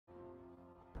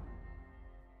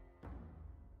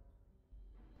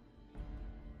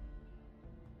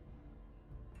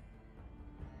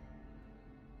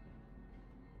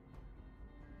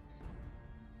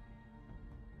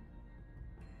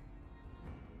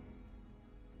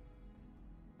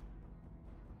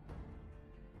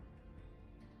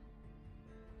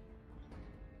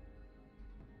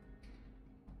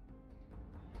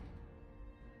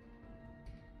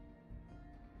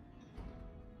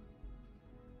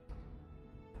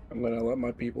I'm gonna let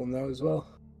my people know as well.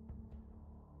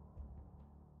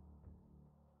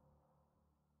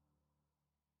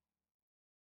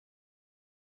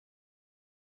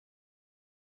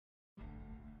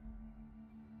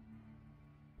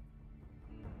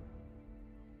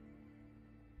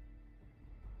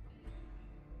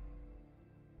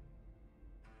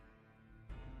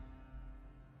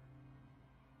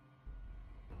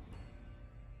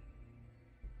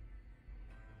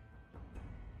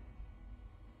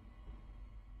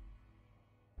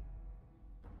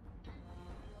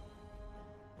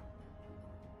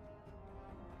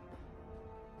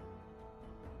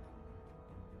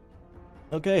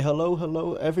 Okay,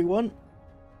 hello everyone.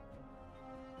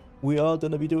 We are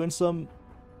going to be doing some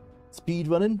speed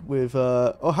running with,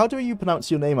 oh, how do you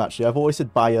pronounce your name actually? I've always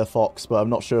said bYa Fox, but I'm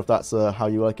not sure if that's how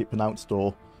you like it pronounced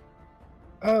or...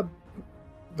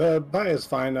 The buy is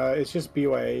fine. It's just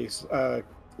bYa,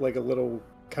 like a little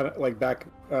kind of like back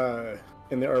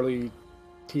in the early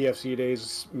TFC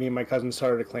days. Me and my cousin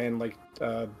started a clan like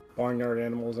Barnyard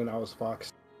Animals, and I was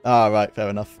Fox. Ah, right, fair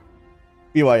enough.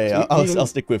 bYa, So I'll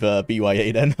stick with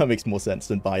bYa then. That makes more sense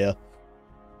than bYa.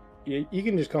 you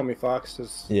can just call me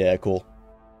Fox. Yeah, cool.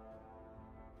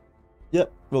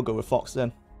 Yep, we'll go with Fox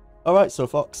then. Alright, so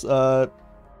Fox, tell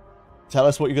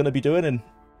us what you're going to be doing and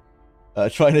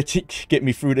trying to get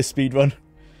me through this speed run.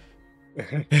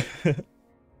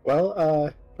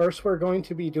 Well, first we're going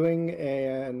to be doing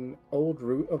an old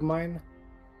route of mine.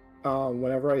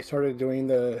 Whenever I started doing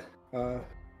the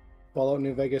Fallout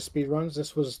New Vegas speedruns,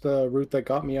 this was the route that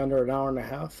got me under an hour and a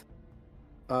half.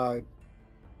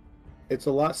 It's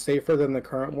a lot safer than the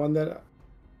current one that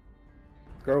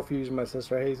Girlfuse, my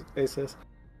sister, hey sis.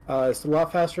 It's a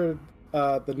lot faster.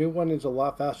 The new one is a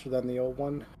lot faster than the old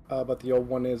one, but the old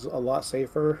one is a lot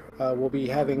safer. We'll be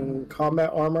having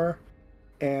combat armor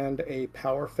and a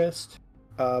power fist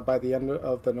by the end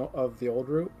of the old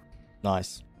route.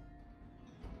 Nice.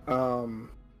 And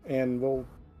we'll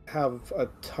have a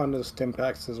ton of stim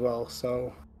packs as well,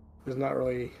 so there's not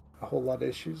really a whole lot of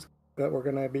issues that we're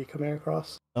going to be coming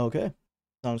across. Okay,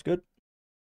 sounds good.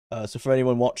 So for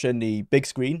anyone watching, the big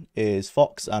screen is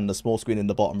Fox, and the small screen in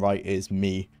the bottom right is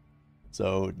me.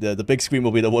 So the big screen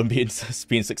will be the one being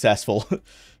successful.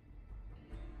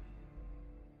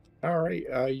 All right,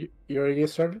 you ready to get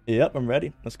started? Yep, I'm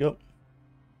ready. Let's go.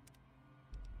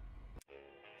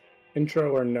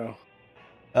 Intro or no?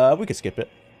 We could skip it.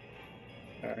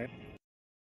 All right.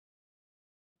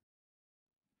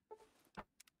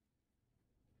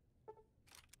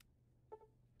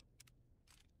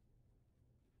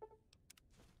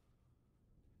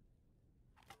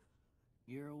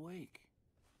 You're awake.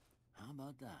 How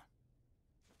about that?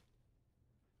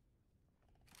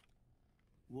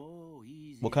 Whoa,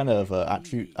 easy. What kind of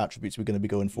attributes are we going to be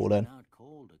going for then?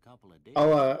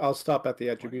 I'll stop at the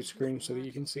attribute screen so that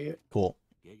you can see it. Cool.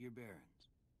 Get your bearings.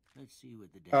 Let's see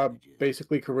what the damage is.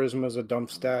 Basically, charisma is a dump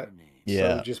stat.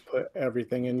 Yeah. So just put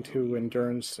everything into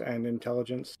endurance and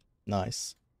intelligence.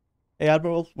 Nice. Hey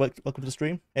Admiral, welcome to the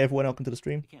stream. Hey everyone, welcome to the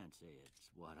stream. I can't say it's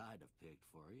what I'd have picked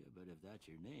for you, but if that's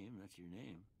your name, that's your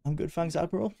name. I'm good, thanks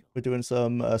Admiral. We're doing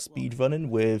some speed running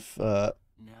with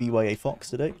bYa Fox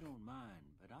today. I don't mind,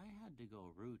 but I had to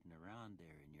go rooting around there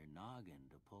in your noggin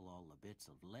to pull all the bits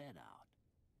of lead out.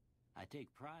 I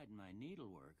take pride in my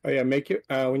needlework. Oh yeah, make it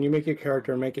when you make your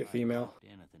character, make it female.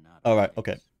 All right,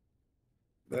 okay.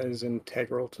 That is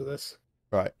integral to this.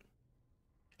 Right.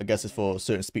 I guess it's for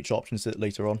certain speech options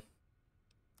later on.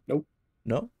 Nope.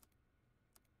 No?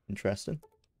 Interesting.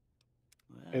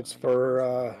 It's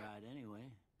for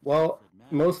well,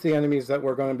 most of the enemies that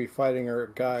we're going to be fighting are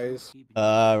guys.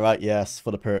 Right, yes, for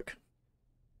the perk.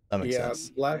 That makes sense.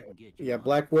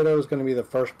 Black Widow is going to be the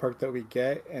first perk that we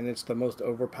get, and it's the most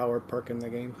overpowered perk in the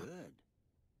game. Good.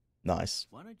 Nice.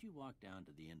 Why don't you walk down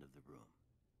to the end of the room,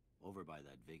 over by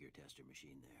that vigor tester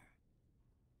machine there.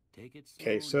 Take it.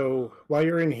 Okay, so while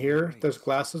you're in here, there's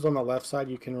glasses on the left side.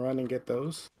 You can run and get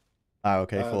those. Ah,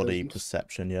 okay, for the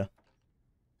perception, yeah.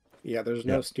 Yeah, there's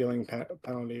no stealing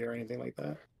penalty or anything like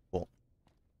that. Cool.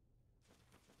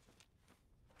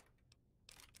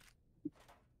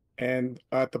 And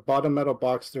at the bottom metal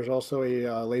box, there's also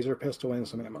a laser pistol and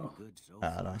some ammo.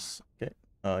 Ah, nice. Okay.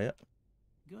 Oh, yeah.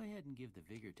 Go ahead and give the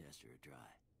vigor tester a try.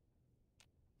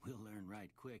 We'll learn right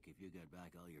quick if you got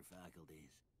back all your faculties.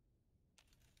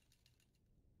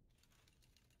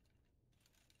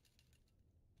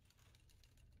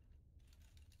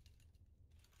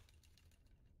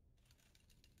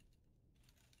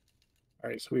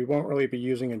 Alright, so we won't really be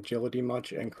using agility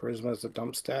much, and charisma is a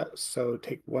dump stat, so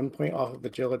take 1 point off of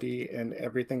agility and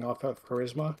everything off of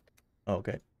charisma. Oh,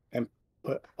 okay. And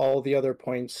put all the other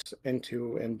points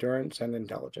into endurance and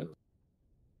intelligence.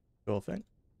 Sure thing.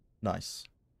 Nice.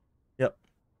 Yep.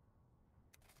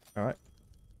 All right.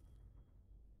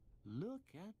 Look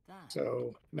at that.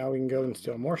 So now we can go and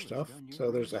steal more stuff.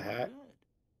 So there's a hat.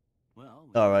 Well,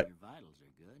 All right. your vitals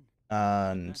are good.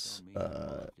 And That told me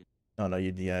I'm locked in oh no,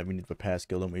 yeah, we need repair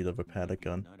skill, and we need to repair the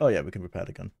gun. Oh yeah, we can repair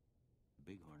the gun.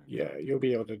 the Bighorn. Yeah, you'll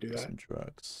be able to do that. Some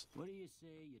drugs. What do you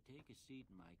say you take a seat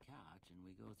in my couch and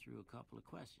we go through a couple of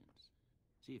questions?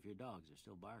 See if your dogs are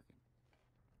still barking.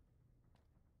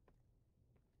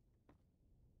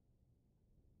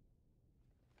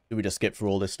 Do we just skip through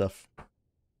all this stuff?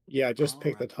 Yeah, just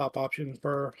pick the top option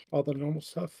for all the normal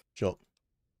stuff. Sure.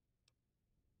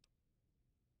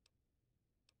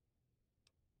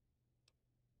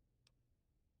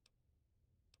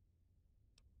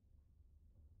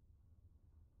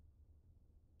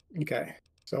 Okay,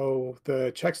 so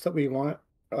the checks that we want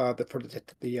for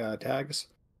the tags.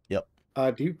 Yep.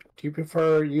 Do you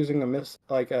prefer using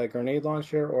a grenade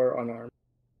launcher or unarmed?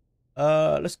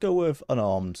 Let's go with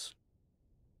unarmed.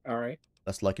 All right.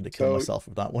 Less likely to kill myself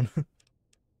with that one.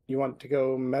 You want to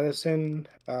go medicine,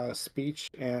 speech,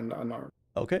 and unarmed.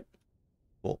 Okay.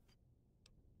 Cool.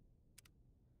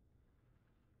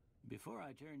 Before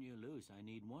I turn you loose, I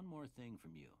need one more thing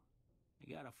from you. I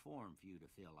got a form for you to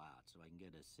fill out so I can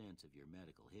get a sense of your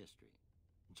medical history.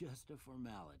 Just a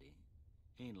formality.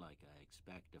 Ain't like I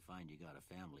expect to find you got a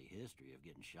family history of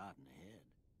getting shot in the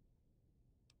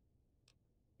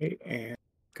head. Okay, and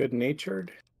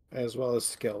good-natured as well as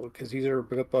skill, because these are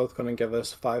both going to give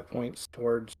us 5 points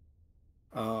towards.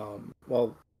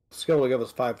 Well, skill will give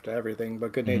us 5 to everything,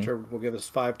 but good-natured will give us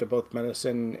 5 to both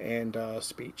medicine and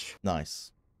speech.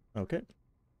 Nice. Okay.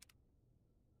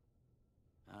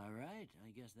 All right, I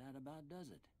guess that about does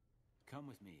it. Come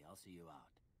with me, I'll see you out.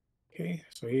 Okay,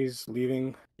 so he's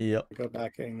leaving. Yep. Go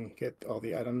back and get all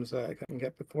the items that I couldn't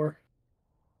get before.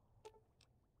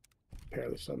 Repair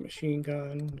this machine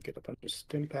gun, get a bunch of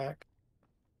stim pack.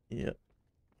 Yep.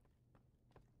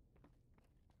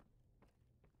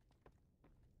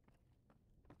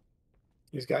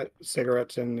 He's got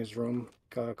cigarettes in his room,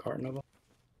 got a carton of them.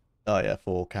 Oh yeah,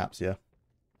 4 caps, yeah.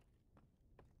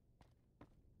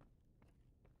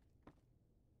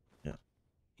 Yeah.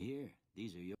 Here,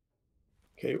 these are your...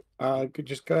 Okay, could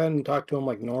just go ahead and talk to him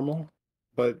like normal,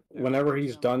 but whenever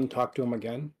he's done, talk to him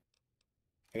again.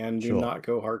 And do not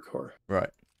go hardcore. Right.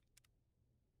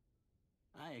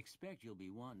 I expect you'll be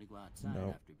wanting to go outside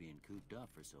after being cooped up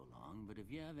for so long, but if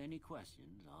you have any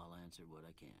questions, I'll answer what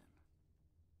I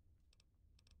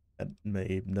can.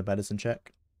 The medicine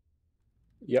check?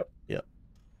 Yep. Yep.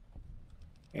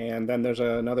 And then there's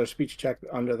another speech check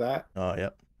under that. Oh,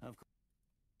 yep.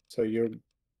 So you're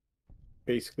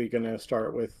basically going to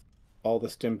start with all the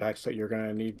stim packs that you're going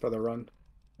to need for the run.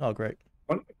 Oh, great.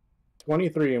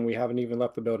 23, and we haven't even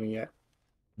left the building yet.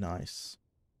 Nice.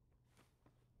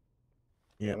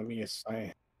 Yeah. Let me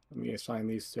assign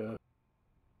these to...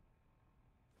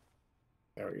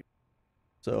 There we go.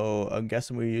 So I'm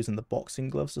guessing we're using the boxing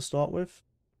gloves to start with?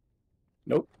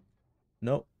 Nope.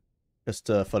 Nope. Just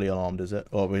fully unarmed, is it?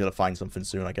 Or we're going to find something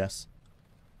soon, I guess.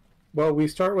 Well, we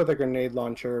start with a grenade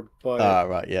launcher, but...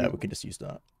 right, yeah, we can just use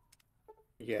that.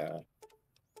 Yeah.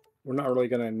 We're not really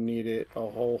going to need it a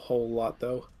whole lot,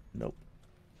 though. Nope.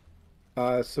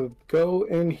 So go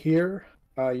in here.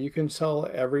 You can sell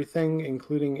everything,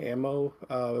 including ammo,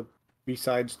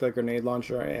 besides the grenade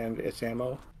launcher and its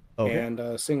ammo. Okay. And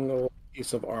a single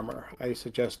piece of armor. I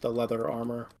suggest the leather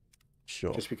armor.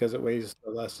 Sure. Just because it weighs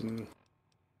less and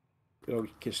it'll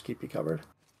just keep you covered.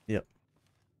 Yep.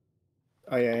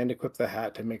 Oh yeah, and equip the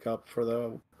hat to make up for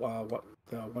the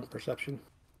one perception.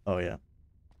 Oh yeah.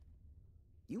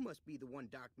 You must be the one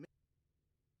Doc.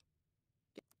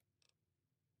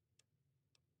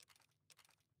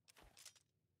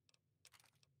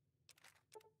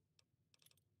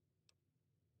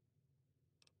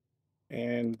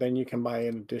 And then you can buy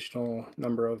an additional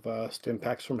number of stim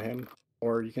packs from him,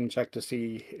 or you can check to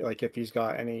see like if he's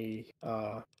got any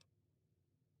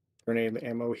grenade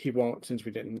ammo. He won't, since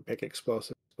we didn't pick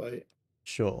explosives, but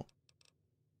sure.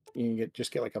 You can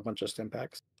just get like a bunch of stim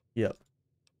packs. Yep.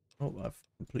 Oh, I've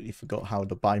completely forgot how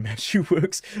the buy menu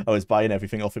works. I was buying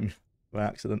everything off him by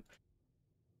accident.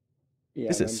 Yeah,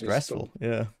 this is stressful.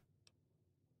 Yeah.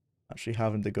 Actually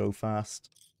having to go fast.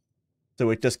 So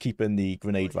we're just keeping the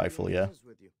grenade rifle, yeah?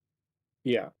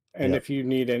 Yeah. And if you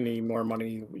need any more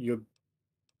money, you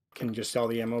can just sell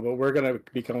the ammo. But we're going to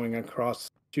be going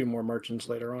across 2 more merchants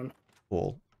later on.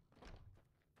 Cool.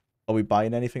 Are we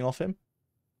buying anything off him?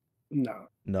 No.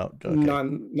 No. Okay.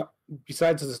 None. No.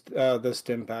 Besides the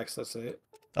stim packs, that's it.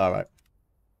 All right.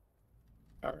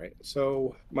 All right.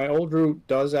 So my old route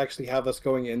does actually have us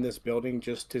going in this building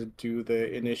just to do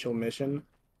the initial mission.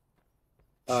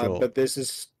 Sure. But this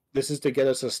is to get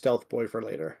us a stealth boy for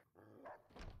later.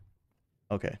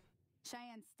 Okay.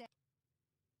 Cheyenne, stay.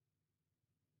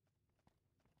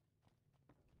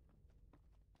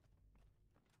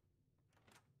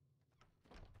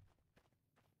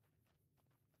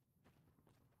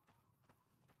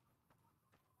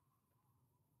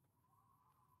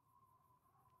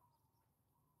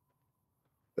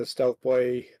 The stealth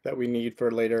boy that we need for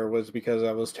later was because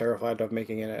I was terrified of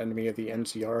making an enemy of the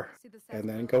NCR and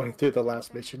then going through the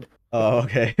last mission. Oh,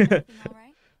 okay. Everything all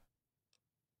right?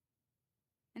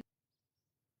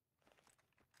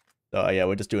 Oh, yeah,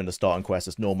 we're just doing the starting quest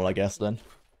as normal, I guess, then.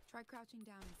 Try crouching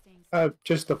down and staying still.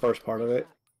 Just the first part of it.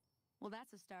 Well,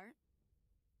 that's a start.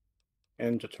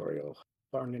 And tutorial.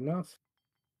 Darn enough.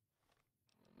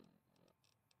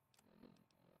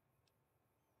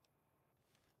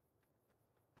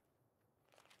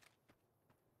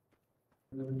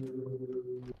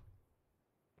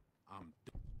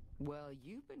 Well,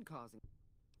 you've been causing.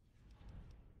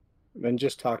 Then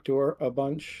just talk to her a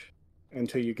bunch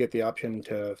until you get the option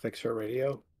to fix her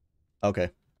radio. Okay.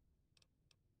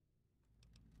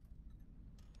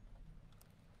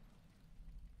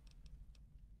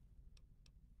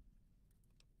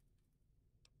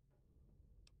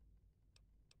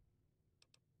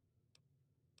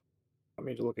 I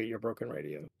need to look at your broken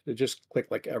radio. So just click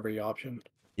like every option.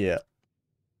 Yeah.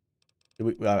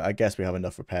 I guess we have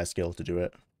enough repair skill to do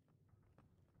it.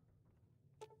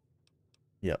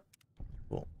 Yep.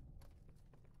 Cool.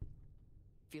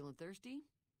 Feeling thirsty?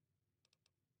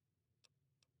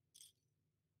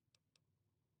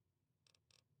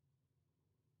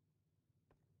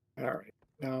 All right.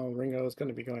 Now Ringo is going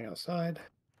to be going outside.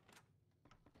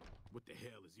 What the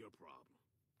hell is your problem?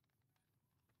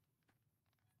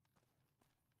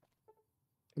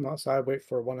 Come outside, wait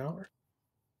for 1 hour.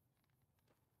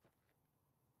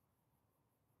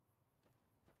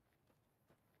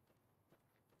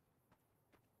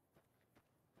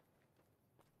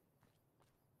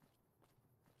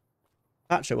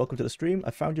 Hatcher, welcome to the stream.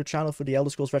 I found your channel for the Elder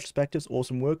Scrolls retrospectives.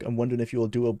 Awesome work. I'm wondering if you will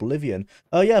do Oblivion.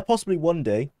 Yeah, possibly one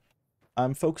day.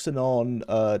 I'm focusing on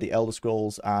the Elder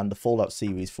Scrolls and the Fallout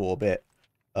series for a bit.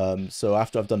 So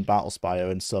after I've done Battlespire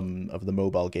and some of the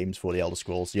mobile games for the Elder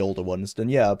Scrolls, the older ones, then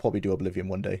yeah, I'll probably do Oblivion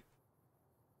one day.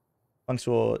 Thanks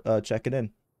for checking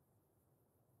in.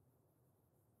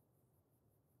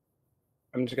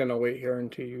 I'm just going to wait here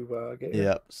until you get here.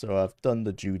 Yeah, so I've done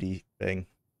the Judy thing.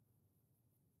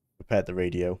 Prepared the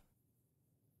radio.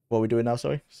 What are we doing now,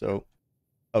 sorry? So,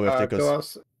 oh, we have to go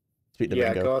speak to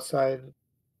Ringo. Go outside,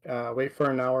 wait for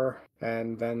 1 hour,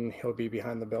 and then he'll be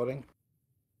behind the building.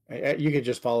 You could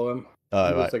just follow him.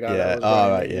 Oh, right, yeah.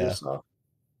 Oh, right, yeah.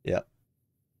 Yeah.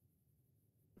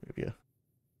 Yeah.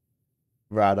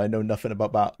 Rad, I know nothing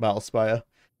about Battlespire.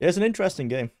 Yeah, it's an interesting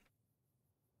game.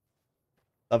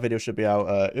 That video should be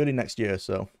out early next year,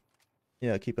 so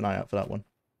yeah, keep an eye out for that one.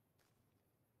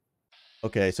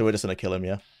 Okay, so we're just gonna kill him,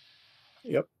 yeah?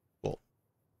 Yep. Cool.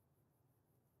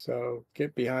 So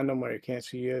get behind him where he can't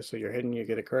see you, so you're hidden, you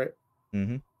get a crit.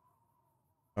 Mm-hmm.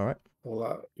 All right. Pull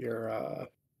out your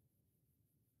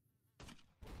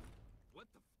What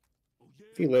the? Oh,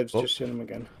 yeah. if he lives, just shoot him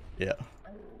again. Yeah.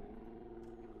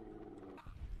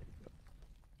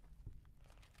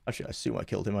 Actually, I assume I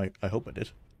killed him. I hope I did.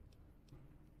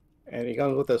 And he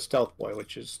comes with a stealth boy,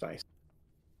 which is nice.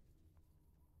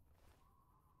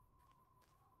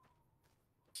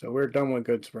 So we're done with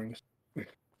Good Springs.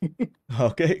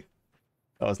 Okay.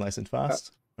 That was nice and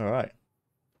fast. All right.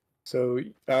 So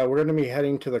we're going to be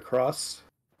heading to the cross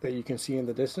that you can see in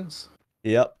the distance.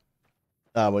 Yep.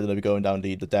 We're going to be going down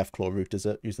the Deathclaw route, is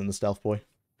it? Using the stealth boy?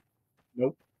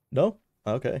 Nope. No?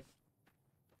 Okay.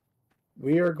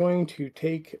 We are going to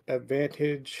take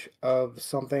advantage of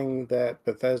something that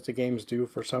Bethesda games do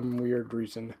for some weird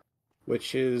reason,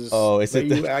 which is is that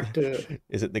it you act to...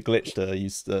 Is it the glitch to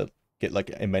use to get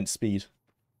like immense speed?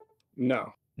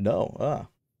 No. No. Ah.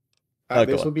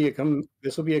 This will be a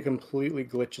completely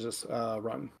glitchless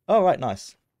run. Oh, right,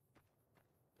 nice.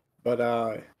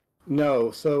 But no.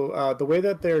 So the way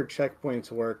that their checkpoints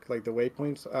work, like the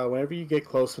waypoints, whenever you get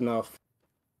close enough,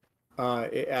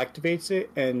 it activates it,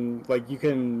 and like you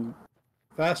can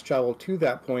fast travel to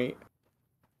that point,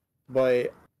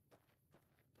 but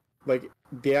like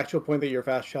the actual point that you're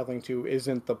fast traveling to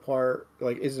isn't the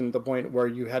point where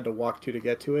you had to walk to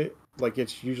get to it. Like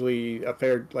it's usually a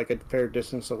fair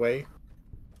distance away.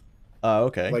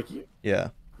 Okay. Like yeah.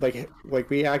 Like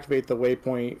we activate the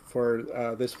waypoint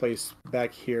for this place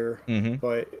back here, Mm-hmm.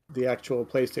 but the actual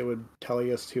place it would tell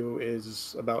us to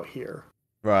is about here.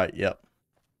 Right, yep.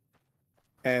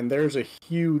 And there's a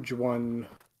huge one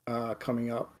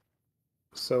coming up.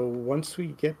 So once we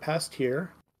get past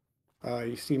here,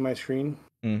 you see my screen?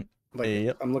 Mm. Like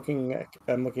Yep. I'm looking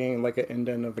like an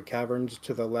indent of the caverns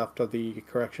to the left of the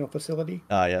correctional facility.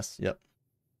 Ah, yes, yep.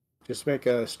 Just make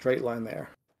a straight line there.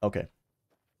 Okay.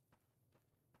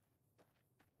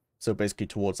 So basically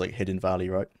towards like Hidden Valley,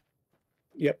 right?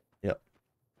 Yep. Yep.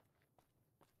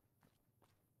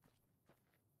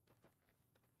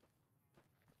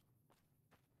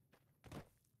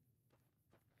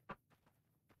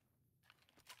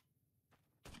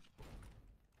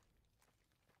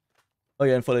 Oh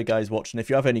yeah, and for the guys watching,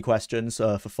 if you have any questions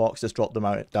for Fox, just drop them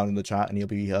out down in the chat, and he'll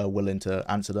be willing to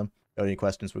answer them. Or any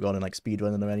questions regarding like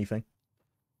speedrunning or anything?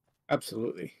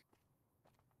 Absolutely.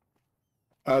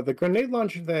 The grenade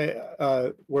launcher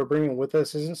that we're bringing with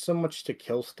us isn't so much to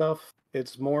kill stuff.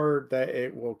 It's more that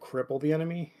it will cripple the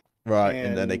enemy. Right,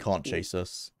 and then they can't chase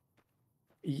us.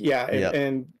 Yeah, Yep.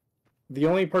 and the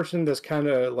only person that's kind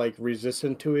of like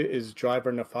resistant to it is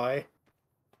Driver Nafai.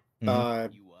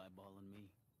 Mhm. You eyeballing me?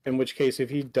 In which case, if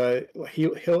he does,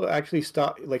 he'll actually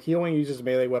stop. Like he only uses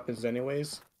melee weapons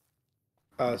anyways.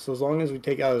 So as long as we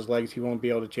take out his legs, he won't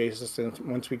be able to chase us. And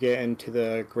once we get into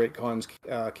the Great Khan's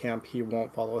camp, he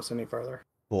won't follow us any further.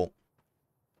 Cool.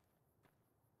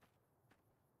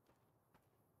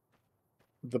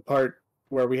 The part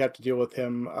where we have to deal with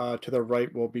him to the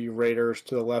right will be raiders,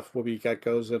 to the left will be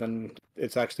geckos, and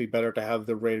it's actually better to have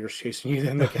the raiders chasing you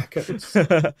than the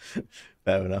geckos.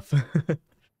 Fair enough.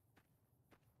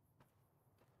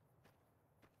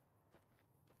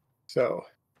 So,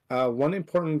 one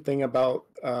important thing about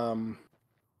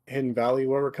Hidden Valley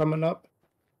where we're coming up,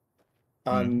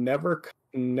 never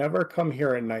come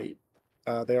here at night.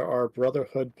 There are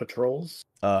Brotherhood patrols,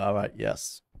 All right,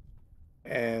 yes.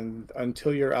 and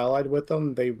until you're allied with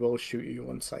them, they will shoot you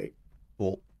on sight.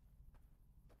 Cool.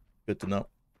 Good to know.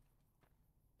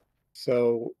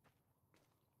 So,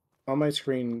 on my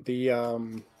screen, the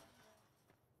I'm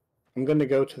going to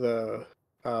go to the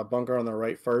bunker on the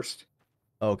right first.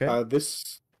 Okay.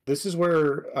 This is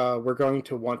where we're going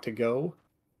to want to go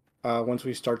once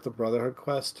we start the Brotherhood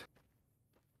quest,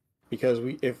 because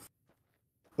the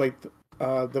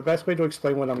best way to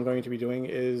explain what I'm going to be doing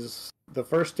is the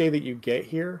first day that you get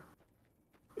here,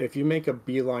 if you make a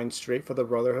beeline straight for the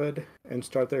Brotherhood and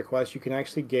start their quest, you can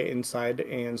actually get inside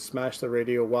and smash the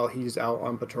radio while he's out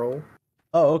on patrol.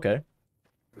 Oh, okay.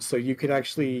 So you can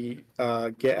actually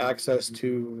get access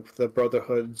to the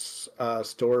Brotherhood's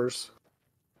stores,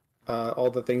 all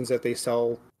the things that they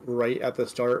sell right at the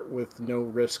start with no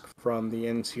risk from the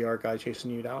NCR guy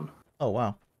chasing you down. Oh,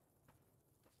 wow.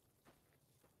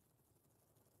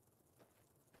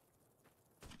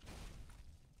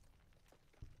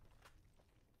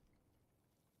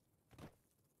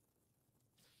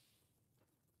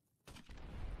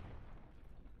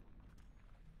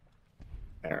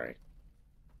 All right.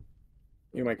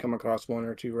 You might come across one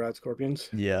or two rad scorpions.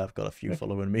 Yeah, I've got a few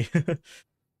following me.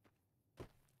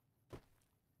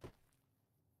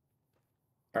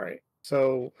 All right.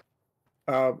 So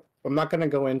I'm not going to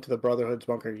go into the Brotherhood's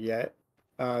bunker yet.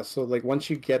 So like once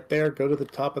you get there, go to the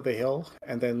top of the hill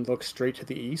and then look straight to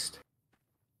the east.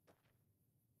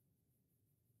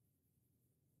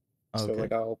 Okay. So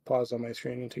like I'll pause on my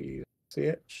screen until you see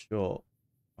it. Sure.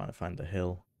 Trying to find the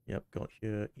hill. Yep, got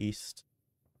here. East.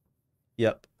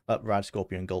 Yep, up Rad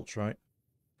Scorpion Gulch, right?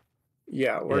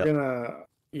 Yeah, we're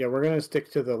gonna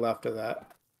stick to the left of that.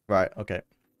 Right, okay.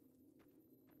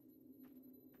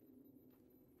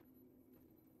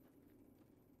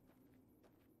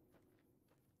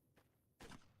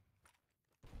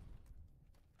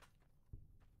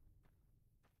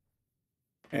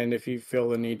 And if you feel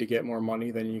the need to get more money,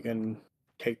 then you can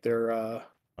take their Oh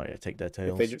yeah, take their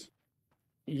tails.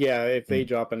 if they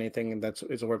drop anything,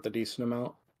 it's worth a decent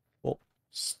amount. Cool.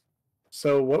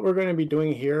 So what we're going to be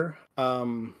doing here,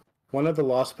 one of the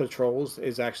lost patrols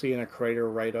is actually in a crater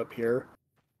right up here.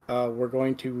 We're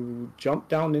going to jump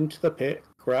down into the pit,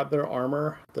 grab their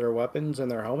armor, their weapons, and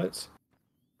their helmets.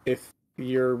 If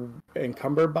you're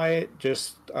encumbered by it,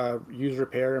 just use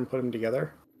repair and put them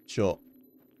together. Sure.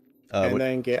 And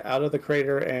then get out of the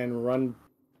crater and run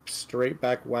straight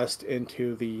back west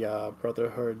into the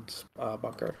Brotherhood's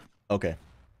bunker. Okay.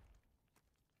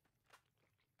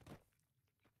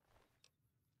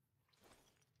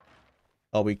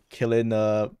 Are we killing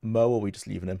Mo, or are we just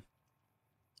leaving him?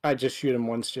 I just shoot him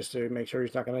once just to make sure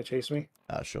he's not going to chase me.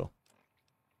 Sure.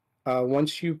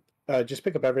 Once you just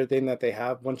pick up everything that they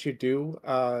have. Once you do,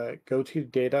 go to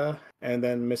data and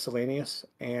then miscellaneous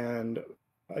and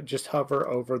just hover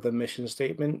over the mission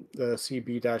statement, the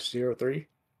CB-03.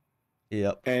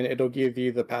 Yep. and it'll give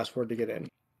you the password to get in.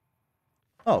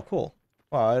 Oh, cool.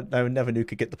 Well, I never knew you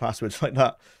could get the passwords like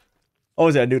that.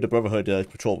 Obviously, I knew the Brotherhood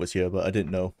patrol was here, but I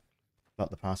didn't know about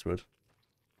the password.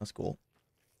 That's cool.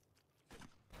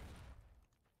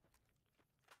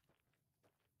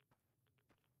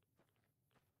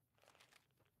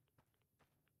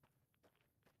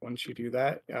 Once you do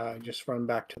that, just run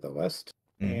back to the west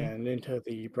and into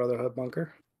the Brotherhood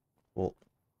bunker. Cool.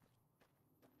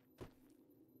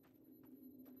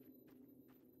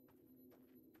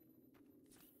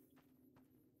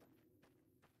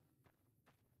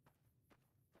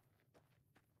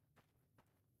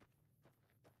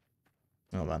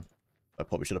 Oh man, I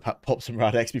probably should have popped some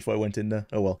Rad-X before I went in there.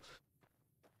 Oh well.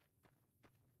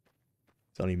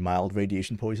 It's only mild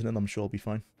radiation poisoning, I'm sure I'll be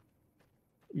fine.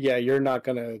 Yeah, you're not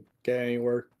gonna get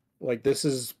anywhere. Like, this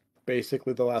is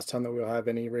basically the last time that we'll have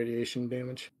any radiation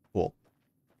damage. Cool.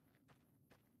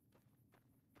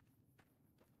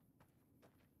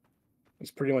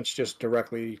 It's pretty much just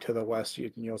directly to the west.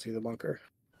 You'll see the bunker.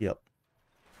 Yep.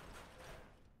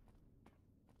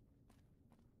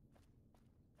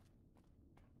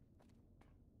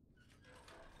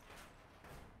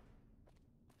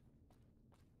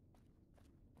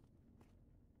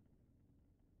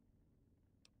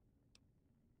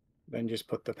 Then just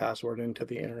put the password into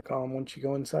the intercom once you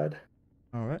go inside.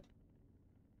 All right.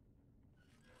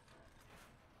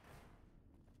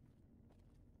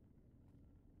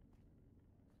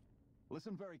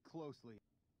 Listen very closely.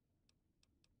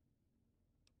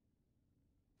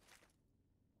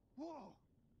 Whoa!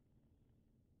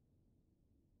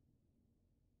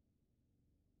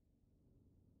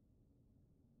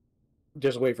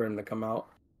 Just wait for him to come out.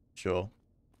 Sure.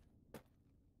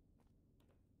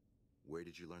 Where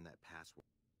did you learn that password?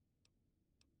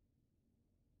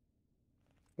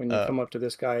 When you come up to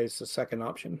this guy, it's the second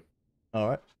option. All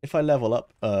right. If I level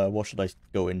up, what should I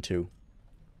go into?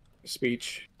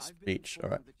 Speech. Speech. All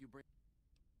right.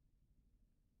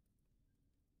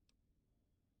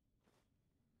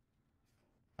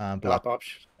 And Black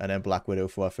option. And then Black Widow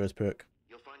for our first perk.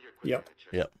 You'll find your Yep.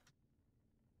 Yep.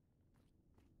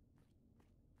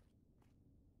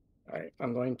 All right.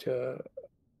 I'm going to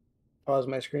pause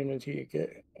my screen until you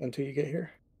get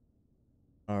here.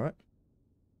 All right.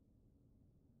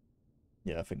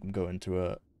 Yeah, I think I'm going to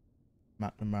a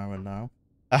McNamara now.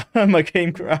 My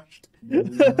game crashed. No.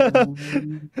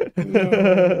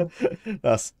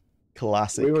 That's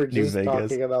classic. We were New just Vegas.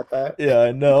 talking about that. Yeah,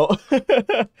 I know.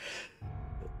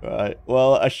 Right.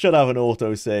 Well, I should have an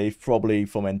autosave, probably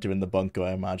from entering the bunker,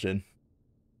 I imagine.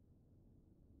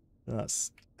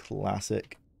 That's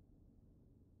classic.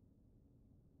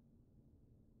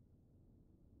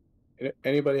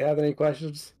 Anybody have any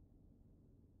questions?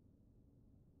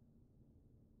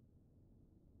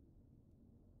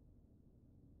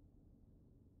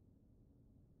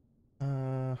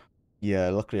 Yeah,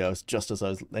 luckily I was just as I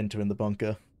was entering the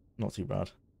bunker. Not too bad.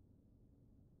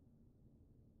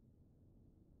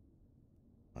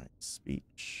 Right,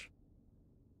 speech.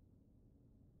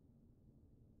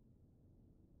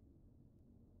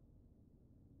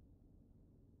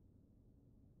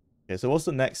 Okay, so what's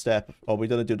the next step? Are we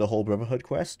gonna do the whole Brotherhood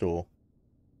quest, or?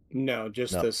 No,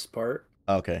 just No. this part.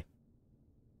 Okay.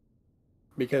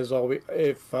 Because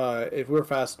if we're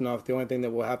fast enough, the only thing that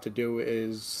we'll have to do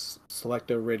is select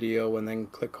a radio and then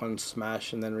click on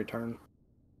smash and then return.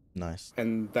 Nice.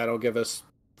 And that'll give us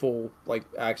full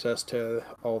access to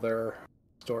all their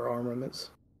store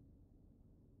armaments.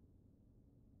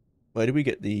 Where did we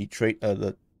get the trait?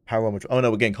 The power armor. Oh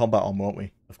no, we're getting combat armor, aren't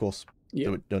we? Of course. Yeah.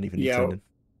 So we don't even need training.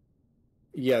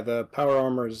 Yeah, the power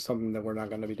armor is something that we're not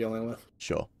going to be dealing with.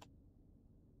 Sure.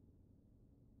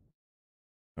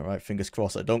 All right, fingers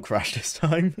crossed I don't crash this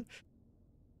time.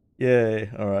 Yay!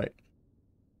 All right.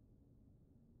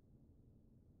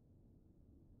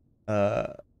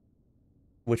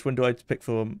 Which one do I pick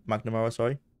for McNamara?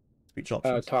 Sorry, speech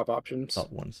options. Top options.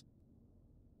 Top ones.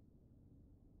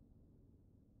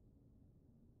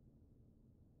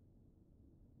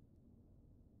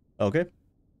 Okay.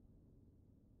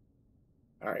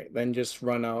 All right, then just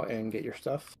run out and get your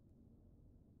stuff.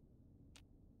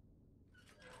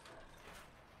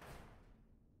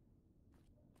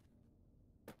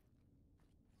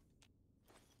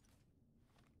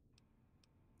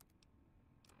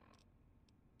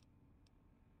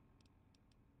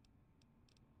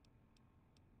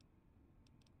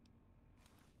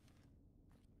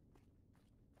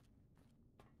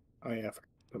 Oh yeah, I forgot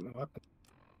to put my weapon.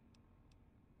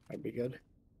 Might be good.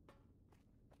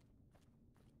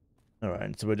 All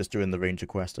right, so we're just doing the ranger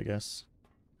quest, I guess.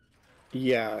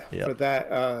 Yeah, Yeah. for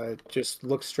that, just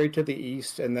look straight to the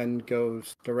east and then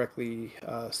goes directly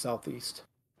southeast.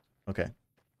 Okay.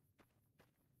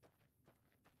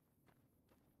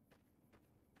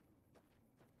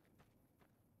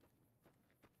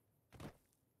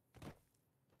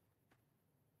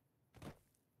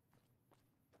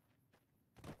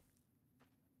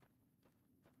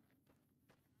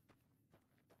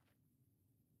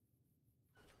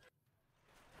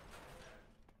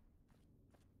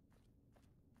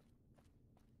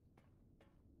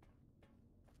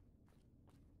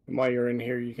 And while you're in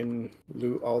here, you can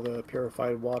loot all the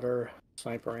purified water,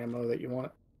 sniper ammo that you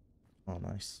want. Oh,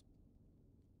 nice.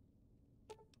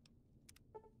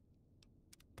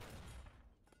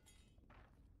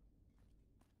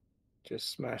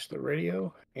 Just smash the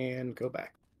radio and go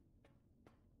back.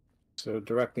 So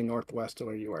directly northwest of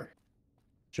where you were.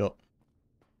 Sure.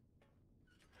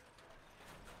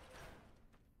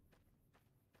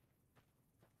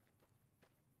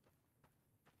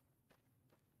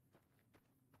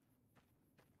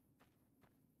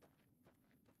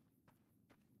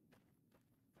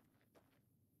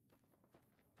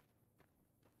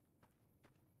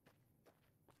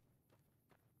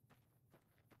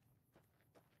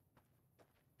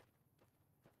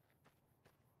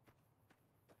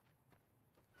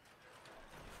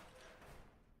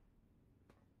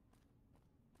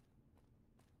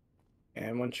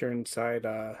 And once you're inside,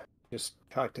 just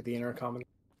talk to the intercom.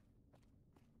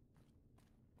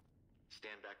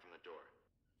 Stand back from the door.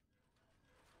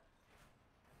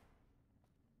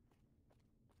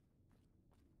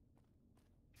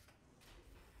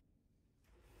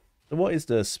 So what is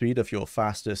the speed of your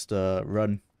fastest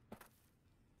run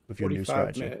with your new 45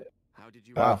 strategy? minutes. How did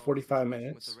you Wow. resolve the 45 situation with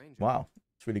minutes. the ranger? Wow,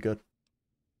 it's really good.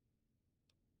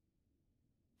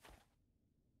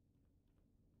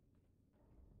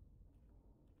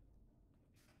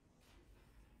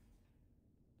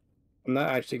 I'm not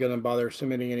actually going to bother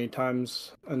submitting any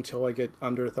times until I get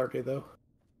under 30, though.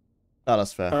 Oh,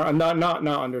 that's fair. Or I'm not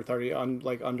under 30. I'm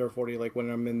like under 40, like when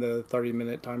I'm in the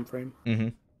 30-minute time frame. Mm-hmm.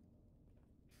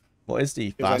 What is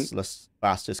the Is that-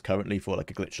 fastest currently for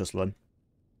like a glitchless run?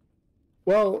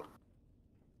 Well,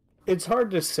 it's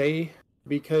hard to say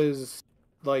because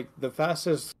like the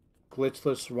fastest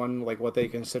glitchless run, like what they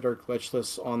consider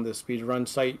glitchless on the speedrun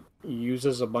site,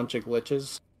 uses a bunch of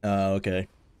glitches. Okay.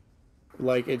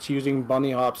 Like it's using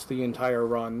bunny hops the entire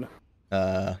run,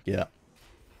 Yeah.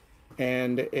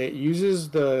 and it uses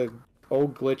the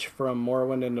old glitch from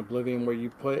Morrowind and Oblivion where you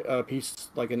put a piece,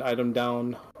 like an item,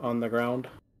 down on the ground.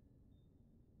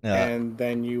 And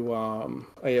then you oh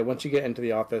yeah, once you get into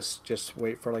the office, just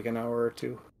wait for like an hour or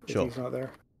two if Sure. he's not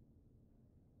there.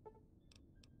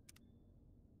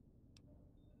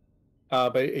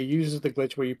 But it uses the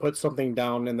glitch where you put something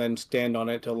down and then stand on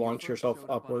it to When you launch first yourself showed up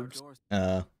on our upwards.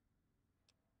 doors-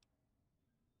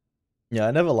 Yeah,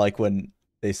 I never like when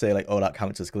they say like, oh, that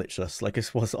counts as glitchless. Like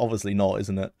it's was obviously not,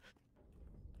 isn't it?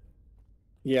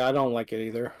 Yeah, I don't like it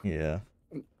either. Yeah.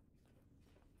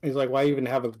 It's like, why even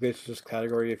have a glitchless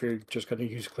category if you're just going to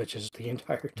use glitches the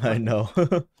entire I time? know.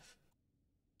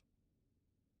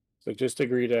 So just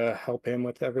agree to help him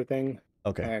with everything.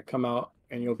 Okay. Come out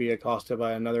and you'll be accosted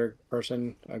by another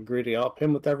person. Agree to help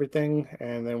him with everything,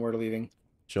 and then we're leaving.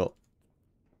 Sure.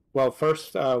 Well,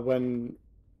 first, when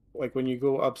you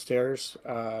go upstairs,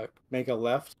 make a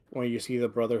left when you see the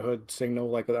Brotherhood signal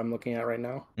like I'm looking at right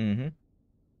now. Mm-hmm.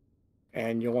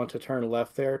 And you'll want to turn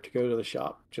left there to go to the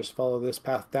shop. Just follow this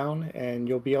path down, and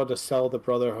you'll be able to sell the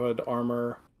Brotherhood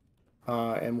armor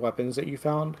and weapons that you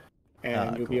found,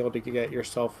 and you'll be Cool. able to get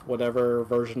yourself whatever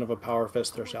version of a power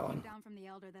fist they're selling. Down from the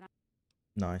elder that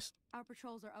Nice. our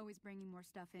patrols are always bringing more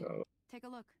stuff in. So, Take a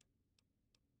look.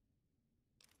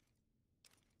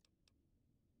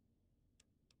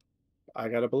 I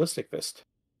got a ballistic fist.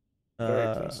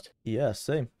 Very pleased. Yeah,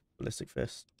 same. Ballistic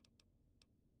fist.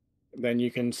 Then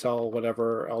you can sell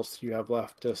whatever else you have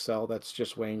left to sell that's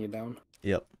just weighing you down.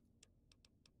 Yep.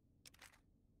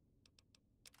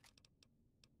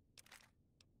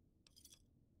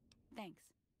 Thanks.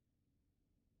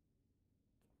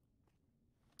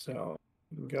 So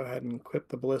you can go ahead and equip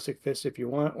the ballistic fist if you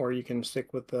want, or you can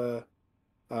stick with the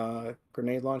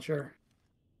grenade launcher.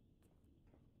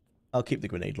 I'll keep the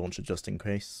grenade launcher just in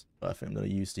case, but I think I'm going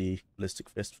to use the ballistic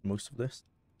fist for most of this.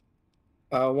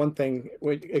 One thing,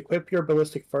 equip your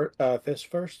ballistic fist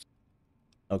first.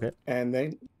 Okay. And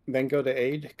then go to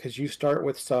aid, because you start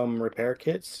with some repair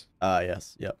kits.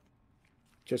 Yes. Yep.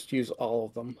 Just use all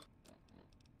of them,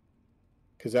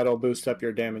 because that'll boost up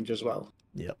your damage as well.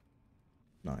 Yep.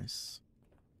 Nice.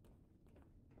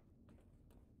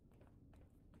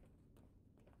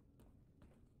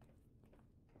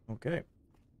 Okay.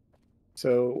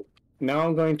 So now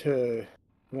I'm going to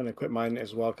quit mine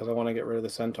as well because I want to get rid of the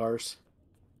centaurs.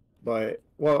 But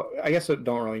well, I guess I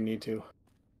don't really need to.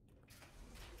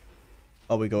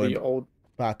 Are we going The old,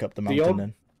 back up the the mountain old,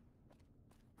 then?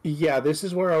 yeah. This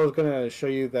is where I was gonna show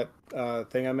you that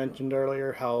thing I mentioned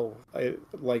earlier. How it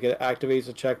activates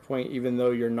a checkpoint even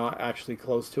though you're not actually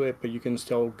close to it, but you can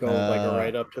still go like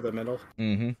right up to the middle.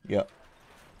 Mm-hmm. Yep.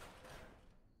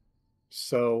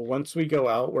 So once we go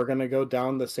out, we're gonna go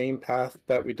down the same path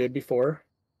that we did before.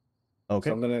 Okay.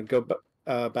 So I'm gonna go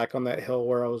back on that hill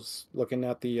where I was looking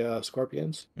at the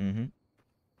scorpions. Mm-hmm.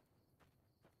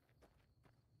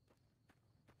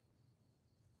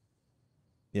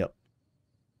 Yep.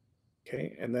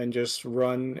 Okay, and then just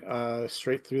run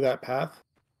straight through that path.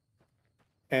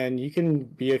 And you can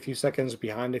be a few seconds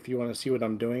behind if you want to see what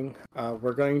I'm doing.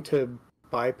 We're going to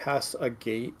bypass a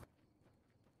gate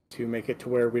to make it to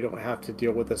where we don't have to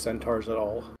deal with the centaurs at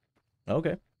all.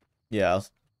 Okay. Yeah,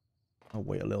 I'll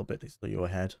wait a little bit so you're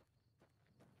ahead.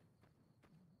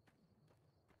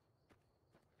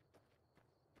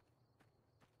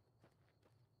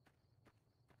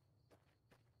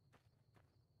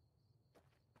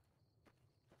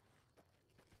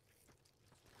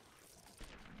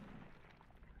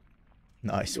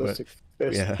 Nice. Ballistic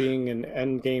Fist Yeah. being an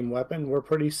end game weapon, we're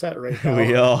pretty set right now.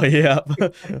 We are, yeah.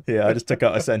 Yeah, I just took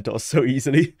out a centaur so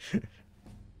easily.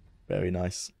 Very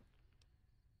nice.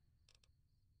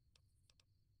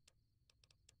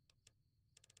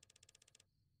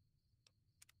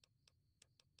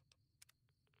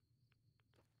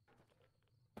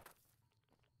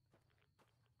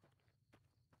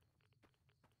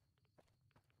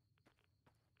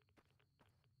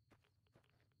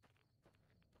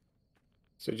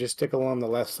 So just stick along the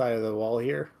left side of the wall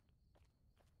here.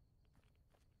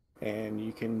 And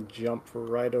you can jump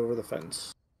right over the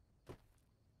fence.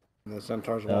 And the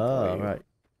centaurs won't follow you. Right.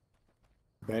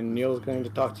 Then Neil's going to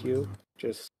talk to you.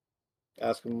 Just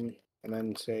ask him and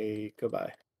then say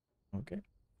goodbye. Okay.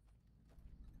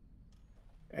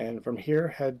 And from here,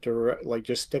 head direct,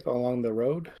 just stick along the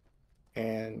road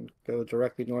and go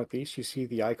directly northeast. You see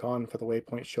the icon for the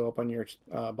waypoint show up on your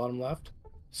bottom left.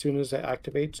 As soon as it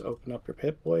activates, open up your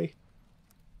Pip-Boy.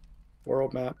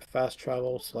 World map, fast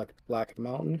travel, select Black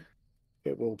Mountain.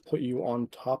 It will put you on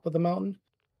top of the mountain.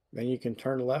 Then you can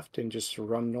turn left and just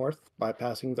run north,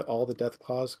 bypassing all the death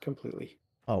claws completely.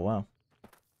 Oh, wow.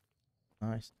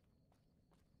 Nice.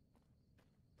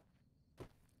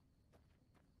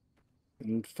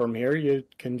 And from here, you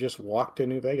can just walk to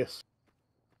New Vegas.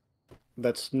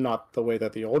 That's not the way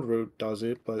that the old route does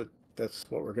it, but that's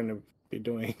what we're going to be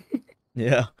doing.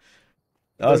 Yeah.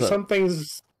 There's some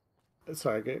things...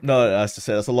 Sorry. No, that's to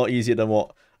say, that's a lot easier than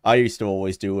what I used to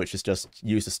always do, which is just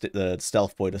use the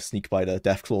stealth boy to sneak by the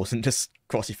death claws and just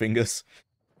cross your fingers.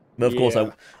 But of course,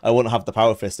 I wouldn't have the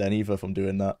power fist then either from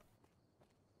doing that.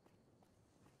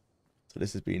 So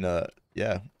this has been,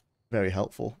 yeah, very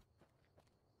helpful.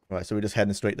 Right, so we're just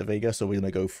heading straight to Vegas, or we're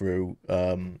going to go through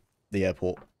the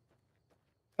airport?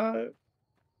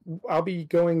 I'll be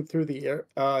going through the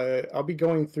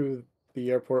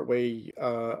airport way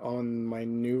on my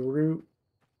new route.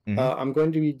 I'm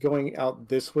going to be going out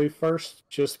this way first,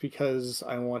 just because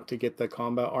I want to get the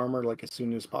combat armor as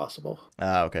soon as possible.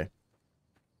 Ah, okay.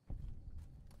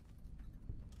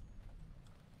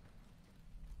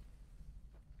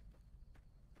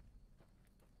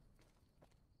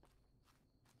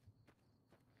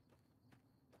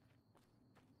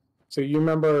 So you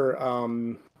remember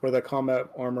where the combat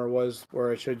armor was,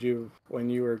 where I showed you when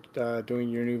you were doing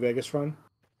your New Vegas run?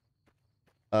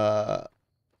 I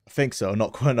think so.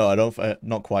 Not quite. No, I don't.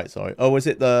 Not quite. Sorry. Oh, was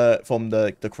it from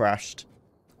the crashed,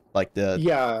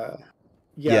 yeah,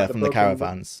 from the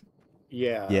caravans?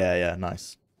 Yeah.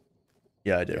 Nice.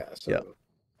 Yeah, I do. Yeah. So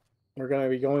we're gonna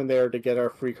be going there to get our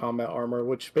free combat armor,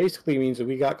 which basically means that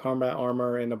we got combat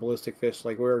armor and a ballistic fist.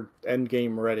 We're end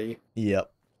game ready.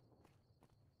 Yep.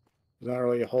 There's not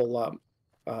really a whole lot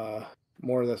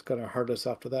more that's gonna hurt us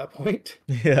after that point.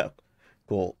 Yeah.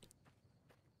 Cool.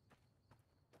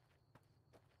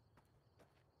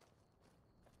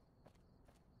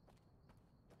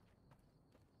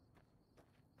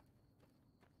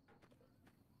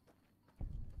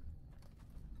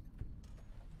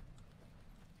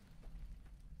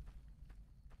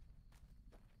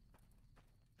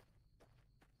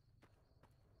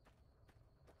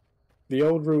 The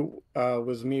old route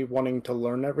was me wanting to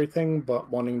learn everything, but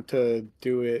wanting to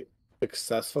do it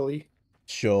successfully.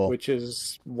 Sure. Which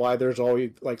is why there's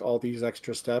always all these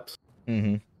extra steps.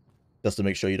 Mm-hmm. Just to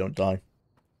make sure you don't die.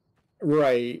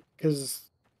 Right, because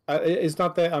It's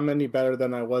not that I'm any better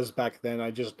than I was back then.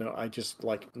 I just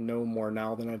know more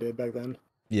now than I did back then.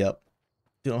 Yep.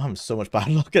 Dude, I'm having so much bad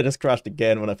luck. I just crashed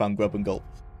again when I found Grub and Gulp.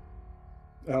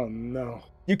 Oh no.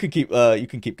 You can keep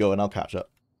going. I'll catch up.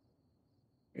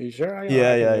 Are you sure? Yeah, I can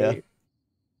yeah, yeah. wait.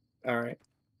 All right.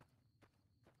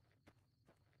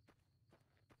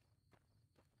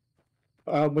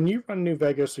 When you run New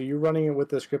Vegas, are you running it with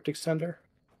the script extender?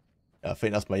 I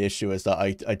think that's my issue, is that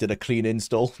I did a clean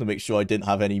install to make sure I didn't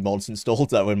have any mods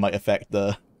installed that might affect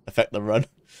the run.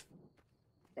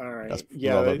 All right. That's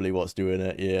Yeah. probably what's doing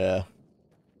it. Yeah.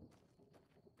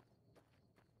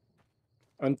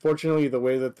 Unfortunately, the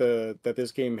way that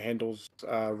this game handles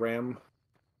RAM,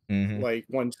 Mm-hmm. like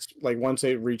once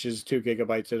it reaches 2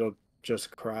 GB, it'll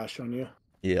just crash on you.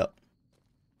 Yep.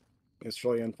 It's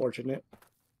really unfortunate.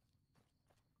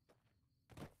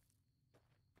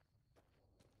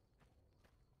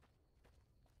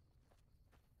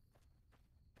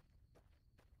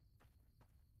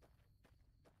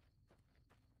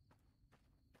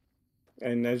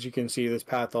 And as you can see, this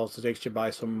path also takes you by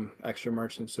some extra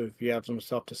merchants. So if you have some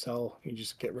stuff to sell, you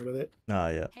just get rid of it. Ah,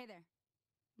 yeah. Hey there.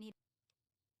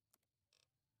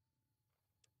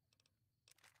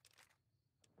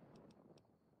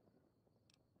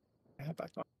 Yeah,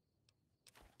 back on.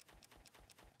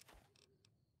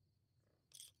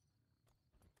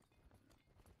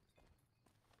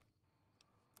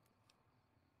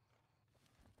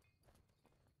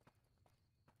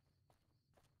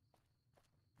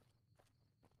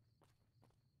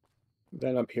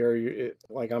 Then up here,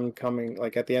 like I'm coming,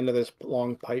 like at the end of this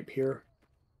long pipe here,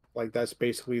 like that's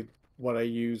basically what I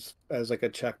use as like a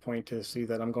checkpoint to see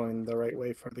that I'm going the right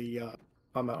way for the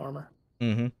combat armor.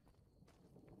 Mm-hmm.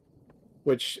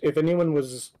 Which, if anyone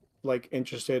was like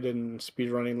interested in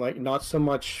speedrunning, like not so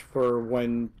much for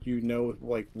when you know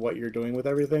like what you're doing with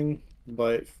everything,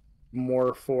 but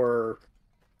more for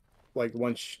like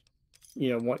once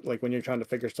like when you're trying to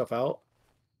figure stuff out.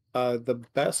 The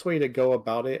best way to go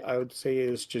about it, I would say,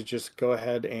 is to just go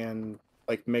ahead and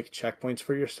like make checkpoints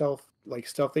for yourself, like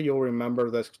stuff that you'll remember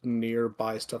that's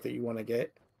nearby stuff that you want to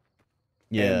get.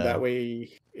 And Yeah. that way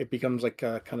it becomes like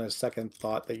a kind of second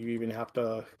thought that you even have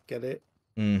to get it.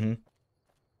 Mm-hmm.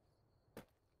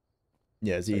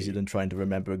 Yeah, it's easier Like, than trying to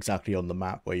remember exactly on the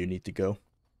map where you need to go.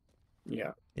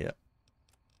 yeah. Yeah.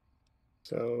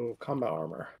 So combat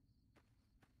armor.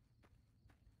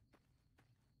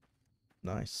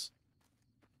 Nice.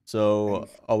 So, And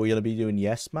are we gonna be doing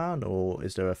Yes Man, or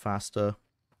is there a faster?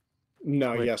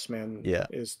 no, Wait. Yes Man Yeah.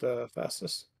 is the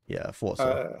fastest. Yeah, I thought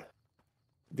so.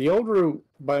 The old route,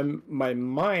 by my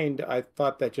mind, I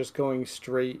thought that just going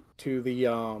straight to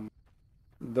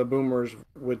the boomers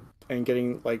would, and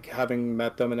getting like having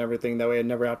met them and everything, that way I'd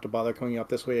never have to bother coming up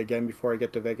this way again before I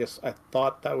get to Vegas. I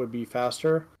thought that would be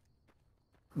faster,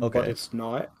 but Okay. it's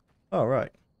not. All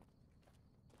right.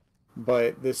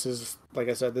 But this is, like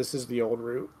I said, this is the old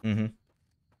route. Mm-hmm.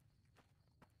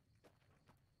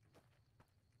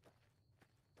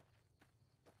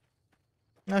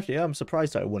 Actually, I'm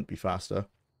surprised that it wouldn't be faster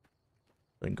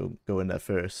than go in there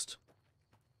first.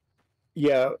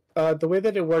 Yeah, the way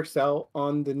that it works out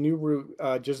on the new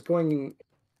route, just going,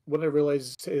 what I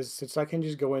realized is since I can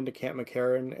just go into Camp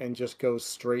McCarran and just go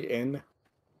straight in,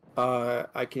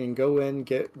 I can go in,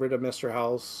 get rid of Mr.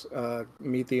 House,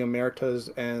 meet the Emeritas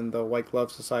and the White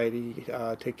Glove Society,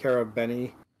 take care of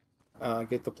Benny,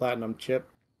 get the Platinum Chip,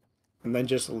 and then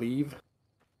just leave.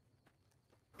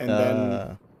 And then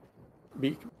Uh,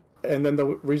 be, and then the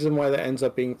reason why that ends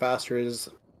up being faster is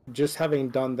just having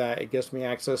done that, it gives me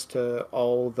access to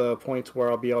all the points where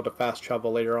I'll be able to fast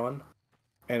travel later on,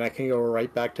 and I can go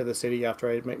right back to the city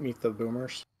after I meet the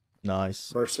boomers.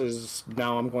 nice. Versus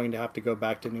now I'm going to have to go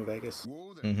back to New Vegas.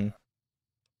 Mm-hmm.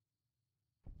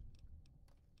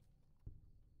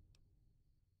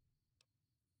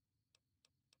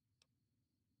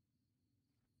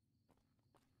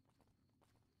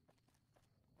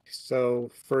 So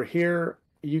for here,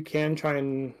 you can try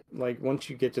and, like, once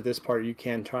you get to this part, you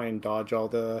can try and dodge all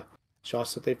the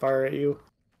shots that they fire at you.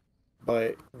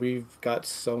 But we've got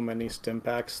so many stim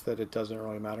packs that it doesn't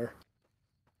really matter.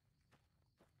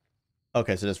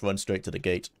 Okay, so just run straight to the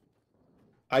gate.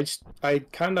 I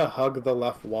kind of hug the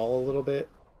left wall a little bit.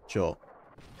 Sure.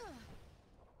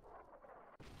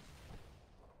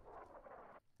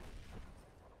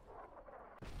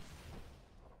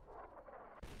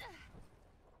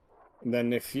 And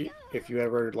then if you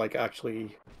ever like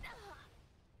actually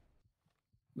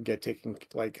get taken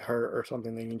like hurt or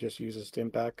something, then you can just use a stim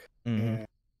pack and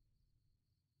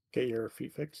get your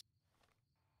feet fixed.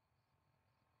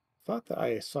 Thought that I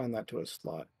assigned that to a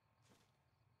slot.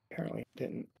 Apparently it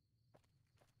didn't.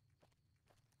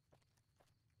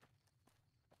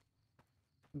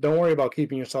 don't worry about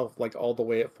keeping yourself like all the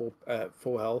way at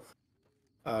full health,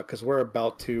 because we're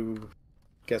about to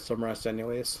get some rest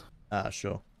anyways. Ah,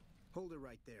 sure. Hold it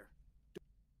right there.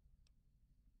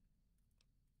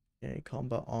 Okay,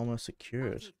 combat armor I'll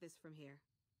secured. take this from here.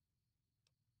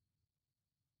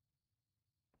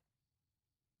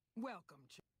 Welcome,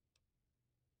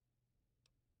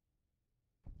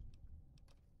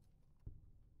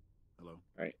 Hello.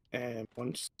 All right, and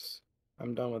once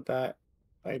I'm done with that,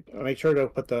 I make sure to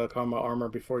put the combat armor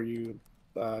before you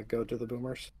go to the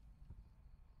boomers.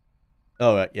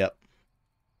 All right. Yep.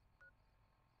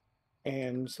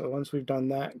 And so once we've done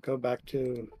that, go back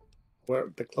to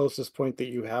where the closest point that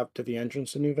you have to the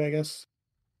entrance to New Vegas,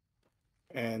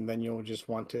 and then you'll just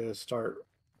want to start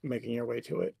making your way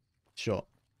to it. Sure.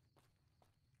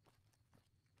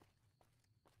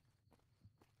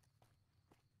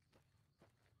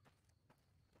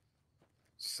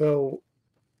 So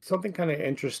something kind of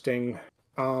interesting.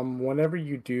 Whenever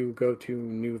you do go to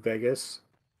New Vegas,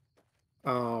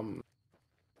 um,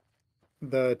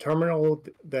 the terminal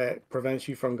that prevents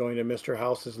you from going to Mr.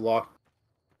 House is locked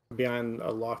behind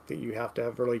a lock that you have to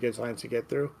have really good science to get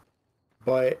through.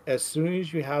 But as soon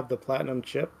as you have the platinum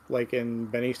chip, like in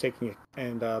Benny's taken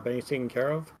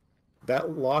care of,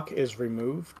 that lock is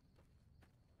removed,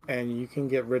 and you can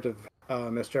get rid of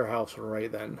Mr. House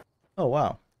right then. Oh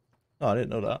wow. Oh, I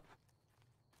didn't know that.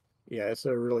 Yeah, it's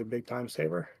a really big time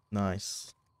saver.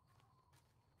 Nice.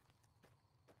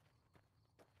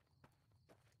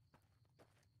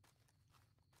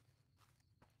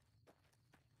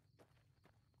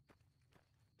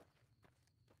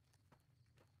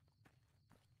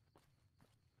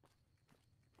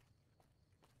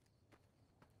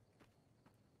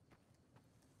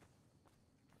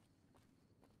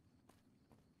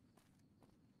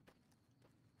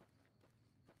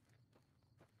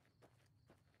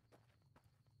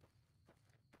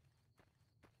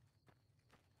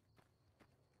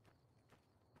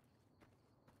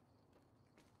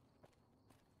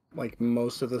 Like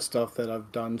most of the stuff that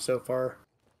I've done so far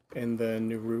in the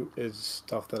new route is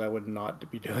stuff that I would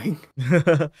not be doing.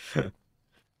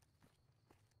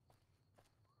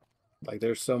 Like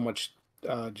there's so much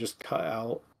just cut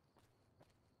out.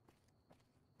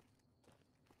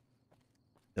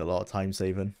 A lot of time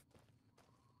saving.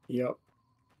 Yep.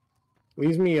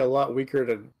 Leaves me a lot weaker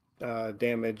to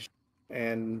damage,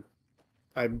 and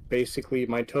I basically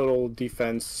my total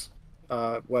defense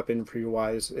weaponry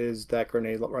wise is that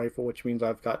grenade rifle, which means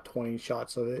I've got 20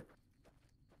 shots of it.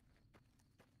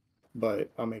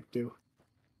 But I'll make do.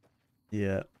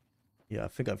 Yeah. Yeah, I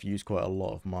think I've used quite a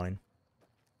lot of mine.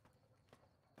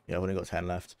 Yeah, I've only got 10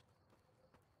 left.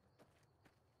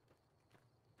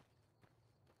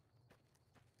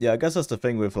 Yeah, I guess that's the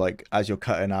thing with like as you're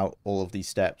cutting out all of these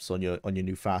steps on your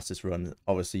new fastest run,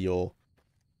 obviously you're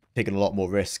taking a lot more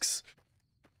risks.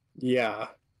 Yeah.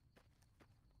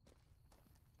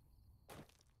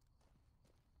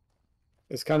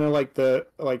 It's kind of like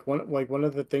one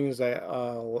of the things that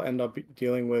I'll end up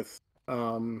dealing with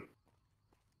the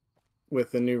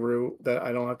new route that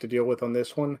I don't have to deal with on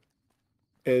this one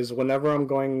is whenever I'm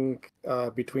going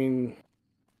between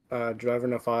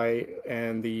Dragonify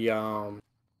and the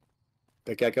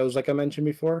geckos, like I mentioned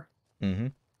before. Mm-hmm.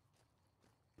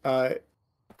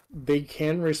 They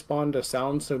can respond to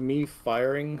sound, so me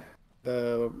firing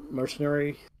the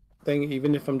mercenary thing,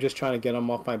 even if I'm just trying to get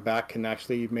them off my back, can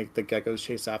actually make the geckos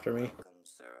chase after me.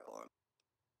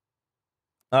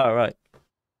 All right.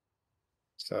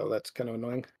 So that's kind of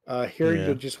annoying. Here Yeah.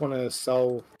 you just want to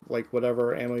sell like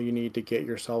whatever ammo you need to get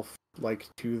yourself like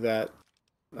to that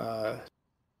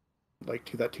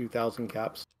 2,000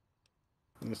 caps.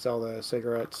 And sell the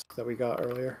cigarettes that we got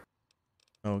earlier.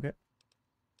 Okay.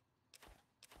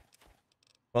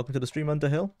 Welcome to the stream,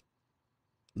 Underhill.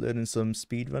 Learning some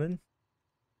speed running.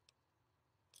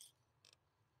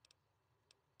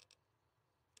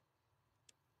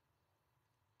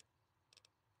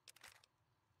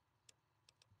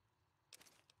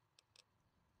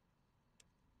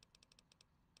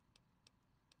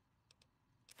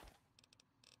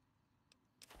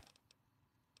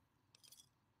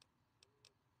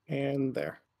 And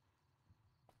there.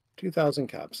 2,000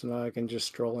 caps, and now I can just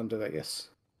stroll into Vegas.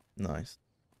 Nice.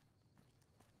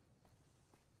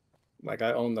 Like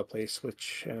I own the place,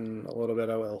 which in a little bit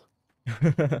I will.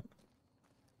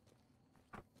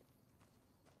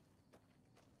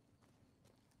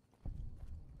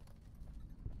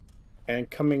 And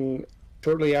coming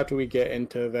shortly after we get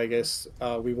into Vegas,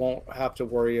 we won't have to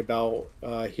worry about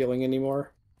healing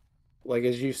anymore. Like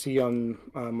as you see on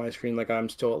my screen, like I'm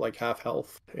still at like half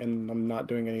health, and I'm not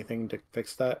doing anything to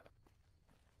fix that.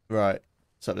 Right.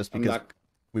 So that's I'm because not.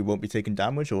 we won't be taking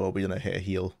damage, or are we gonna hit a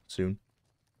heal soon?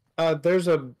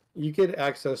 You get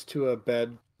access to a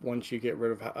bed once you get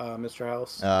rid of Mr.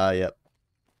 House. Yep.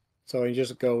 So you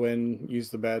just go in, use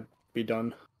the bed, be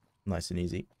done. Nice and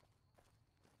easy.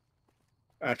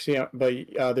 Actually, but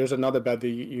there's another bed that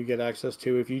you get access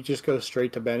to if you just go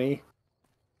straight to Benny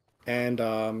and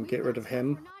get rid of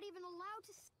him.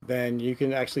 Then you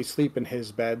can actually sleep in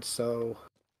his bed, so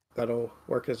that'll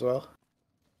work as well.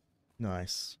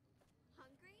 Nice.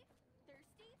 Hungry?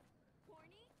 Thirsty?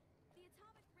 Horny? The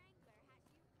Atomic Wrangler has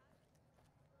you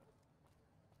covered.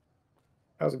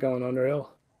 How's it going,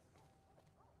 Unreal?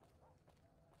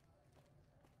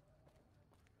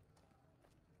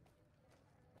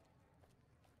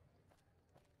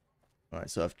 Alright,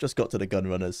 so I've just got to the gun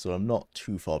runners, so I'm not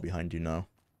too far behind you now.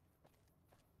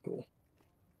 Cool.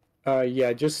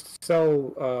 Yeah, just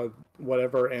sell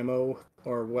whatever ammo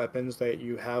or weapons that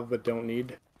you have but don't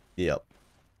need. Yep.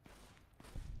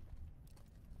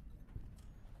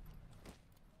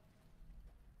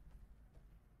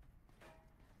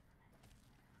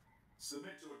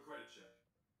 Submit to a credit check.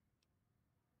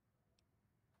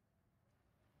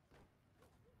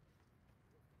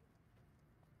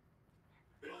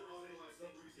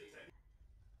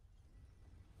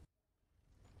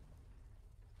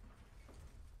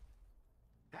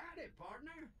 Howdy,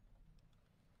 partner.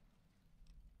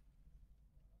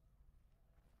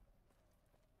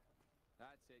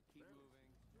 That's it. Keep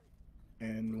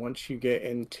moving. And once you get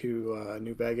into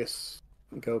New Vegas,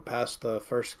 go past the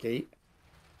first gate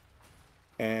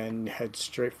and head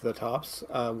straight for the tops.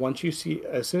 Once you see,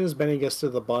 as soon as Benny gets to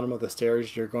the bottom of the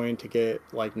stairs, you're going to get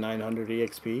like 900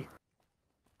 EXP,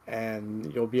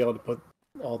 and you'll be able to put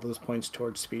all those points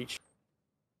towards speech.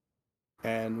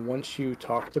 And once you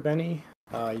talk to Benny,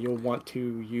 you'll want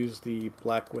to use the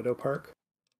Black Widow perk.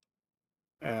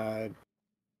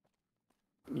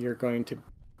 You're going to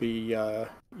be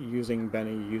using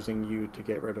Benny using you to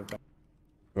get rid of Benny.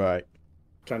 Right.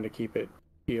 Trying to keep it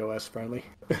EOS friendly.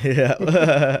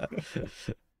 Yeah.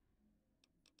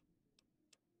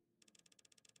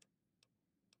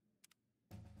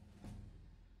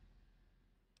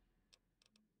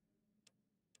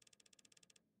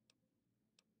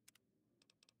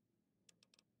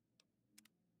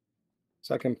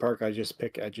 Second perk, I just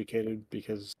pick educated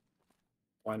because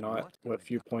why not? What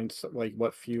few points, like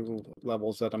what few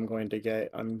levels that I'm going to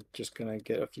get, I'm just gonna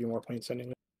get a few more points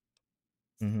anyway.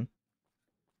 Mm-hmm.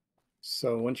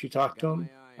 So once you talk to him,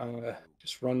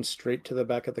 just run straight to the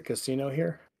back of the casino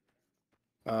here,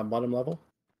 bottom level.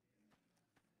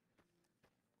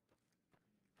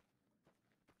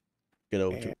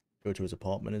 Go to his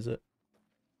apartment, is it?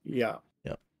 Yeah.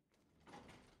 Yep.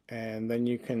 And then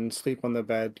you can sleep on the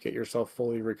bed, get yourself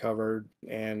fully recovered,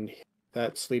 and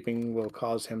that sleeping will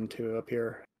cause him to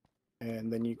appear.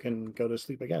 And then you can go to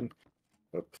sleep again,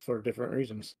 but for different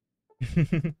reasons.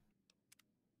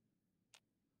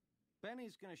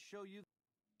 Benny's gonna show you.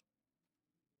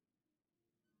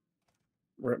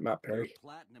 Rip Matt Perry.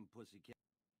 Platinum pussycat.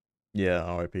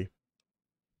 Yeah, RIP.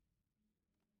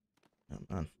 Oh,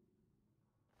 man.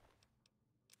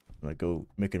 I'm gonna go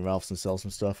making Ralph's and sell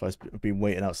some stuff. I've been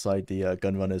waiting outside the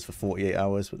gun runners for 48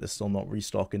 hours, but they're still not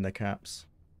restocking their caps.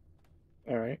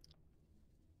 All right.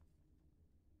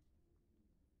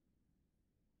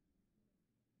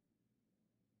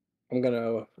 I'm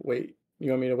gonna wait.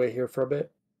 You want me to wait here for a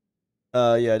bit?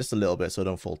 Yeah, just a little bit so I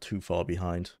don't fall too far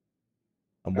behind.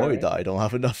 I'm worried that I don't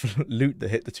have enough loot to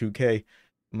hit the 2K.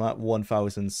 I'm at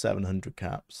 1,700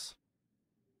 caps.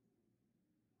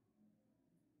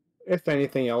 If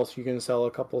anything else, you can sell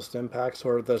a couple stim packs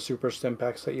or the super stim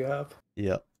packs that you have.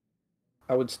 Yep.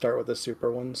 I would start with the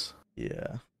super ones.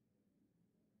 Yeah.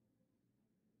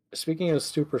 Speaking of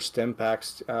super stim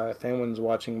packs, if anyone's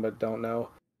watching but don't know,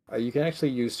 you can actually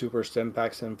use super stim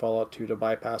packs in Fallout 2 to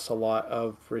bypass a lot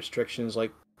of restrictions,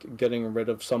 like getting rid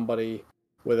of somebody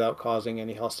without causing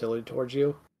any hostility towards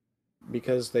you,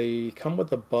 because they come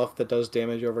with a buff that does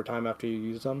damage over time after you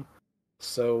use them.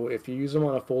 So if you use them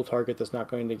on a full target that's not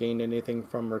going to gain anything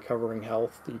from recovering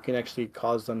health, you can actually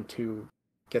cause them to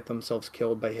get themselves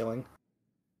killed by healing.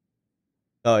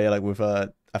 Oh yeah, like with I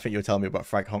think you were telling me about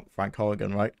Frank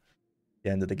Horrigan, right?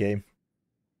 The end of the game.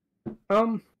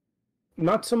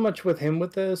 Not so much with him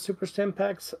with the super stim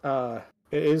packs. It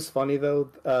is funny though.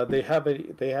 They have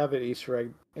an Easter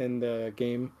egg in the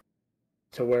game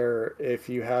to where if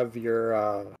you have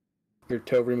your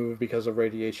toe removed because of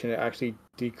radiation, it actually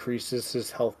decreases his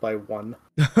health by 1.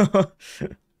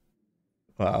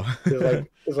 Wow.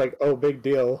 It's like oh, big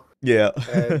deal. Yeah.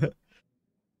 And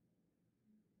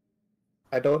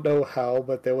I don't know how,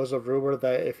 but there was a rumor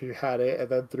that if you had it and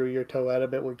then threw your toe at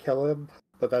him, it would kill him.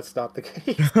 but that's not the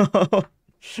case.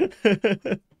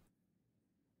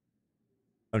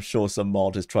 I'm sure some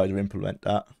mod has tried to implement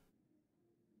that.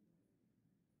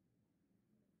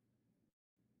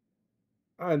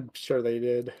 I'm sure they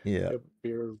did. Yeah. It'd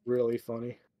be really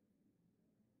funny.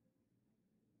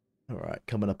 All right,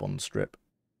 coming up on the strip.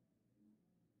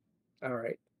 All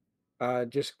right.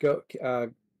 Just go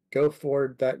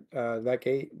forward that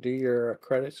gate. Do your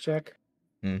credits check.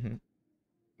 Mm-hmm.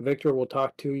 Victor will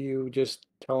talk to you. Just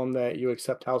tell him that you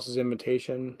accept House's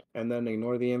invitation, and then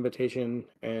ignore the invitation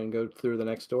and go through the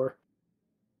next door.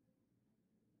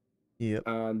 Yep.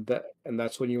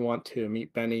 That's when you want to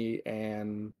meet Benny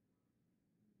and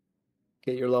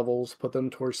get your levels, put them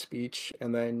towards speech,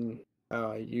 and then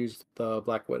use the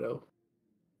Black Widow.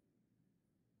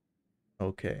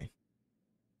 Okay.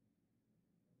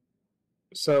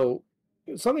 So,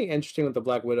 something interesting with the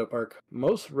Black Widow perk,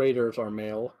 most raiders are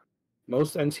male.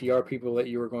 Most NCR people that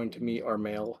you are going to meet are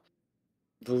male.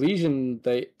 The Legion,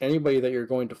 anybody that you're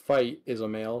going to fight is a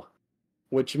male,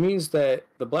 which means that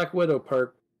the Black Widow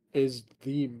perk is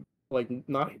like,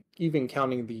 not even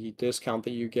counting the discount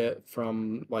that you get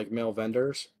from like male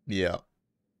vendors. Yeah.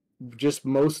 Just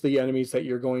most of the enemies that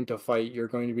you're going to fight, you're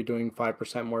going to be doing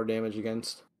 5% more damage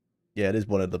against. Yeah, it is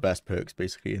one of the best perks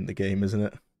basically in the game, isn't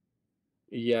it?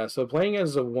 Yeah, so playing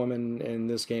as a woman in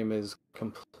this game is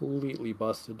completely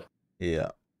busted.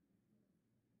 Yeah.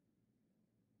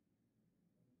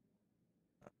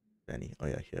 Benny. Oh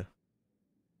yeah, here.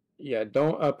 Yeah,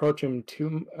 don't approach him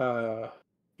too.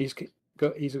 He's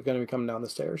going to be coming down the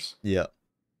stairs. Yeah.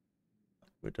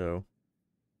 Widow.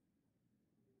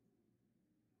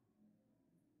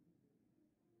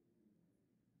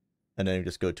 And then you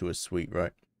just go to a suite,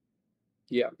 right?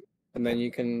 Yeah, and then you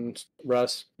can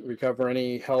rest, recover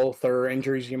any health or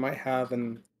injuries you might have,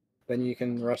 and then you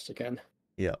can rest again.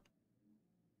 Yeah.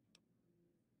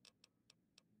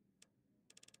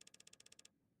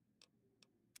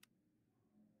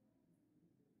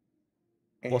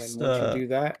 And What's once you the... do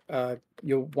that,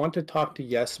 you'll want to talk to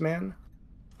Yes Man,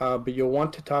 but you'll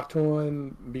want to talk to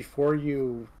him before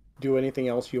you do anything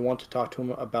else. You want to talk to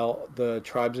him about the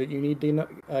tribes that you need to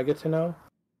get to know.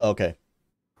 Okay.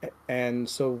 And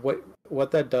so what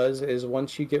that does is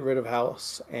once you get rid of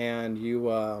House and you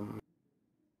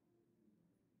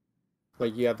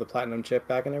like you have the platinum chip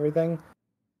back and everything,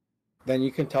 then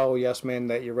you can tell Yes Man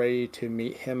that you're ready to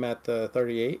meet him at the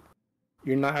 38.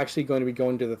 You're not actually going to be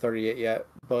going to the 38 yet,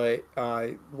 but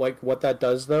like what that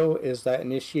does though is that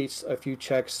initiates a few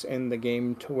checks in the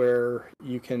game to where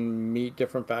you can meet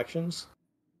different factions.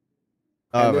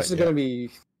 And Right, this is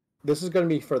going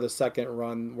to be for the second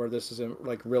run where this is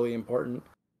like really important.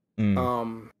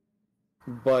 Mm.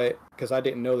 But because I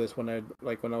didn't know this when I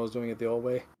was doing it the old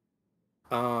way.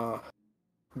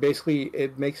 Basically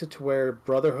it makes it to where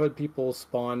Brotherhood people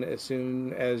spawn as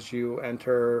soon as you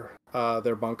enter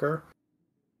their bunker.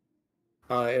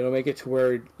 It'll make it to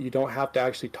where you don't have to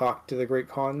actually talk to the Great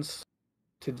Khans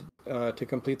to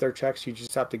complete their checks. You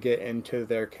just have to get into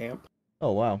their camp.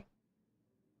 Oh wow.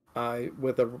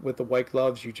 With the White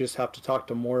Gloves, you just have to talk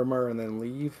to Mortimer and then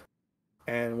leave.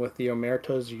 And with the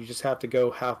Omertas, you just have to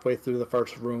go halfway through the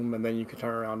first room and then you can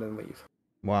turn around and leave.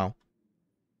 Wow.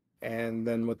 And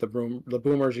then with the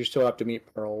boomers, you still have to meet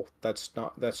Pearl. That's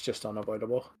just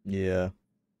unavoidable. Yeah.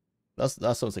 That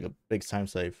sounds like a big time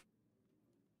save.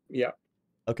 Yeah.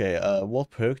 Okay, what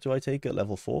perk do I take at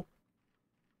level 4?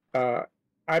 I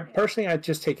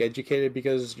just take Educated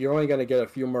because you're only going to get a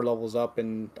few more levels up,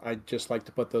 and I just like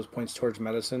to put those points towards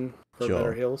medicine for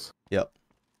better heals. Yep.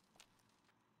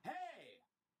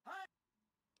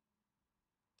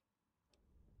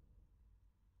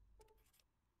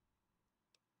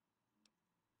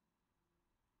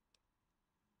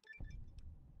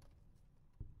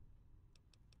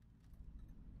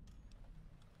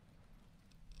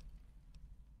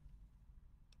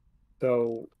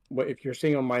 So if you're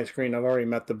seeing on my screen, I've already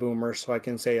met the Boomer, so I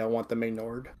can say I want the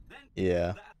Maynard.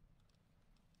 Yeah.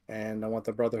 And I want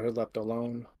the Brotherhood left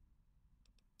alone.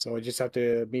 So I just have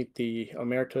to meet the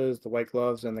Omertas, the White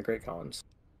Gloves, and the Great Khans.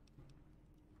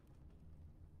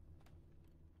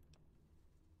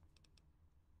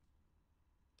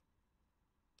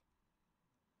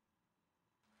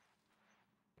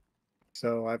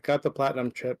 So I've got the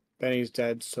Platinum chip. Benny's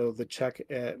dead, so the check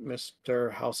at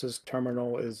Mr. House's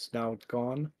terminal is now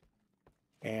gone.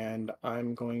 And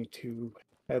I'm going to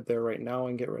head there right now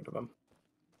and get rid of him.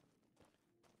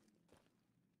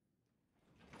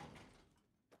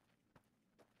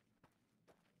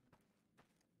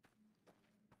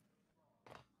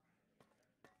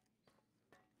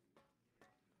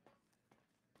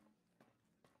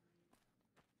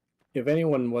 if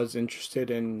anyone was interested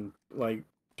in like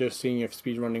just seeing if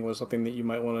speedrunning was something that you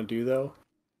might want to do, though,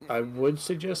 I would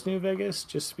suggest New Vegas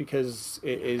just because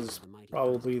it is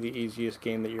probably the easiest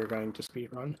game that you're going to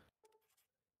speedrun.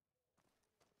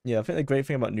 Yeah, I think the great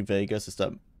thing about New Vegas is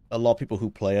that a lot of people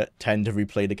who play it tend to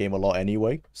replay the game a lot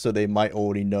anyway, so they might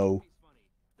already know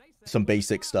some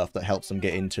basic stuff that helps them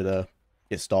get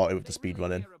started with the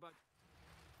speedrunning.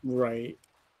 Right.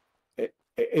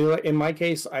 In my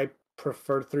case, I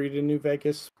prefer 3 to New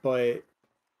Vegas, but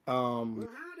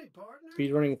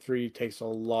speedrunning 3 takes a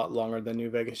lot longer than New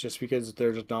Vegas just because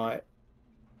there's not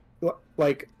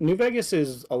like New Vegas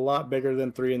is a lot bigger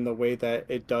than 3 in the way that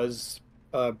it does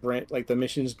branch, like the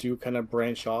missions do kind of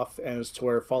branch off, and as to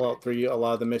where Fallout 3 a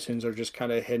lot of the missions are just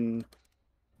kind of hidden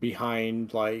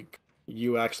behind like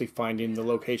you actually finding the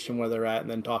location where they're at and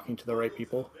then talking to the right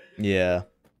people. Yeah.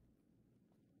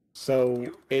 So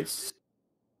it's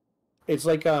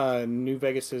like New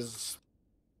Vegas is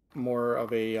more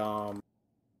of a I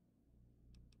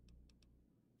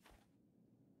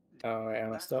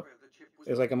messed up.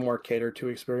 It's like a more catered to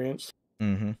experience.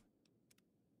 Mm-hmm.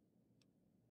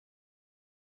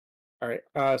 All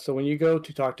right. So when you go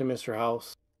to talk to Mr.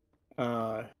 House,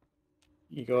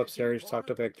 you go upstairs, talk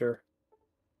to Victor.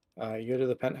 You go to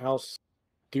the penthouse.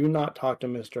 Do not talk to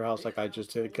Mr. House like I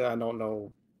just did. 'Cause I don't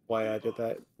know why I did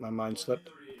that. My mind slipped.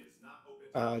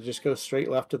 Just go straight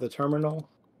left to the terminal.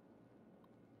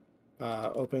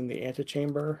 Open the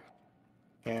antechamber,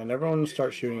 and everyone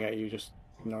starts shooting at you. Just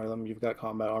ignore them. You've got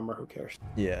combat armor. Who cares?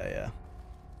 Yeah, yeah.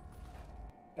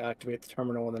 Activate the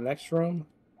terminal in the next room.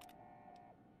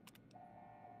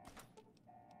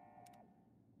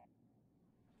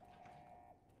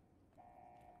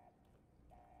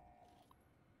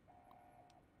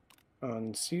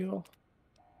 Unseal.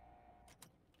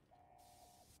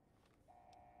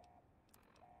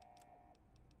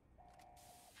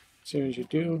 As soon as you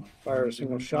do, fire a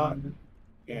single shot,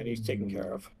 and he's taken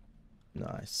care of.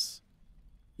 Nice.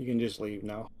 You can just leave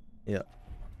now. Yeah.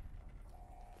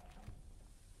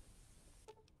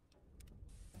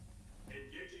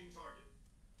 Engaging target.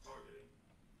 Targeting.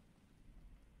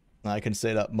 I can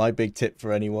say that my big tip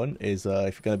for anyone is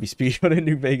if you're going to be speedrunning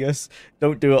New Vegas,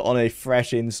 don't do it on a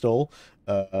fresh install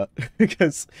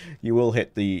because you will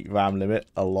hit the RAM limit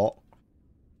a lot.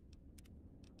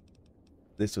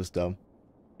 This was dumb.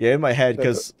 Yeah, in my head,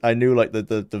 because I knew like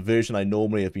the version I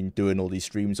normally have been doing all these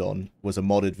streams on was a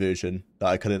modded version that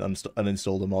I couldn't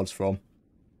uninstall the mods from.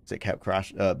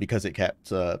 Because it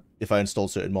kept if I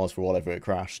installed certain mods for whatever, it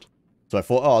crashed. So I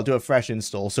thought, oh, I'll do a fresh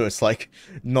install, so it's like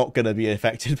not gonna be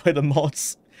affected by the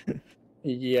mods.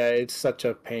 Yeah, it's such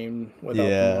a pain without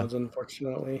the mods,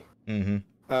 unfortunately. Mm-hmm.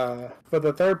 For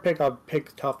the third pick, I'll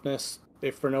pick toughness.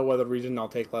 If for no other reason, I'll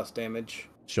take less damage.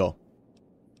 Sure.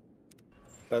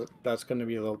 That's going to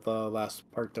be the last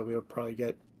part that we'll probably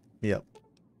get. Yep.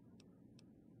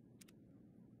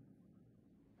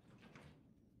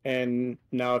 And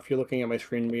now, if you're looking at my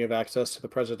screen, we have access to the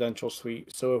presidential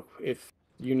suite. So if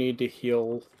you need to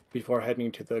heal before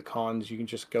heading to the cons, you can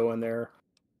just go in there,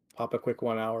 pop a quick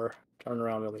 1 hour, turn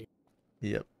around and leave.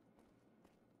 Yep.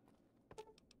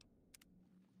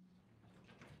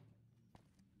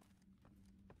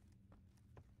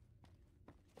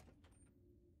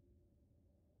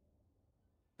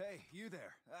 Hey, you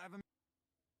there.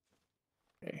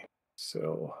 Okay,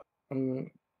 so I'm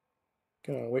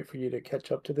gonna wait for you to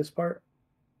catch up to this part.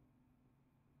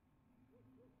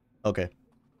 Okay.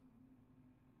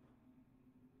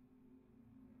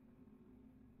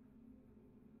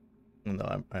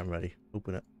 No, I'm ready.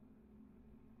 Open it.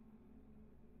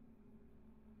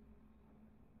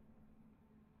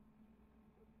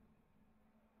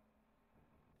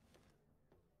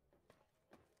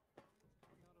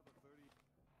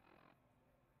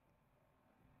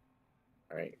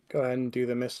 All right, go ahead and do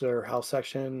the Mr. House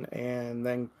section, and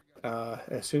then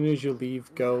as soon as you leave,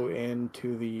 go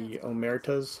into the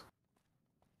Omertas.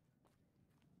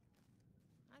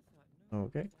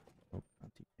 Okay. Oh,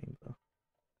 anti-chamber.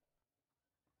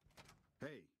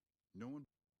 Hey, no one.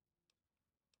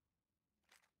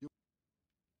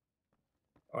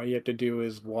 All you have to do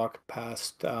is walk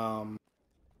past Morning.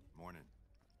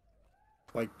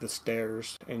 like the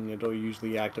stairs, and it'll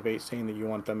usually activate saying that you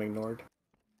want them ignored.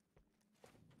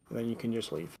 And then you can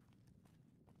just leave.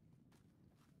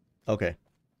 Okay.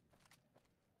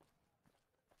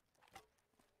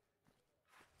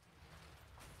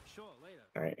 Sure, later.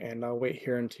 All right, and I'll wait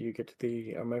here until you get to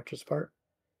the Omertas part.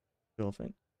 Sure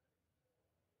thing.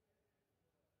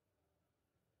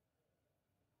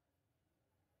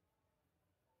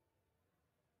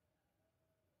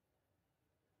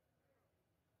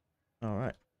 All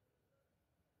right.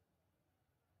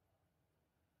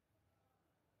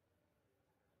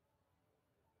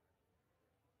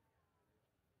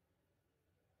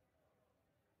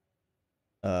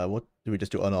 What do we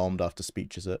just do unarmed after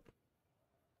speech, is it?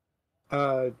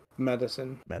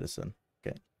 Medicine. Medicine.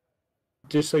 Okay.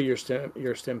 Just so your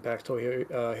stim packs will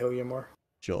heal you more.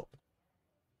 Sure.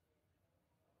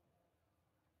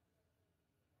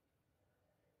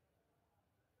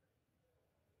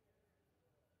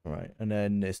 Alright, and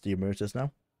then it's the emeritus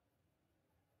now?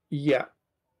 Yeah.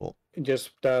 Cool.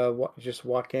 Just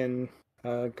walk in,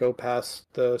 go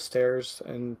past the stairs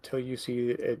until you see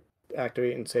it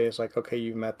activate and say it's like, okay,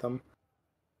 you've met them.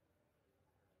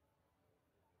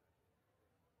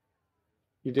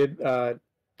 You did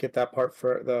get that part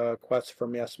for the quest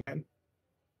from Yes Man.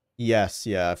 Yes,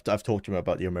 yeah, I've talked to him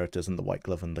about the emeritus and the white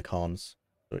glove and the cons,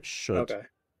 so it should have it.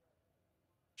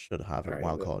 All right,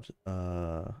 wildcard.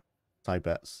 Side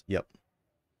bets. Yep.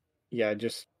 Yeah,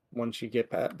 just once you get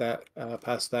past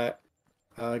that,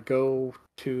 go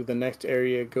to the next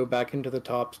area, go back into the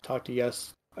tops, talk to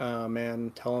Yes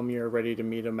Man, tell him you're ready to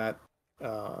meet him at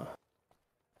the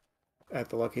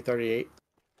Lucky 38.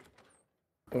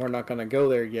 And we're not gonna go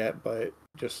there yet, but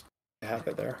just have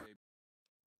it there.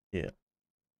 Yeah.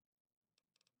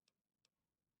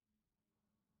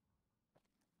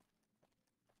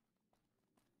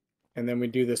 And then we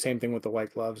do the same thing with the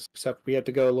white gloves, except we have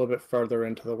to go a little bit further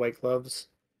into the white gloves.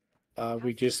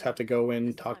 We just have to go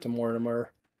in, talk to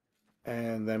Mortimer,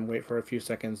 and then wait for a few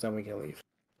seconds, then we can leave.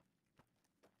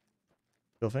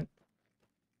 Sure thing.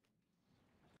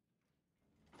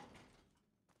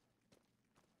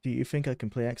 Do you think I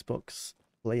can play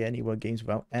anywhere games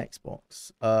without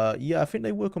Xbox? Yeah, I think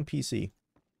they work on PC,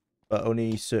 but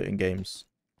only certain games.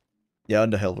 Yeah,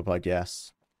 Underhill replied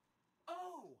yes.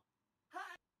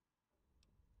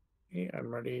 Okay,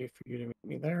 I'm ready for you to meet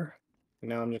me there.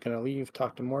 Now I'm just gonna leave,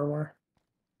 talk to Mortimer.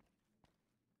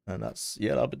 And that's,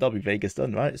 yeah, that'll be Vegas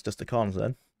done, right? It's just the cons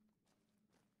then.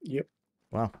 Yep.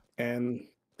 Wow. And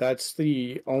that's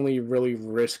the only really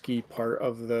risky part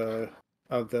of the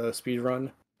speed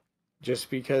run, just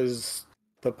because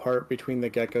the part between the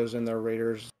geckos and the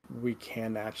raiders, we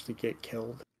can actually get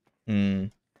killed.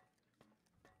 Underhill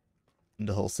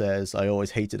says, I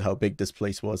always hated how big this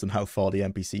place was and how far the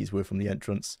NPCs were from the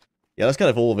entrance. Yeah, that's kind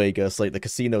of all Vegas. Like, the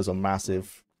casinos are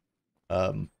massive.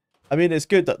 I mean, it's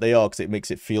good that they are because it makes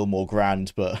it feel more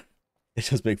grand, but it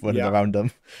just makes running around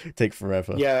them take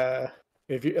forever. Yeah,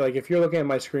 if you're looking at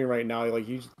my screen right now, like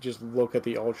you just look at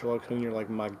the Ultralux and you're like,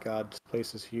 my God, this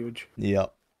place is huge. Yeah.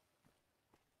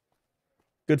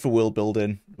 Good for world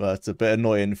building, but it's a bit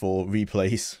annoying for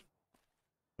replays.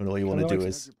 When all you want to do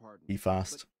is be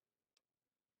fast.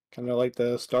 Kind of like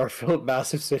the Starfield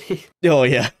Massive City. Oh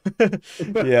yeah,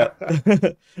 yeah.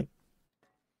 Have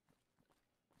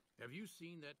you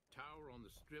seen that tower on the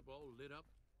strip all lit up?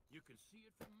 You can see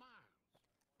it from miles.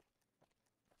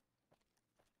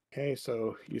 Okay,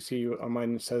 so you see on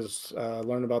mine it says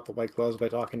learn about the white gloves by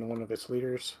talking to one of its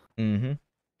leaders. Mm-hmm.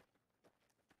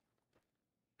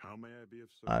 How may I be of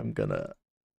service? I'm gonna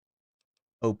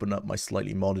open up my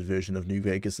slightly modded version of New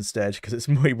Vegas instead because it's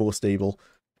way more stable.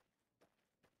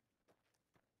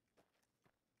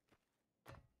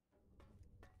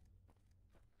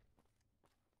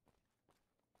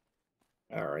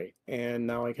 All right, and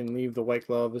now I can leave the white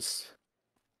gloves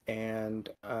and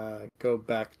go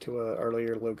back to an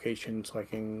earlier location so I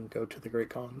can go to the Great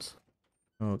Cons.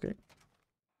 Okay.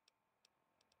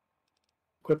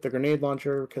 Equip the grenade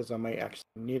launcher because I might actually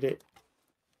need it.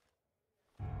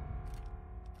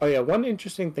 Oh yeah, one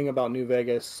interesting thing about New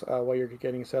Vegas while you're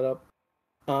getting set up,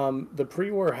 the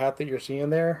pre-war hat that you're seeing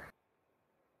there,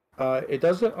 it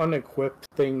doesn't unequip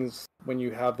things when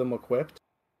you have them equipped.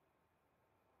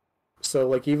 So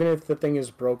like even if the thing is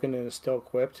broken and it's still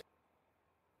equipped,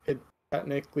 it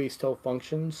technically still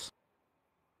functions.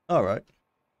 All right.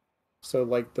 So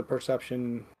like the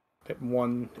perception that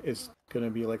one is going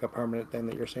to be like a permanent thing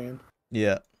that you're seeing.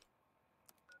 Yeah.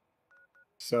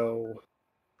 So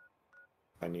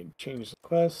I need to change the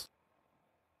quest.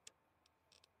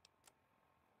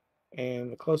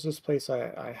 And the closest place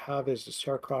I have is the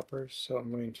Starcroppers, so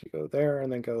I'm going to go there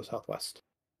and then go southwest.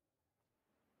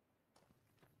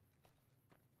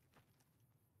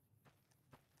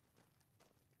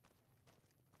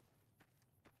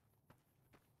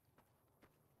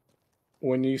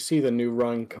 When you see the new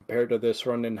run compared to this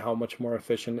run and how much more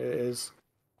efficient it is,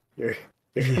 you're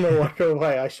gonna wonder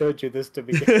why I showed you this to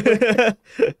begin with.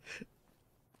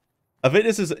 I think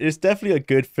it's definitely a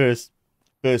good first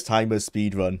timer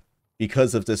speed run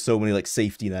because of there's so many like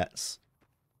safety nets.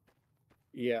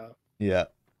 Yeah. Yeah,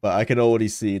 but I can already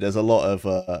see there's a lot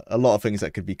of things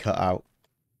that could be cut out.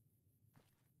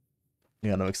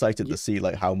 Yeah, and I'm excited to see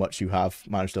like how much you have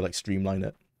managed to like streamline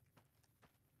it.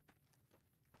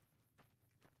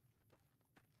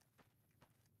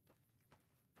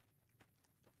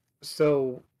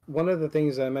 So one of the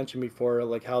things I mentioned before,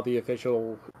 like how the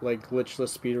official like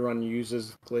glitchless speedrun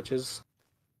uses glitches.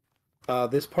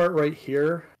 This part right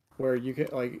here, where you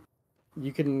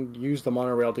can use the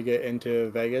monorail to get into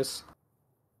Vegas.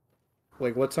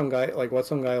 What some guy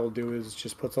will do is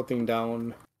just put something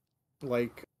down,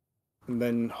 like, and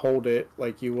then hold it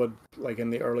like you would like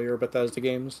in the earlier Bethesda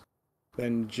games,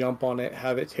 then jump on it,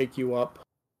 have it take you up,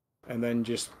 and then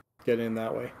just get in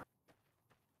that way.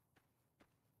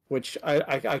 Which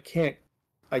I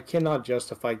cannot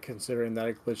justify considering that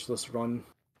a glitchless run.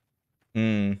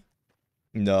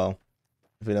 No.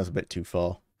 I think that's a bit too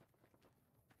far.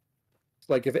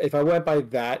 Like if I went by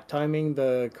that timing,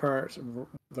 the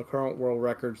current world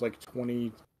record's like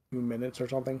 22 minutes or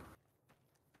something.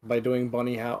 By doing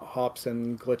bunny hops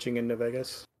and glitching into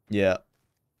Vegas. Yeah.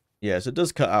 Yeah, so it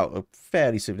does cut out a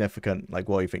fairly significant, like,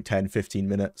 what do you think, 10, 15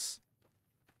 minutes?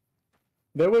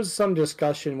 There was some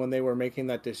discussion when they were making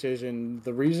that decision.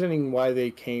 The reasoning why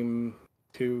they came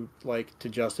to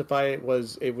justify it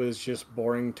was just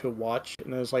boring to watch,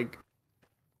 and I was like,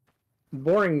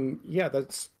 boring. Yeah,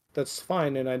 that's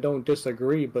fine, and I don't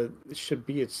disagree, but it should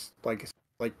be it's like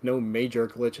no major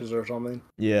glitches or something.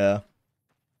 Yeah.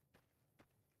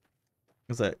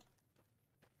 It's like,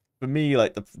 for me,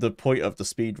 like the point of the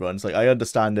speed runs, like I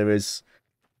understand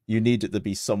you need it to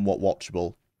be somewhat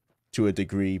watchable to a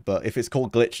degree, but if it's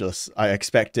called glitchless, I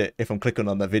expect it, if I'm clicking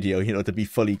on the video, you know, to be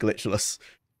fully glitchless.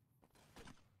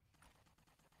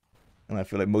 And I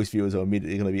feel like most viewers are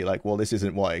immediately going to be like, well, this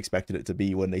isn't what I expected it to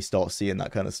be when they start seeing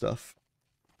that kind of stuff.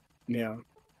 Yeah.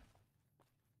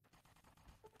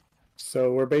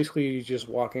 So we're basically just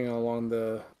walking along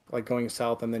going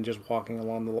south and then just walking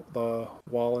along the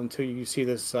wall until you see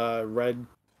this red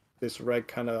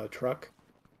kind of truck.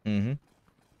 Mm-hmm.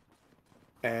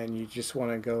 And you just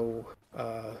want to go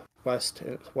west,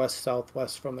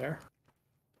 southwest from there.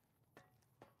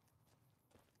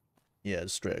 Yeah,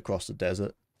 just straight across the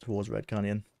desert towards Red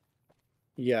Canyon.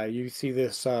 Yeah, you see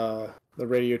this the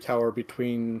radio tower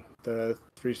between the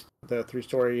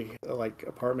three-story like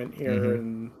apartment here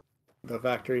and the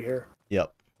factory here.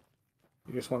 Yep.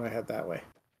 You just want to head that way.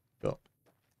 Go.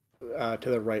 To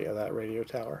the right of that radio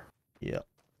tower. Yep.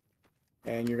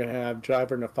 And you're gonna have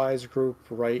Driver Nafai's group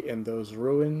right in those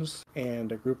ruins,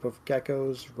 and a group of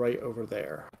geckos right over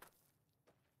there.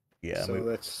 Yeah, so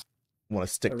that's want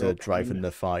to stick to Driver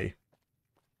Nafai.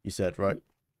 You said, right?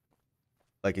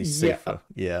 Like he's safer.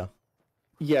 Yeah.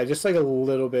 Yeah, just like a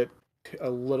little bit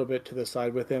to the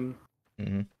side with him.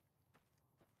 Mm-hmm.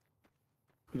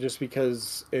 Just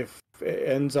because if it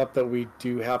ends up that we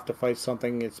do have to fight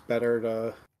something, it's better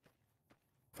to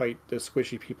fight the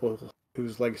squishy people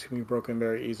whose legs can be broken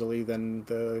very easily than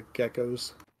the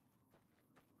geckos.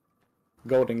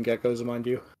 Golden geckos, mind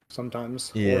you,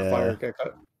 sometimes. Yeah. Or fire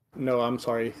gecko. No, I'm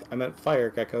sorry. I meant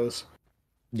fire geckos.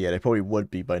 Yeah, they probably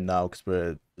would be by now because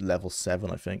we're level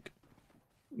 7, I think.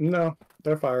 No,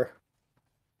 they're fire.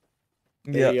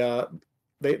 Yeah.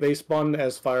 They spawn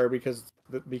as fire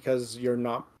because you're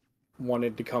not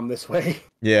wanted to come this way.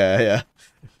 Yeah, yeah.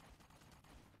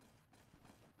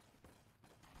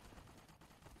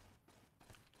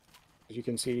 As you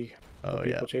can see,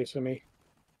 people chasing me.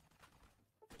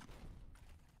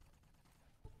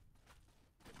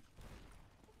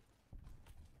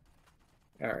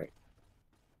 All right.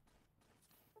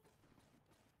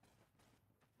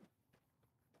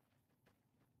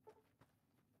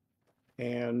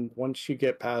 And once you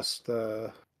get past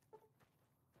the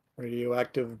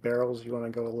radioactive barrels, you want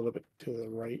to go a little bit to the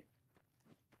right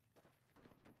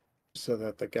so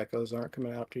that the geckos aren't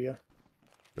coming after you.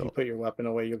 If you put your weapon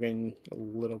away, you'll gain a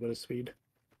little bit of speed.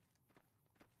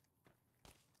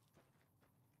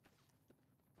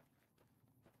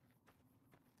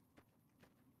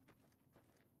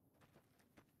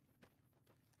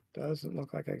 Doesn't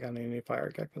look like I got any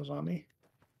fire geckos on me.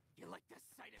 You like the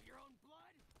sight of your own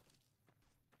blood?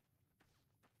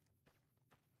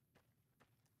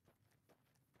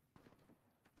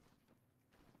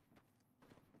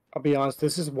 I'll be honest,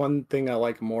 this is one thing I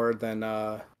like more than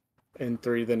in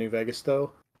 3, the New Vegas,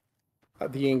 though.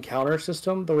 The encounter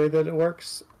system, the way that it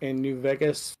works in New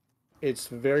Vegas, it's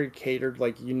very catered.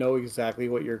 Like, you know exactly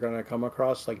what you're going to come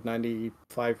across, like 95%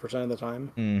 of the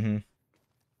time. Mm-hmm.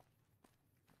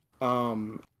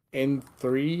 In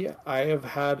 3, I have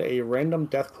had a random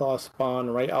Deathclaw spawn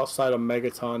right outside of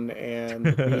Megaton,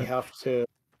 and we have to...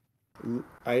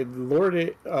 I lured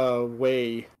it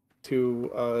away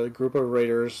to a group of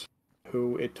raiders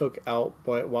who it took out,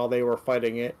 but while they were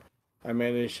fighting it, I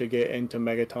managed to get into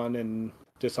Megaton and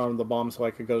disarm the bomb so I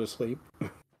could go to sleep.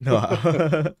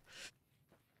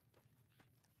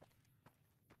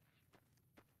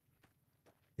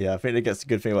 Yeah, I think it gets a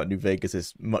good thing about New Vegas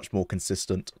is much more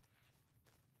consistent.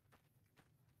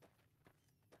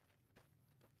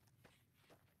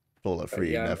 Fallout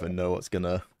 3, you never know what's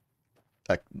gonna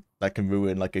that can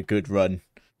ruin like a good run.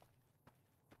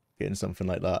 Getting something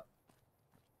like that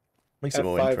makes it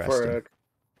more interesting.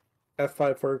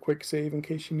 F5 for a quick save in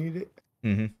case you need it.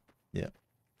 Mm-hmm. Yeah.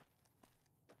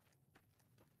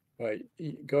 Right,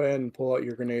 go ahead and pull out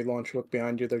your grenade launcher. Look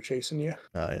behind you; they're chasing you.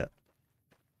 Oh yeah.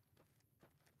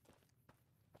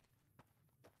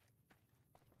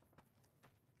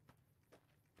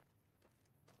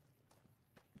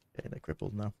 Okay, they're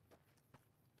crippled now.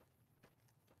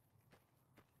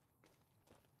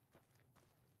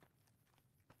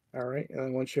 All right, and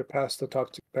then once you're past the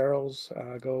toxic barrels,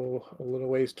 go a little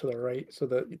ways to the right so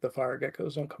that the fire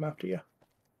geckos don't come after you.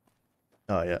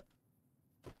 Oh yeah.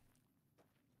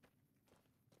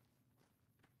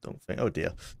 Don't think. Oh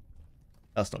dear.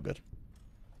 That's not good.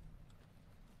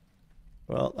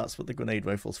 Well, that's what the grenade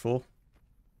rifle's for.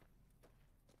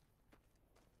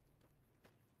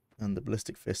 And the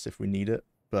ballistic fist if we need it.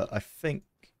 But I think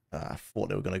I thought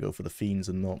they were going to go for the fiends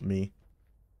and not me.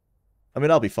 I mean,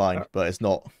 I'll be fine, but it's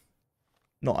not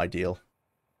ideal.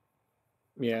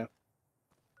 Yeah.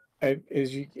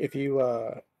 If you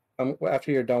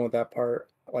after you're done with that part,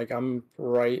 like I'm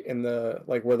right in the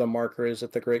like where the marker is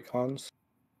at the Great Khans.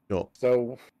 Sure.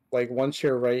 So like once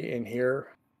you're right in here,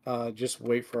 just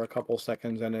wait for a couple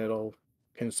seconds and it'll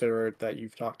consider it that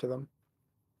you've talked to them.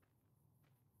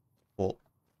 Cool.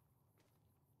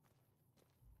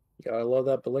 Yeah, I love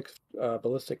that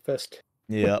ballistic fist.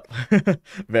 Yep.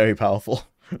 Very powerful.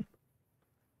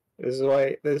 This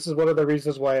is one of the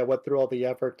reasons why I went through all the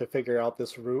effort to figure out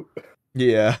this route.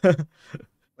 Yeah.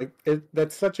 Like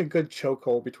that's such a good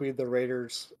chokehold between the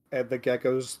raiders and the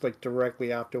geckos. Like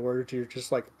directly afterwards, you're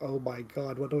just like, "Oh my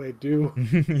god, what do I do?"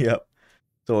 Yep.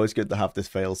 It's always good to have this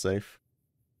failsafe.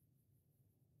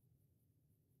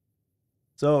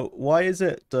 So why is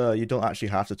it you don't actually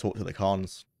have to talk to the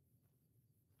Khans?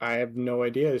 I have no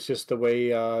idea. It's just the way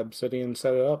Obsidian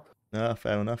set it up.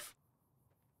 Fair enough.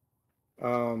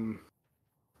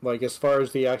 Like as far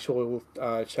as the actual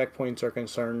checkpoints are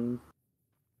concerned,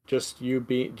 just you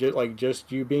being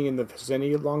in the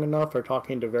vicinity long enough, or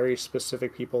talking to very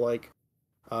specific people, like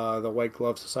the White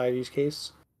Glove Society's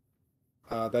case.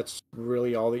 That's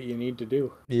really all that you need to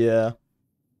do. Yeah.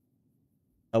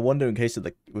 I wonder in case of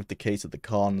the case of the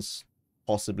Khans,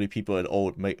 possibly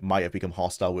people might have become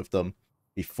hostile with them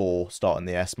before starting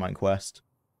the S-Man quest.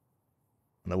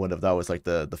 And I wonder if that was like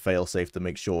the failsafe to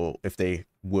make sure if they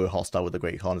were hostile with the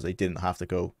Great Khans, they didn't have to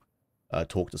go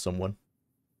talk to someone.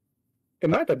 It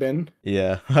might have been.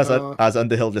 Yeah, as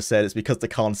Underhill just said, it's because the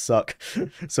Khans suck.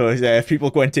 So yeah, if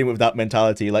people went in with that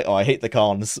mentality, like, oh, I hate the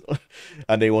Khans,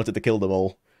 and they wanted to kill them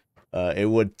all, it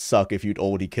would suck if you'd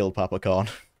already killed Papa Khan.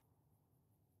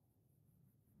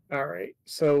 All right,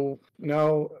 so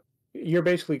now you're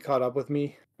basically caught up with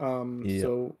me. Yep.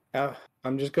 So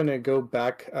I'm just gonna go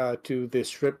back to the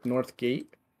Strip North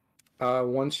Gate.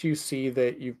 Once you see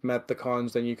that you've met the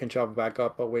Khans, then you can travel back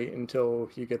up, but wait until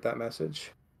you get that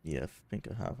message. Yeah, I think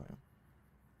I have.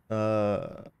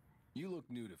 You look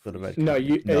new to No,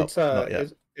 not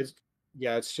yet.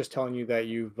 It's just telling you that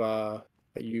you've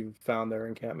found their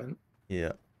encampment.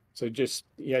 Yeah. So just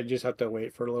have to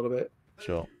wait for a little bit.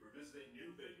 Sure.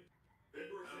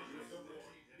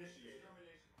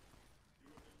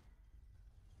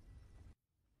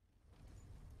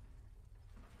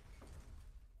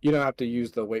 You don't have to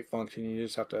use the wait function. You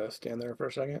just have to stand there for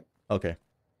a second. Okay.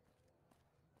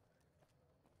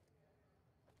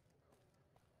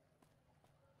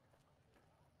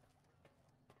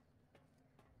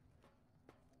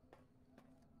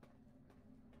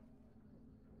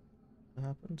 What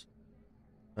happened?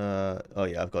 Oh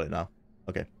yeah, I've got it now.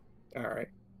 Okay. All right.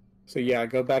 So yeah,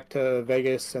 go back to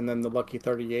Vegas and then the Lucky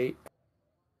 38.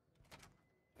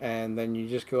 And then you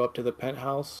just go up to the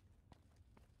penthouse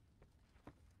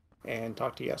and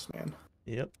talk to Yes Man.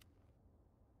 Yep.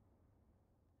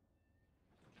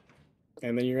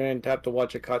 And then you're going to have to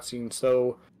watch a cutscene.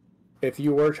 So if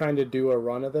you were trying to do a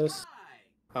run of this,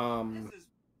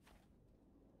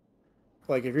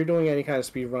 like if you're doing any kind of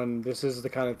speed run, this is the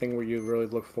kind of thing where you really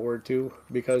look forward to,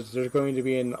 because there's going to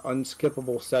be an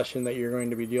unskippable session that you're going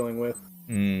to be dealing with.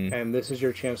 And this is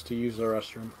your chance to use the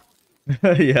restroom.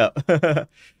 Yeah.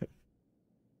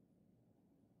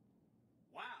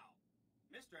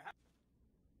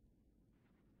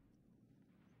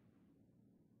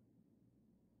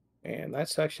 And that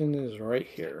section is right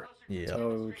here. Yeah.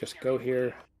 So just go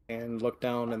here and look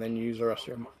down and then use the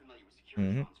restroom.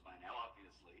 Mm-hmm.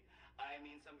 I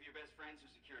mean, some of your best friends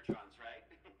are Securitrons, right?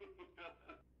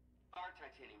 Our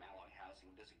titanium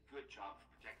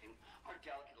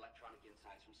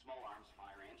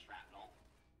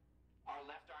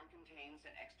contains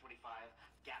an X-25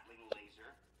 Gatling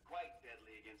laser, quite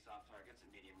deadly against soft targets at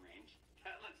medium range.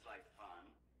 That looks like fun.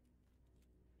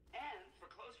 And for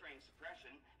close-range suppression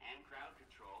and crowd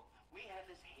control, we have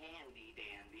this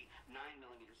handy-dandy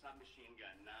 9mm submachine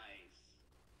gun. Nice.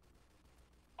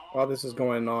 While this is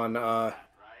going on,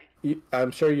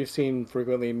 I'm sure you've seen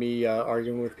frequently me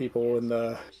arguing with people in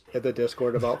the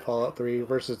Discord about Fallout 3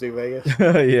 versus New Vegas.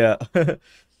 Yeah.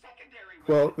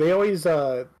 Well, they always.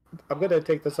 I'm gonna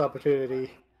take this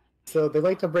opportunity. So they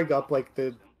like to bring up like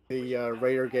the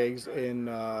Raider gigs in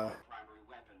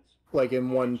like in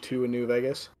 1-2 in New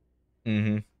Vegas.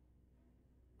 Mm-hmm.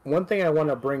 One thing I want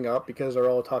to bring up, because they're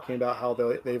all talking about how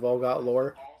they've all got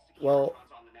lore. Well,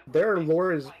 their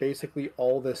lore is basically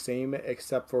all the same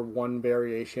except for one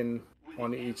variation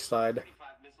on each side.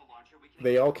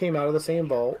 They all came out of the same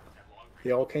vault.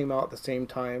 They all came out at the same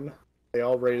time. They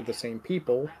all raided the same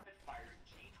people.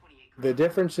 The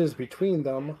differences between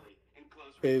them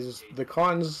is the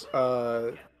cons,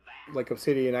 like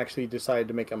Obsidian actually decided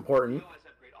to make important.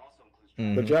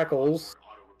 Mm-hmm. The Jackals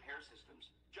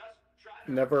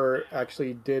never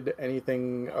actually did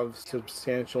anything of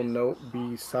substantial note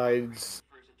besides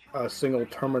a single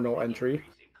terminal entry.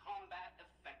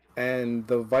 And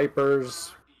the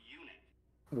Vipers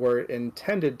were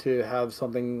intended to have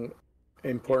something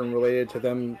important related to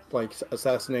them, like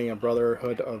assassinating a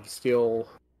Brotherhood of Steel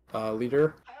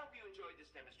leader.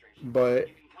 But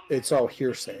it's all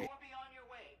hearsay.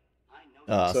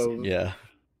 So yeah.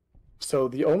 So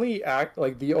the only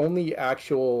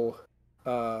actual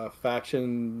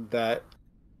faction that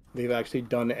they've actually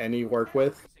done any work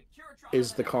with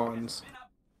is the cons.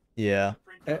 Yeah.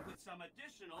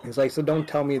 It's like, so don't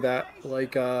tell me that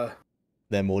like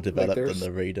they're more developed than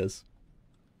the Raiders.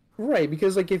 Right,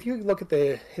 because like if you look at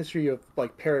the history of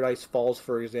like Paradise Falls,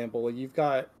 for example, you've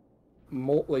got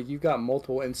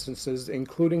multiple instances,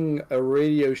 including a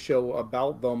radio show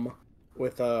about them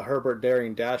with Herbert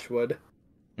Daring Dashwood.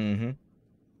 Mm-hmm.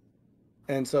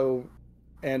 And so,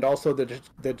 and also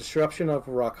the disruption of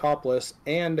Rockopolis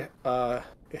and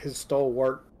his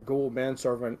stalwart ghoul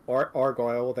manservant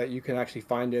Argyle that you can actually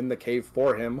find in the cave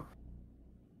for him.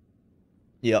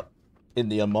 Yep, in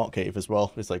the unmarked cave as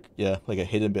well. It's like, yeah, like a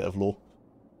hidden bit of lore.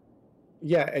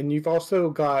 Yeah, and you've also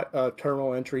got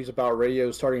terminal entries about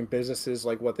radio starting businesses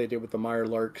like what they did with the Meyer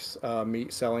Larks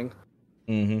meat selling.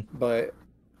 Mm-hmm. But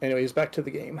anyways, back to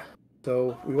the game.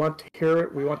 So we want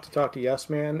to talk to Yes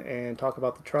Man and talk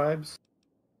about the tribes.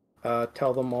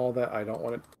 Tell them all that I don't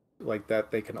want it, like that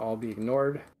they can all be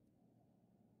ignored.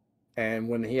 And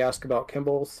when he asks about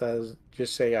Kimball,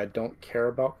 just say I don't care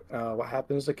about what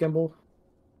happens to Kimball.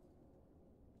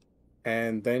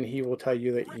 And then he will tell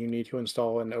you that you need to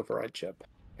install an override chip.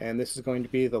 And this is going to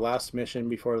be the last mission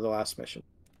before the last mission.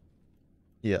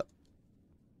 Yeah.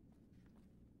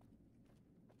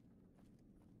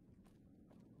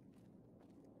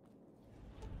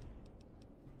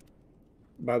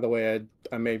 By the way,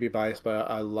 I may be biased,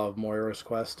 but I love Moira's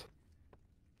quest.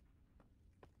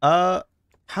 I'm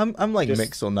like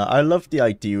mixed on that. I love the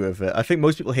idea of it. I think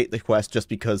most people hate the quest just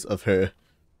because of her.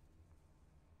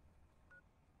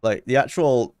 Like the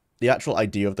actual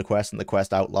idea of the quest and the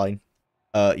quest outline.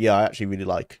 Yeah, I actually really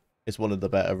like. It's one of the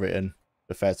better written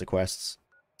Bethesda quests.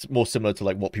 It's more similar to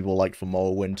like what people liked from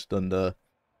Morrowind than the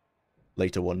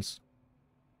later ones.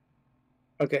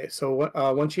 Okay, so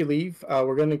once you leave,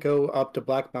 we're going to go up to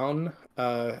Black Mountain,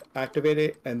 activate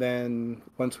it, and then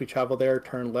once we travel there,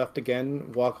 turn left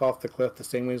again, walk off the cliff the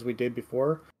same way as we did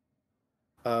before.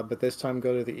 But this time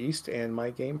go to the east, and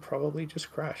my game probably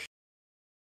just crashed.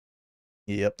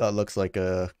 Yep, that looks like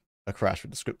a crash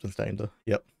with the script and standard.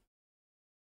 Yep.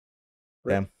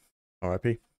 Right. Damn.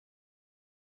 R.I.P.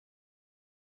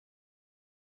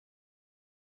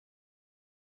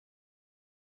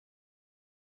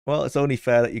 Well, it's only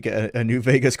fair that you get a New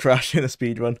Vegas crash in a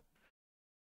speedrun.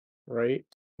 Right.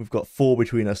 We've got 4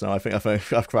 between us now. I think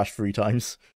I've crashed 3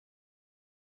 times.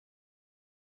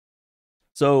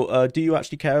 So, do you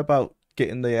actually care about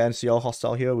getting the NCR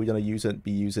hostile here? Are we going to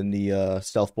be using the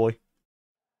stealth boy?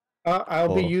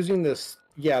 I'll be using this.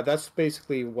 Yeah, that's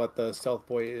basically what the stealth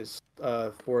boy is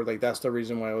for. Like, that's the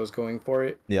reason why I was going for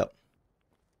it. Yep.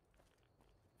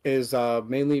 Is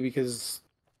mainly because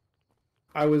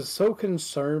I was so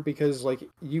concerned because like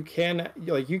you can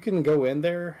go in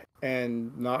there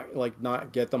and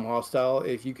not get them hostile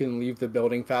if you can leave the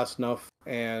building fast enough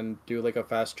and do like a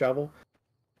fast travel.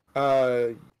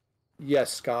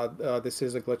 Yes, Scott, this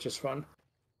is a glitches run.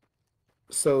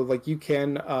 So like you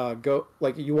can go,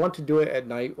 like you want to do it at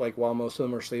night, like while most of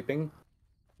them are sleeping.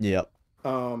 Yep.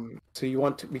 So you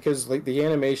want to, because like the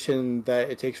animation that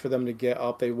it takes for them to get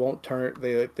up, they won't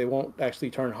actually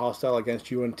turn hostile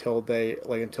against you until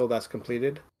until that's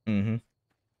completed. Mm-hmm.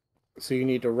 So you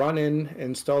need to run in,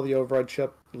 install the override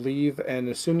chip, leave, and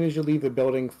as soon as you leave the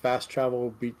building, fast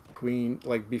travel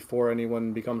before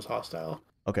anyone becomes hostile.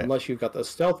 Okay. Unless you've got the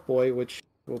stealth boy, which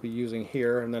we'll be using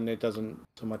here, and then it doesn't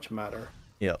so much matter.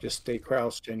 Yeah. Just stay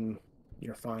crouched and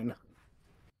you're fine.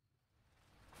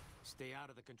 Stay out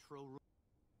of the control room.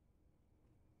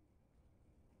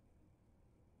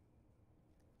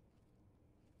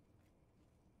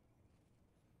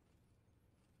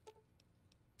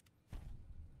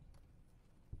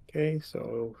 Okay,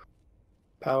 so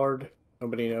powered.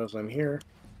 Nobody knows I'm here.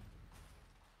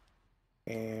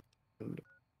 And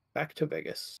back to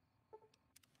Vegas.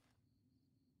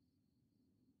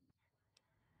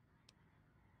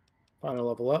 Final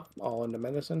level up, all into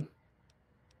medicine.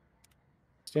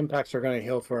 Stim packs are going to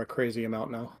heal for a crazy amount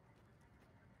now.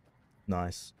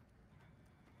 Nice.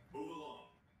 Move along.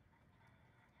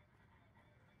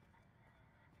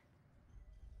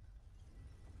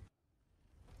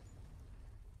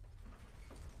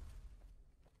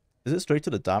 Is it straight to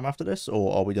the dam after this,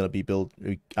 or are we going to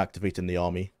be activating the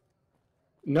army?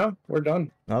 No, we're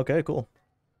done. Okay, cool.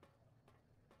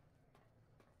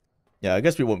 Yeah, I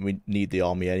guess we won't need the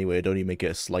army anyway. It'd only make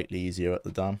it slightly easier at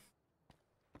the dam.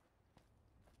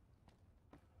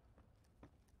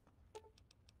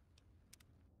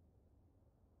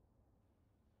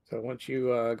 So once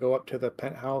you go up to the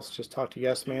penthouse, just talk to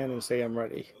Yes Man and say I'm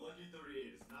ready. The Lucky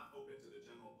 38 is not open to the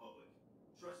general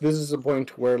public. This is a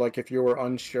point where, like, if you were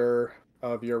unsure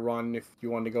of your run, if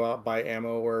you wanted to go out buy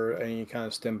ammo or any kind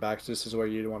of stim backs, this is where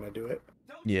you'd want to do it.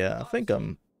 Yeah, I think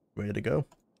I'm ready to go.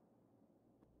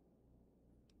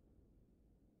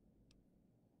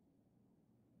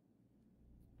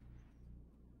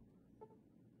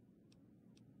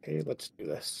 Okay, let's do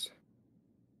this.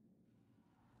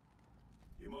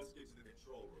 You must get to the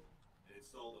control room and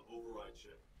install the override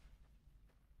chip.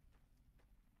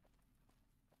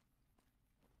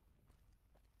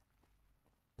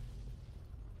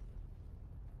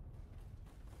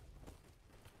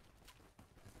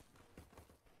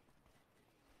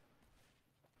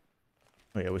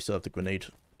 Oh yeah, we still have the grenade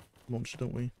launcher,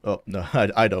 don't we? Oh, no,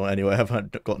 I don't anyway. I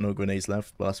haven't got no grenades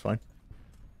left, but that's fine.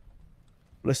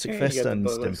 Ballistic Fist and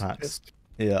stim packs.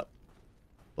 Yeah.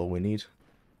 All we need.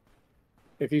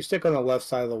 If you stick on the left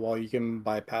side of the wall, you can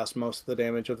bypass most of the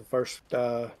damage of the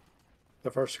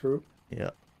first group. Yeah.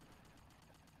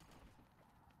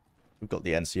 We've got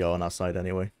the NCR on our side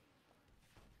anyway.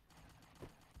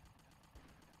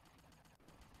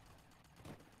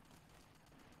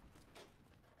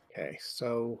 Okay,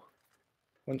 so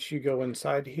once you go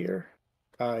inside here,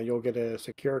 you'll get a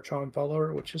secure Tron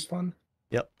follower, which is fun.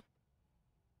 Yep.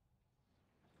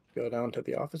 Go down to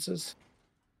the offices.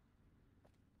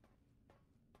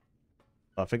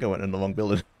 I think I went in the wrong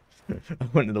building. I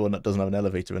went in the one that doesn't have an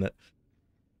elevator in it.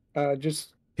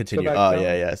 Just continue. Oh, down.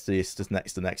 yeah. It's just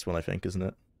the next one, I think, isn't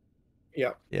it?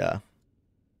 Yeah. Yeah.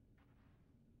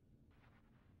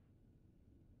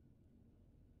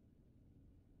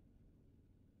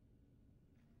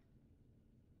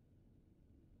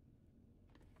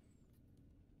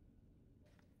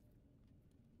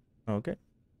 Okay.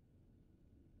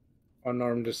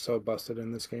 Unarmed is so busted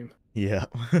in this game. Yeah.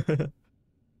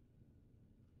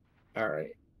 All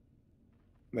right.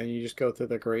 Then you just go through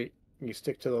the grate. You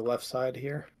stick to the left side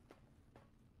here.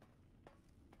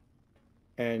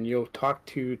 And you'll talk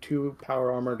to 2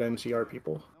 power armored NCR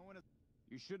people.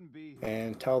 You shouldn't be.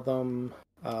 And tell them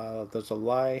there's a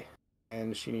lie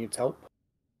and she needs help.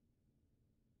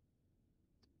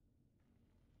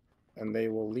 And they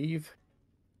will leave.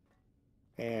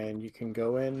 And you can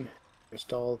go in,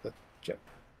 install the chip.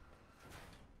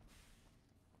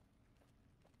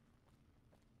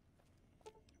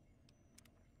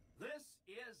 This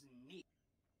is neat.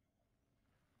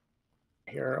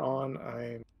 Here on,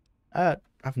 I'm...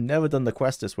 I've never done the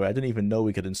quest this way. I didn't even know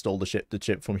we could install the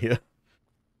chip from here.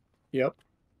 Yep.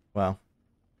 Wow.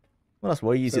 Well, that's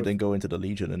way easier than going to the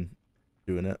Legion and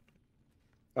doing it.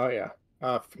 Oh, yeah.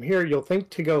 From here, you'll think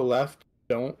to go left.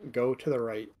 Don't go to the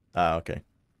right. Ah, okay.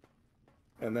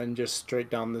 And then just straight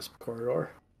down this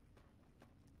corridor.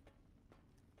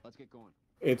 Let's get going.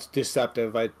 It's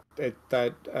deceptive.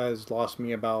 That has lost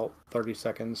me about 30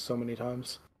 seconds so many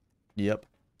times. Yep.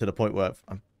 To the point where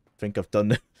I think I've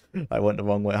done it. I went the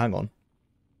wrong way. Hang on.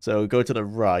 So go to the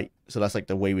right. So that's like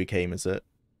the way we came, is it?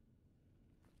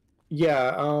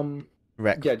 Yeah.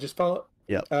 Rec. Yeah, just follow.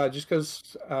 Yep. Just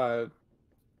goes.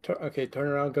 Okay, turn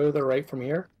around. Go to the right from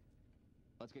here.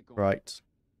 Let's get going. Right.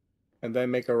 And then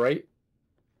make a right.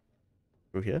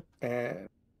 Through here? And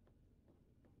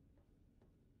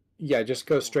yeah, just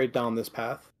go straight down this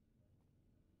path.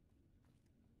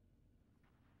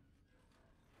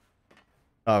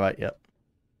 Alright, yep.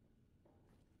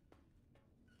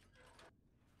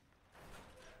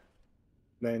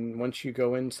 Then once you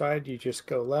go inside, you just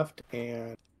go left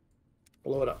and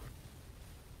blow it up.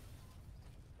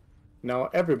 Now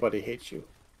everybody hates you.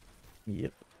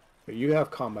 Yep. But you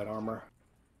have combat armor.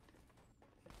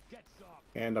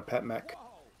 And a pet mech.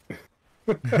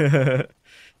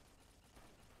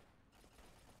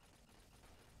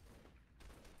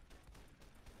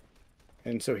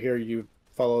 And so here you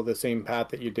follow the same path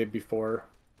that you did before.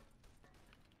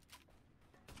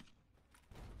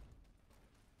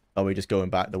 Are we just going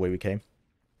back the way we came?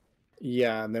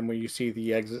 Yeah, and then when you see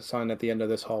the exit sign at the end of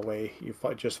this hallway, you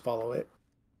just follow it.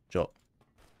 Sure.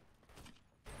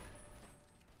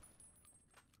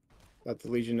 Let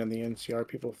the Legion and the NCR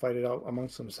people fight it out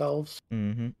amongst themselves.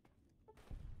 Mm-hmm.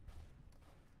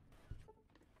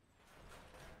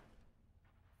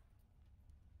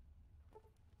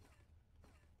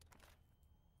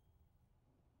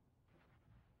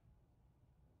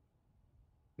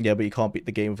 Yeah, but you can't beat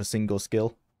the game with a single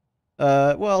skill.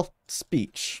 Well,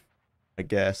 speech, I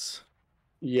guess.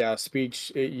 Yeah,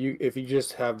 speech. If you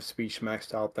just have speech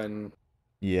maxed out, then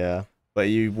yeah, but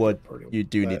you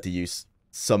do need to use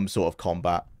some sort of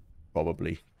combat,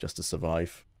 probably, just to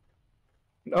survive.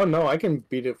 Oh no, I can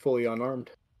beat it fully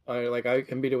unarmed. I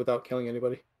can beat it without killing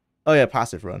anybody. Oh yeah,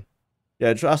 passive run.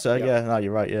 Yeah, trust her. Yep. Yeah, no,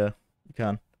 you're right. Yeah, you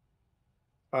can.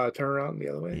 Turn around the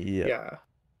other way. Yep. Yeah.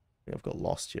 I've got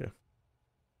lost here.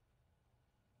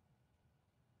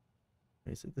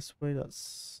 Is it this way?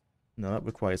 That's no, that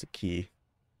requires a key.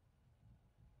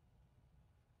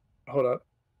 Hold up.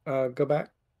 Go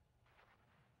back.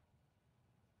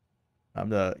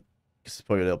 It's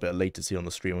probably a little bit of latency on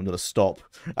the stream. I'm gonna stop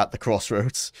at the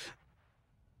crossroads.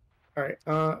 All right.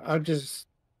 I'll just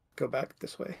go back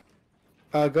this way.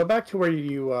 Go back to where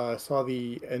you saw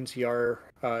the NCR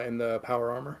in the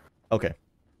power armor. Okay.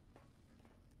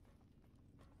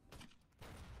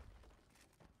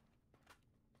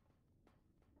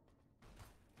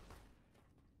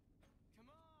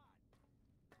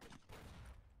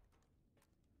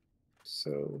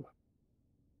 So.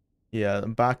 Yeah,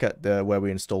 I'm back at where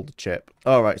we installed the chip.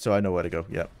 All right, so I know where to go.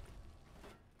 Yep.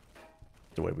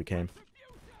 The way we came.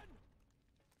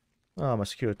 Oh, my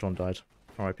Securitron died.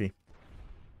 RIP.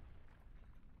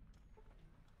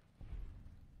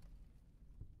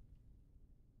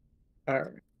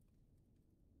 Alright.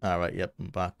 Alright, yep, I'm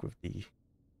back with the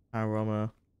power armor.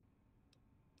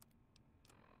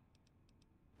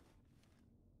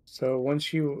 So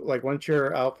once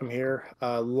you're out from here,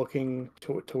 looking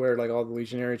to where like all the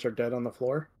legionaries are dead on the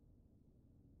floor,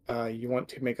 you want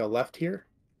to make a left here.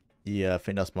 Yeah, I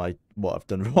think that's what I've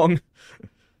done wrong.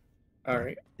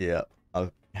 Alright. Yeah,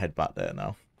 I'll head back there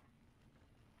now.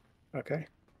 Okay.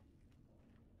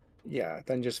 Yeah,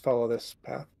 then just follow this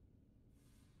path.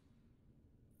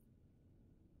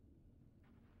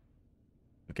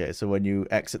 Okay, so when you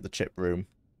exit the chip room,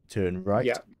 turn right.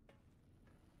 Yeah.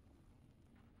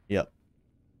 Yep.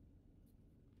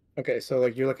 Okay, so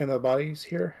like you're looking at the bodies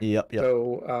here. Yep.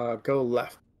 So go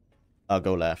left. I'll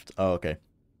go left. Oh, okay.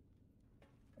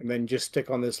 And then just stick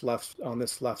on this left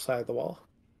side of the wall.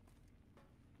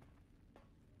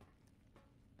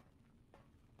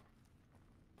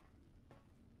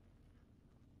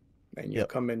 And you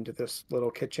come into this little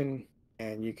kitchen,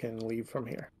 and you can leave from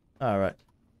here. All right.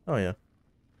 Oh yeah.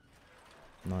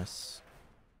 Nice.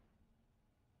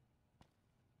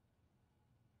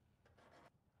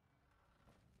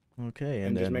 Okay,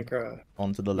 and then just make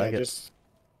onto the legate.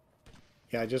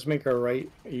 Just make a right.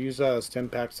 Use stim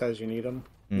packs as you need them.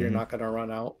 You're not gonna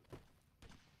run out.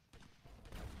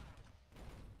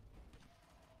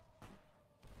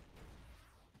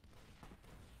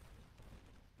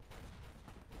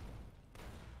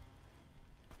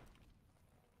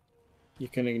 You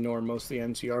can ignore most of the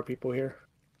NCR people here.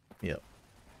 Yep.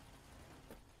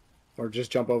 Or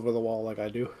just jump over the wall like I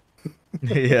do.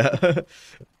 Yeah.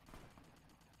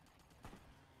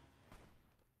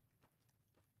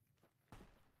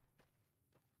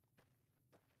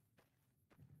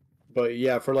 But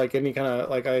yeah, for like any kind of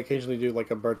like I occasionally do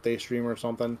like a birthday stream or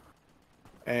something,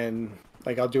 and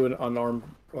like I'll do an unarmed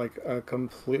like a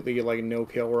completely like no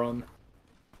kill run.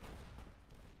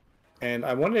 And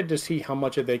I wanted to see how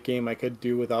much of that game I could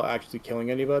do without actually killing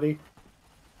anybody.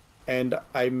 And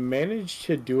I managed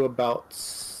to do about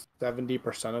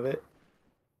 70% of it.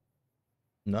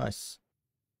 Nice.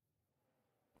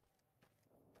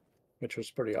 Which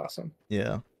was pretty awesome.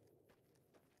 Yeah.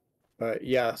 But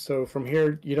yeah, so from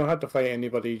here you don't have to fight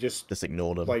anybody. Just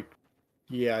ignore them. Like,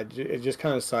 yeah, just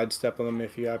kind of sidestep them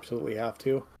if you absolutely have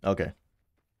to. Okay.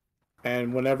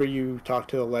 And whenever you talk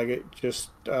to the legate, just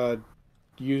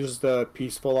use the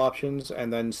peaceful options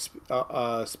and then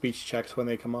speech checks when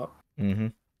they come up. Mm-hmm.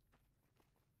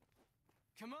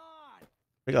 Come on!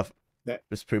 I think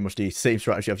it's pretty much the same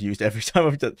strategy I've used every time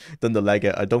I've done the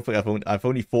legate. I don't think I've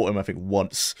only fought him, I think,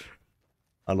 once.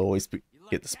 I'll always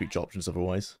get the speech options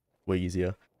otherwise. Way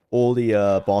easier. Or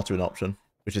the bartering option,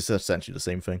 which is essentially the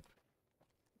same thing.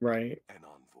 Right. An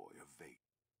envoy of fate.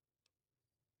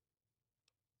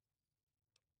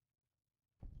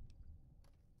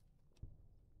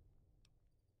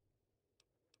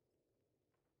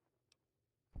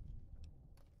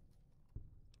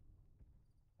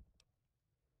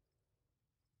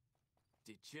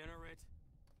 Degenerate.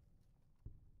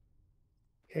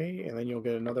 Okay, and then you'll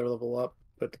get another level up.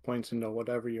 Put the points into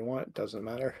whatever you want. Doesn't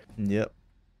matter. Yep.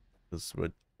 Because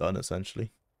we're done,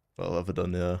 essentially. Well, other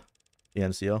than the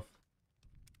NCR.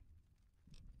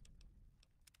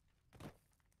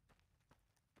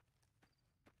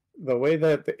 The way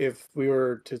that if we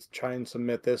were to try and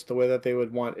submit this, the way that they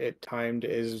would want it timed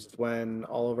is when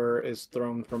Oliver is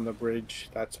thrown from the bridge.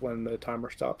 That's when the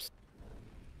timer stops.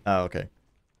 Oh, okay.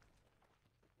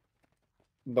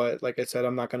 But like I said,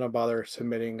 I'm not going to bother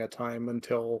submitting a time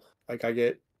until like I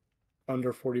get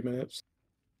under 40 minutes.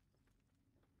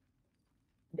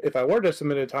 If I were to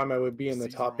submit a time, I would be in the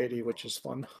top 80, which is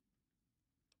fun.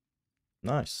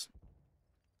 Nice.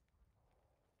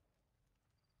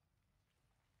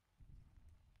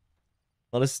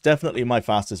 Well, this is definitely my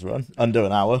fastest run. Under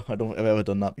an hour. I don't think I've ever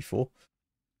done that before.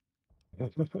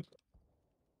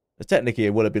 Technically,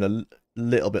 it would have been a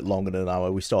little bit longer than an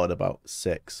hour. We started about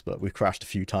 6, but we crashed a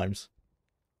few times.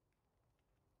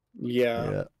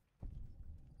 Yeah.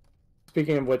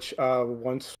 Speaking of which,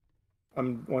 once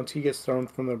he gets thrown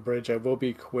from the bridge, I will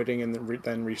be quitting and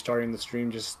then restarting the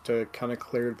stream just to kind of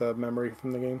clear the memory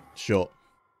from the game. Sure.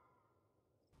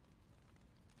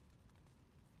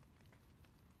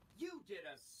 You did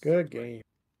a Good game.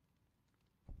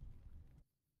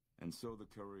 And so the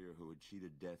courier who had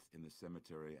cheated death in the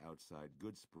cemetery outside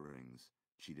Good Springs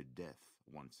cheated death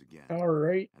once again. All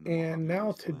right, and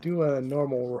now to do a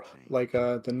normal, like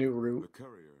the new route. The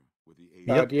courier with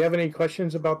the Do you have any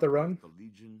questions about the run,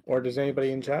 or does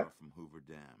anybody in chat?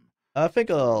 I think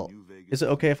is it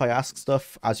okay if I ask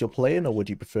stuff as you're playing, or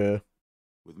would you prefer?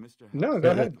 No,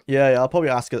 go ahead. Yeah, I'll probably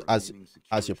ask it as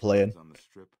you're playing.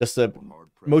 Just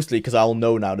mostly because I'll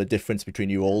know now the difference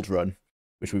between your old run,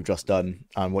 which we've just done,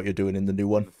 and what you're doing in the new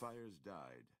one.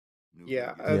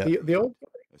 Yeah,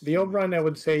 the old run I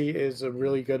would say is a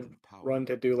really good run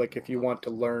to do, like if you want to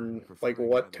learn like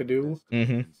what to do.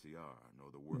 Mm-hmm.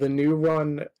 The new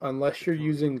run, unless you're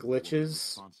using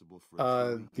glitches,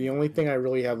 the only thing I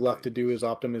really have left to do is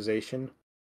optimization,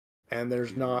 and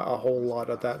there's not a whole lot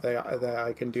of that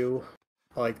I can do.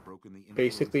 Like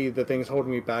basically, the things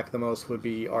holding me back the most would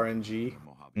be RNG.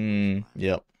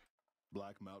 Yep.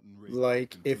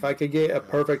 Like, if I could get a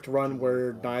perfect run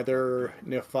where neither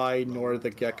Nephi nor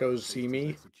the geckos see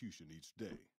me,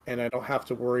 and I don't have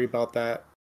to worry about that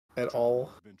at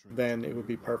all, then it would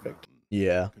be perfect.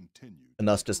 Yeah. And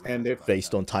that's just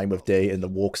based on time of day and the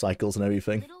walk cycles and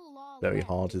everything. Very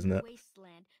hard, isn't it?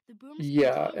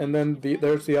 Yeah, and then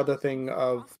there's the other thing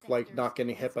of, like, not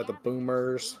getting hit by the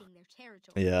boomers.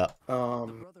 Yeah.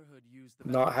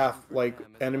 Not have, like,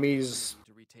 enemies...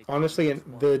 Honestly, an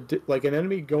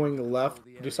enemy going left,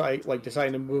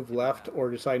 deciding to move left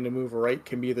or deciding to move right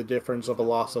can be the difference of a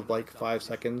loss of like 5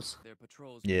 seconds.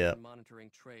 Yeah,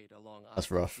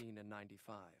 that's rough.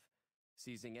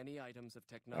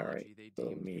 Alright, so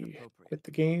let me quit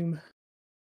the game.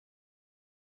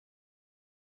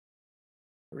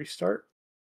 Restart.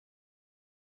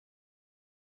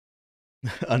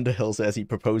 Underhill says he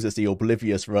proposes the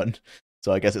Oblivious run.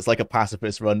 So I guess it's like a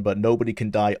pacifist run, but nobody can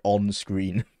die on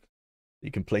screen. You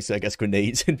can place, I guess,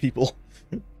 grenades in people.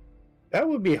 That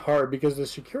would be hard because the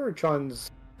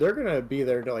Securitrons, they're gonna be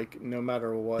there like no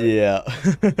matter what. Yeah.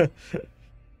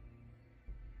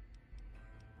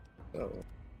 So,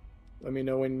 let me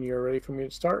know when you're ready for me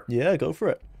to start. Yeah, go for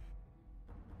it.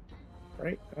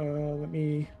 Right. Let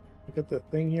me look at the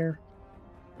thing here.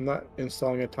 I'm not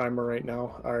installing a timer right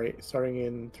now. All right, starting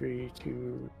in 3,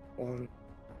 2, 1,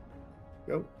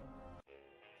 go.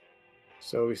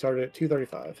 So we started at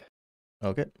 2:35.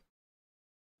 Okay.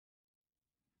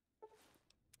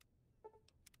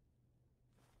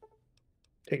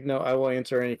 Take note, I will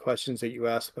answer any questions that you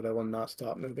ask, but I will not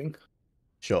stop moving.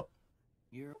 Sure.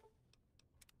 You're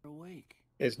awake.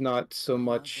 It's not so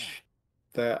much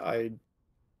that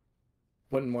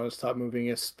wouldn't want to stop moving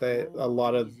is that a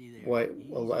lot of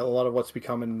what's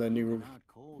becoming the new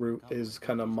route is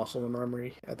kind of muscle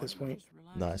memory at this point.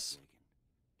 Nice.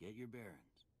 Get your bearings.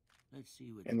 Let's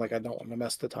see what. And like I don't want to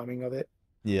mess the timing of it.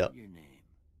 Yeah. Your name.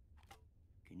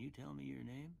 Can you tell me your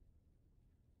name?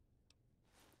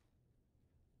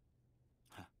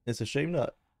 It's a shame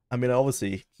that, I mean,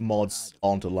 obviously mods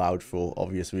aren't allowed for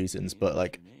obvious reasons, but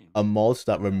like a mod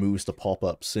that removes the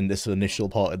pop-ups in this initial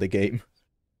part of the game,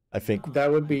 I think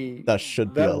that would be that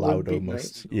should be allowed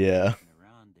almost. Yeah.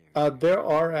 There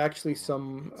are actually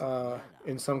some,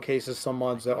 in some cases, some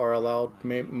mods that are allowed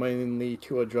mainly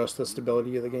to address the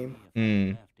stability of the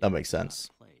game. That makes sense.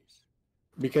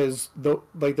 Because the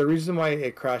reason why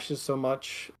it crashes so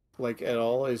much, like at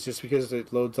all, is just because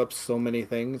it loads up so many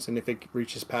things, and if it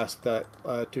reaches past that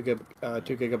 2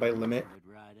 gigabyte limit,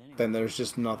 then there's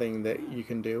just nothing that you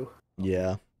can do.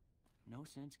 Yeah.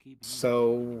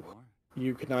 So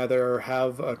you can either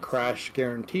have a crash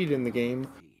guaranteed in the game,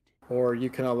 or you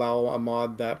can allow a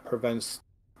mod that prevents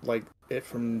like it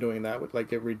from doing that.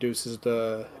 Like it reduces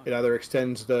it either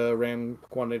extends the RAM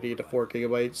quantity to 4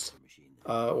 gigabytes,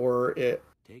 or it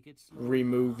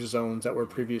removes zones that were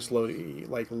previously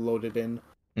loaded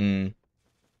in.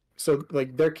 So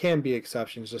like there can be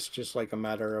exceptions. It's just like a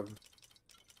matter of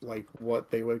like what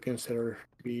they would consider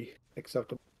to be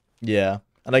acceptable. Yeah,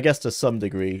 and I guess to some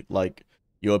degree, like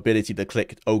your ability to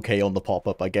click OK on the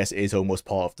pop-up, I guess, is almost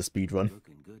part of the speedrun.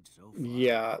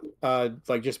 Yeah,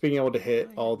 like just being able to hit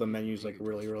all the menus like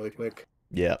really, really quick.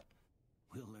 Yeah.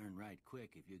 We'll learn right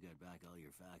quick if you get back all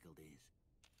your faculties.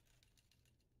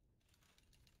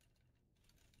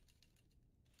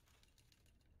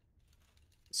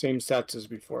 Same stats as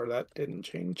before. That didn't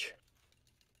change.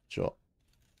 Sure.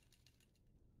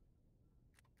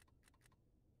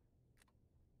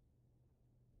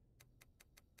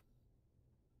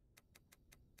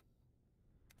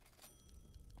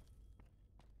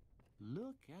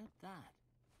 Look at that.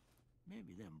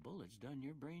 Maybe them bullets done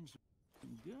your brains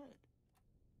some good.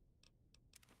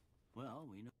 Well,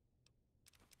 we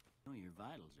know your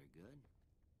vitals are good,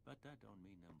 but that don't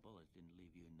mean them bullets didn't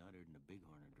leave you nuttered and a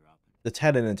bighorn dropping. The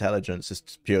 10 in intelligence is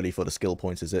purely for the skill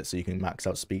points, is it? So you can max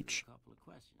out speech.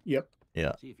 Yep.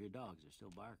 Yeah. See if your dogs are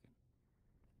still barking.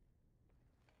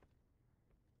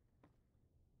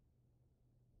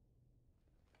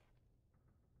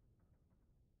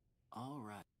 All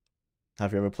right.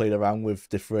 Have you ever played around with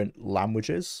different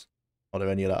languages? Are there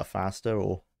any that are faster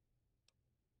or?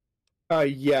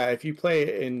 Yeah, if you play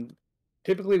it in,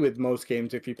 typically with most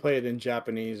games, if you play it in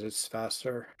Japanese, it's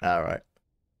faster. All right.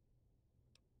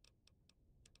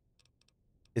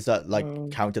 Is that like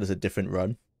counted as a different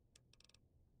run?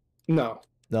 No.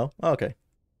 No? Oh, okay.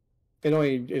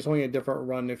 It's only a different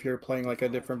run if you're playing like a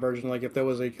different version. Like if there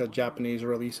was like a Japanese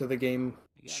release of the game.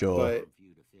 Sure. But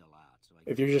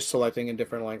if you're just selecting a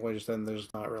different language, then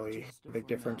there's not really a big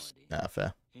difference. Ah,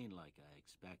 fair.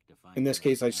 In this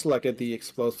case, I selected the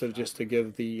explosive just to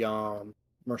give the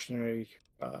mercenary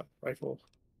rifle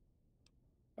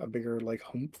a bigger like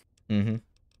hump. Mm-hmm.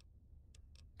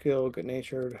 Kill,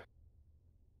 good-natured.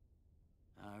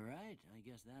 All right, I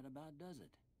guess that about does it.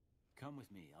 Come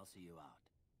with me, I'll see you out.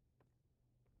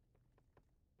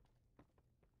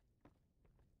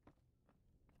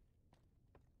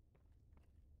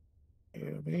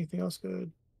 Yeah, anything else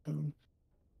good?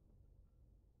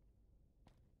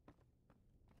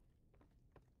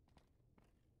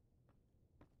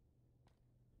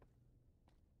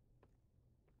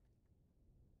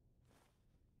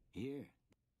 Here.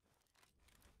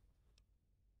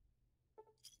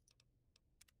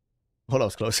 Oh, that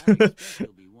was close.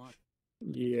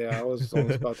 Yeah, I was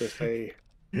almost about to say.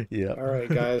 Yeah. All right,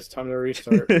 guys, time to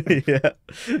restart. Yeah.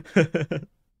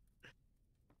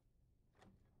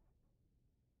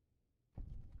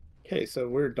 Okay, so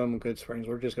we're done with Good Springs.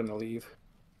 We're just gonna leave.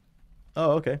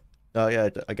 Oh, okay. Oh, yeah.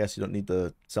 I guess you don't need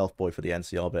the Self Boy for the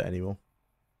NCR bit anymore.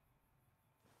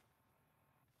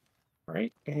 All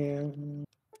right, and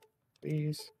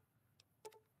these.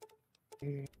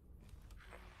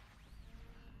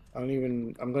 I'm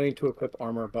going to equip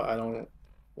armor, but I don't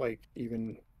like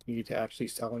even need to actually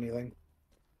sell anything.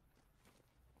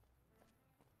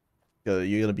 You're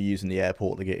going to be using the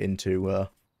airport to get into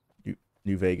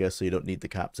New Vegas, so you don't need the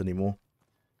caps anymore.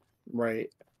 Right.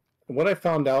 What I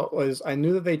found out was I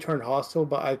knew that they turned hostile,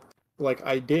 but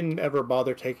I didn't ever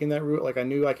bother taking that route. Like I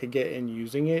knew I could get in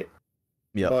using it.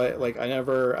 Yeah. But like I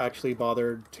never actually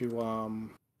bothered to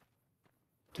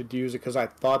use it because I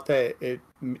thought that it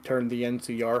turned the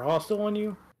NCR hostile on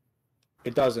you.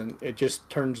 It doesn't. It just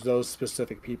turns those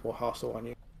specific people hostile on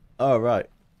you. Oh, right.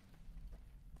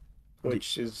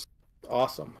 Which is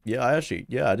awesome. Yeah, I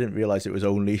didn't realize it was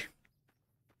only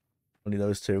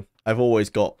those two. I've always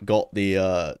got the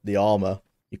armor.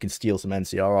 You can steal some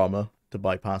NCR armor to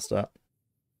bypass that.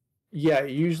 Yeah,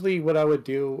 usually what I would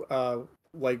do,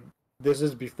 like this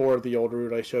is before the old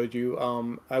route I showed you.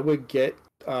 I would get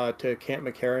to Camp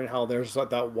McCarran, how there's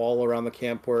that wall around the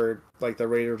camp where like the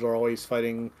raiders are always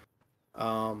fighting,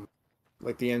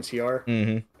 like the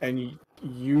NCR, and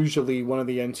usually one of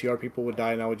the NCR people would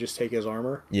die, and I would just take his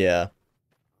armor. Yeah,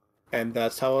 and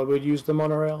that's how I would use the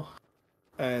monorail.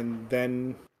 And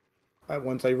then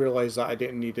once I realized that I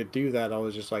didn't need to do that, I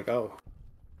was just like, oh,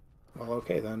 well,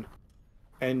 okay then.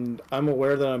 And I'm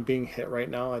aware that I'm being hit right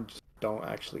now. I just don't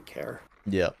actually care.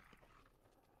 yeah.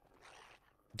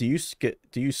 Do you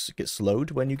get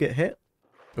slowed when you get hit,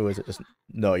 or is it just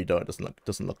no? You don't. It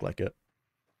doesn't look like it.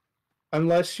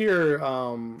 Unless you're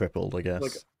Crippled, I guess.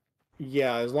 like,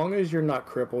 yeah, as long as you're not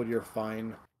crippled, you're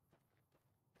fine.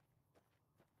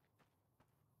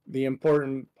 The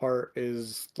important part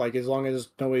is like as long as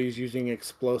nobody's using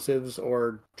explosives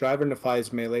or Driver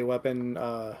Defy's melee weapon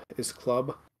is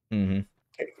club.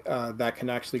 That can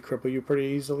actually cripple you pretty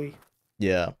easily.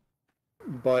 Yeah.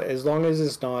 But as long as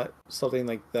it's not something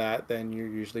like that, then you're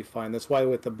usually fine. That's why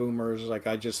with the boomers, like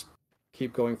I just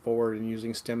keep going forward and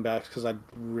using stim backs because I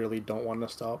really don't want to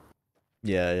stop.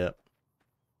 Yeah, yeah.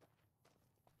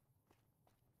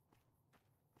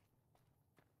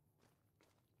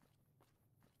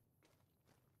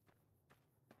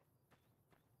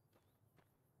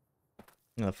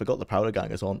 I forgot the powder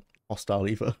gangers aren't hostile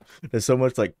either. There's so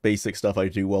much like basic stuff I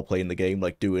do while playing the game,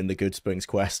 like doing the Good Springs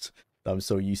quest. I'm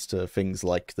so used to things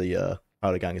like the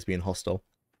powder gangers being hostile.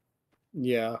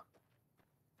 Yeah.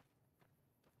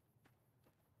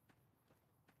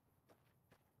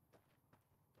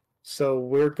 So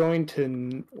we're going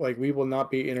to like we will not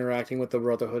be interacting with the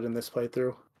Brotherhood in this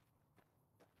playthrough.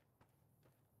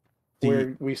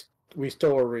 We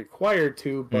still are required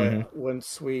to, but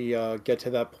once we get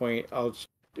to that point,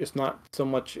 it's not so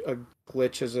much a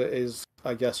glitch as it is,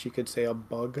 I guess you could say, a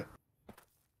bug.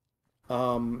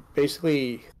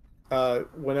 Basically,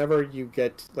 whenever you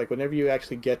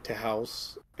actually get to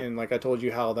house, and like I told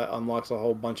you how that unlocks a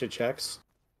whole bunch of checks.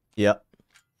 Yep.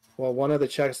 Well, one of the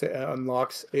checks that it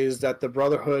unlocks is that the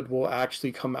Brotherhood will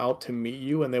actually come out to meet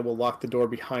you, and they will lock the door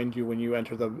behind you when you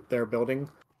enter their building.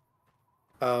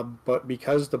 But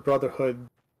because the Brotherhood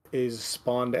is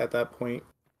spawned at that point,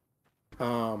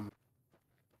 but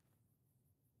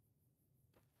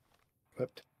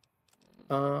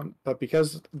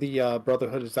because the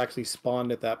Brotherhood is actually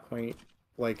spawned at that point,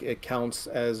 like it counts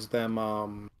as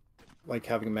them like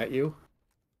having met you.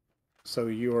 So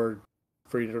you're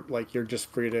free to you're just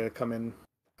free to come in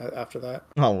after that.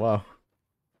 Oh wow,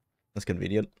 that's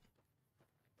convenient.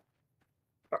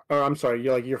 Or I'm sorry,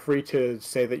 you're free to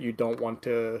say that you don't want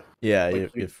to. Yeah,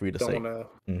 you're free to say. Don't want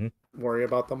to worry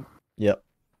about them. Yep.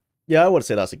 Yeah, I would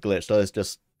say that's a glitch. That is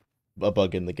just a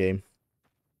bug in the game.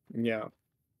 Yeah.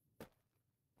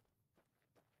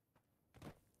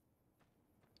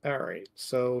 Alright,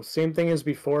 so same thing as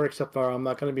before, except for I'm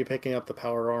not going to be picking up the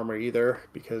power armor either,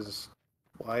 because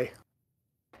why?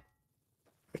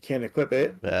 I can't equip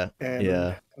it. Yeah.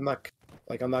 And I'm not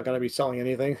going to be selling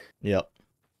anything. Yep.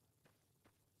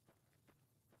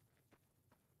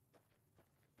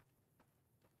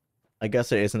 I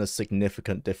guess it isn't a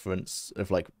significant difference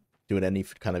of like doing any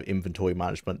kind of inventory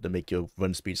management to make your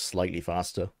run speed slightly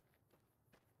faster.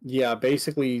 Yeah,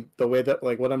 basically the way that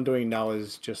like what I'm doing now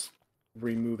is just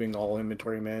removing all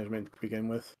inventory management to begin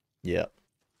with. Yeah.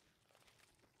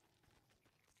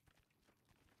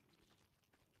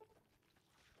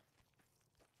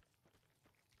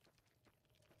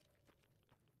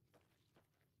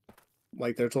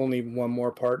 Like there's only one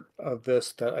more part of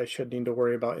this that I should need to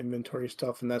worry about inventory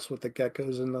stuff, and that's with the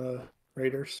geckos and the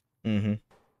raiders. Mm-hmm.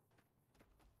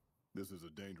 This is a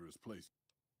dangerous place.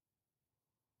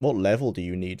 What level do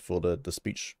you need for the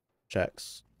speech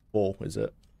checks? 4, is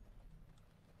it?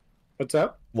 What's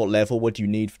that? What level would you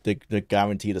need to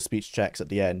guarantee the speech checks at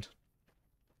the end?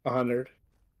 100.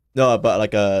 No, but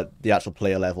like the actual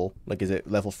player level. Like, is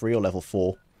it level 3 or level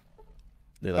 4?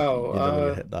 You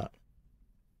hit that.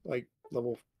 Like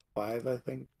level 5, I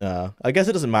think. I guess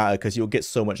it doesn't matter because you'll get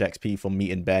so much XP from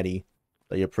meeting Benny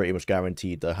that you're pretty much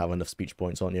guaranteed to have enough speech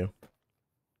points on you.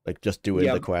 Like just doing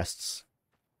the quests.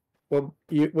 Well,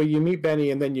 you meet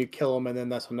Benny and then you kill him, and then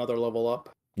that's another level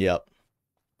up. Yep.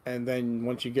 And then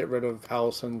once you get rid of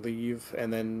House and leave,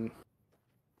 and then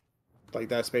like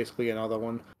that's basically another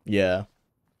one. Yeah.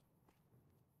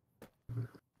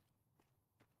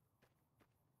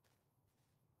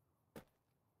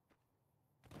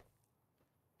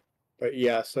 But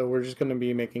yeah, so we're just going to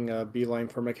be making a beeline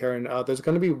for McCarran. There's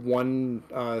going to be one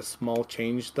small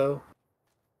change, though.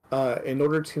 In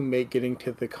order to make getting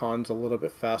to the cons a little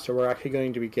bit faster, we're actually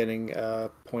going to be getting a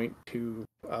point to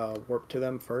warp to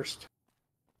them first.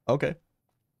 Okay.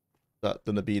 That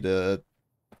gonna be the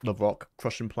rock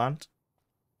crushing plant?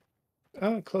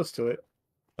 Close to it.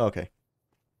 Okay.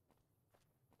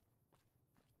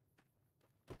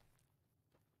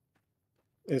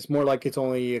 It's more like it's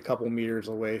only a couple meters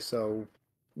away, so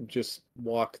just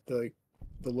walk the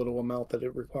little amount that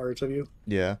it requires of you.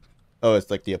 Yeah. Oh, it's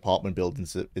like the apartment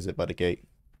buildings. Is it by the gate?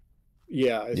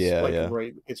 Yeah, it's Yeah, like yeah.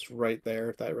 it's right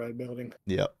there, that red building.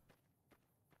 Yep.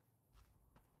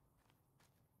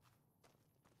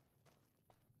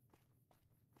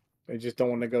 I just don't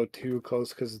want to go too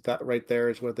close because that right there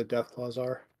is where the death claws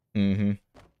are. Mm-hmm.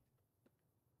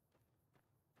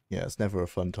 Yeah, it's never a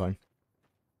fun time.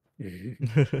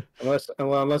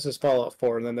 unless it's Fallout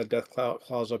 4, and then the death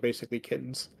claws are basically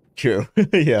kittens. True.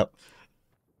 Yeah.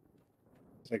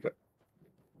 It's like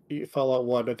Fallout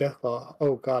 1, a death claw.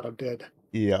 Oh god, I'm dead.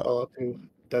 Yeah. Fallout 2,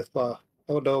 death claw.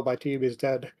 Oh no, my team is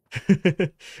dead.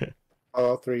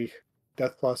 Fallout 3,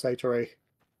 death claw sanctuary.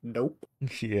 Nope.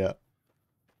 Yeah.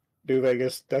 New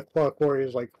Vegas, death claw quarry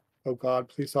is like, oh god,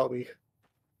 please help me.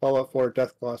 Fallout 4,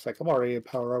 death claw is like, I'm already in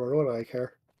power armor. What do I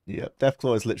care? Yeah.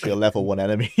 Deathclaw is literally a level 1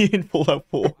 enemy in Fallout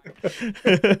 4.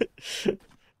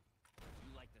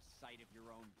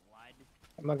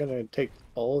 I'm not gonna take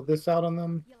all of this out on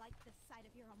them,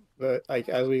 but like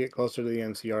as we get closer to the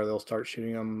NCR, they'll start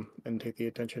shooting them and take the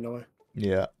attention away.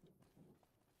 Yeah.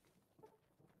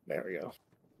 There we go.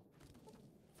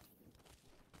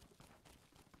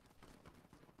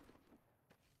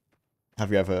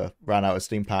 Have you ever ran out of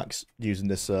steam packs using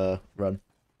this run?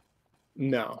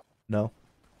 No. No?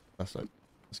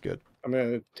 That's good. I'm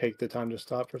gonna take the time to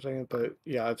stop for a second, but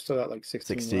yeah, I've still got like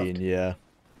 16 left. Yeah.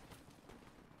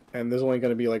 And there's only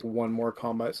going to be like one more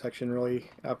combat section really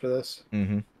after this.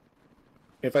 Mm-hmm.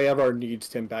 If I ever need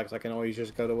stim packs, I can always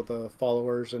just go to the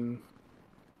followers, and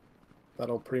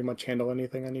that'll pretty much handle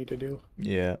anything I need to do.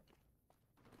 Yeah.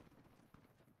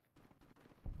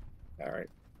 All right.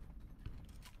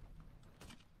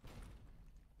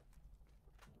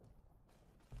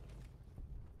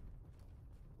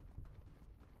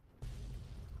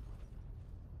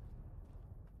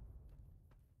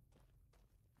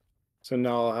 So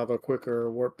now I'll have a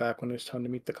quicker warp back when it's time to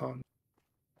meet the con.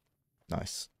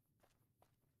 Nice.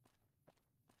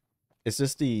 Is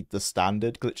this the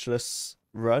standard glitchless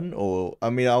run, or I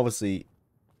mean, obviously,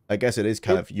 I guess it is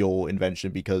kind of your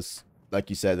invention because, like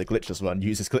you said, the glitchless run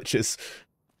uses glitches.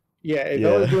 Yeah, if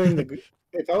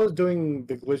I was doing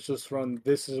the glitchless run,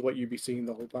 this is what you'd be seeing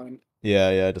the whole time.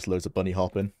 Yeah, just loads of bunny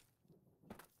hopping.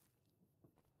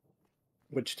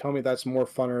 Which tell me that's more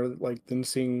funner, like, than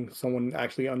seeing someone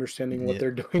actually understanding what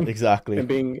they're doing. Exactly. And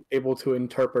being able to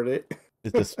interpret it.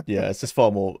 It's just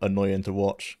far more annoying to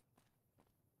watch.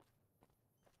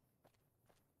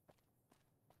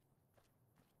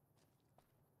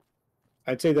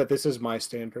 I'd say that this is my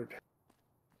standard.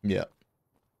 Yeah.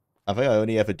 I think I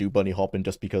only ever do bunny hopping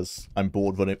just because I'm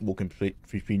bored walking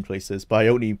between places. But I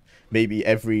only, maybe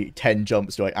every 10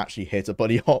 jumps do I actually hit a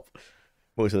bunny hop.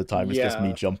 Most of the time it's just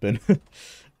me jumping.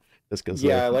 Just because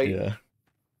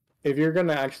if you're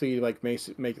gonna actually like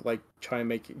try and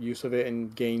make use of it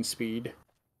and gain speed,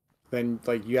 then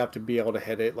like you have to be able to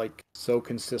hit it like so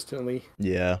consistently.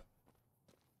 Yeah.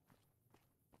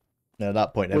 At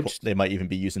that point, they might even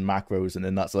be using macros, and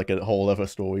then that's like a whole other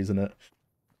story, isn't it?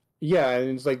 Yeah, and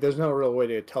it's like there's no real way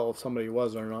to tell if somebody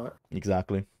was or not.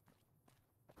 Exactly.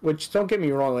 Which, don't get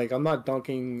me wrong, like I'm not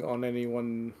dunking on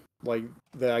anyone like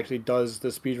that actually does the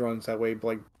speedruns that way, but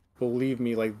like believe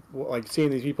me, like seeing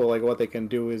these people, like what they can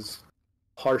do is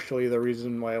partially the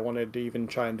reason why I wanted to even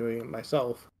try and doing it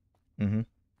myself. Mm-hmm.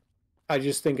 I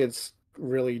just think it's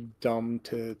really dumb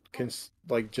to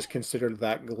just consider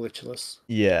that glitchless.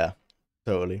 Yeah,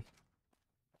 totally.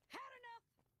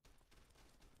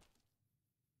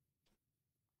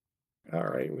 All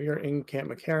right, we are in Camp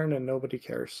McCarran and nobody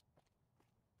cares.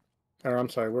 Or I'm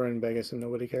sorry, we're in Vegas and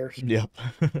nobody cares. Yep.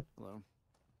 Hello.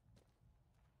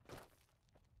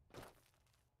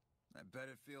 I bet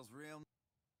it feels real.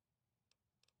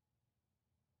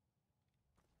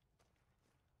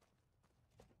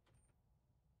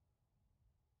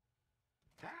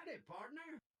 Howdy,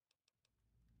 partner.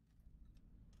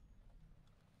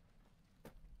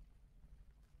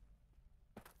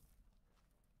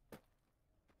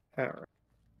 All right.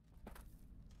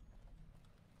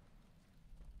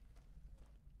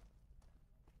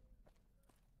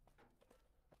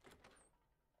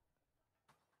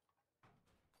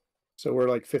 So we're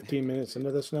like 15 minutes into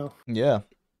this now. Yeah.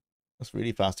 That's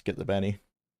really fast to get the Benny.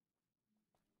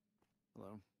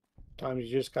 Hello. Times you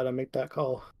just gotta make that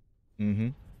call. Mm-hmm.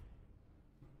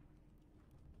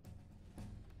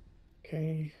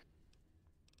 Okay.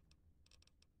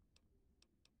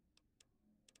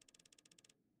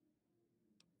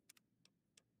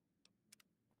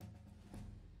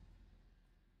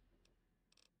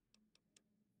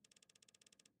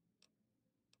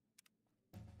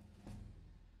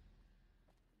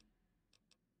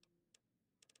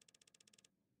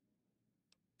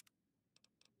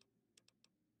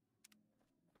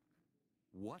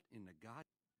 What in the god?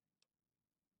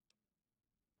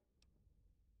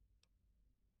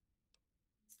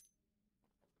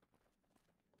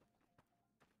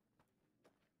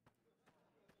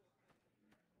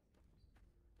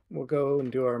 We'll go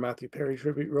and do our Matthew Perry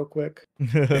tribute real quick.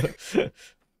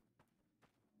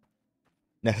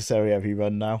 Necessary every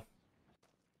run now,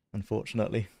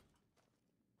 unfortunately.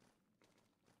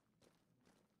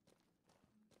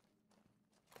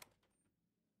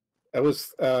 That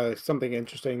was something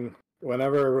interesting.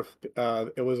 Whenever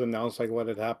it was announced like what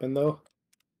had happened though,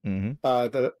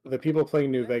 Mm-hmm. The people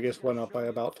playing New Vegas went up by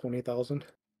about 20,000.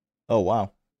 Oh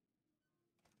wow.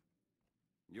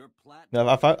 Your No,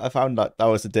 I found that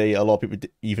was the day a lot of people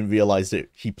even realized that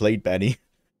he played Benny.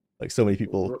 Like so many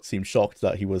people seemed shocked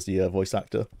that he was the voice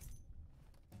actor.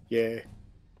 Yeah.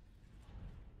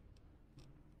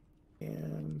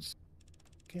 And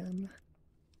again.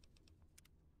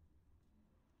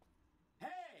 Hey!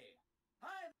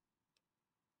 Hi!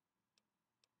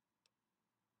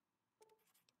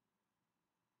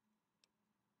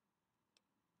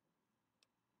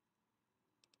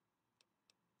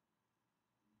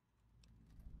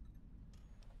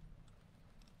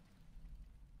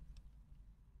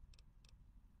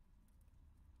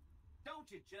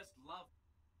 Don't you just love...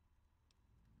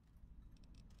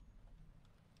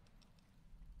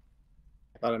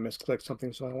 I thought I misclicked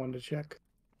something, so I wanted to check.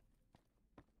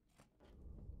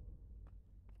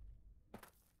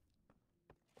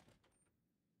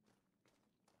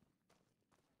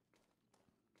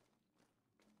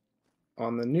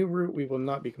 On the new route, we will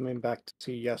not be coming back to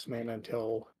see Yes Man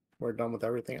until we're done with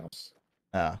everything else.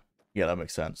 Ah, yeah, that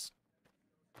makes sense.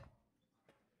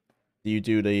 Do you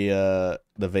do the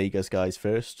Vegas guys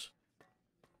first?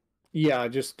 Yeah,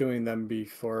 just doing them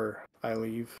before I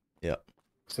leave. Yeah.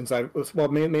 Since I was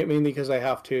mainly because I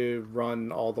have to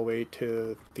run all the way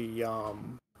to the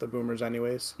boomers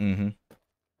anyways. Mm-hmm.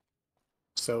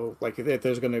 So like if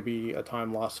there's gonna be a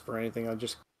time loss for anything, I'll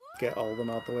just get all of them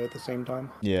out the way at the same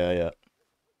time. Yeah, yeah.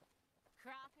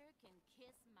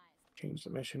 Change the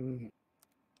mission.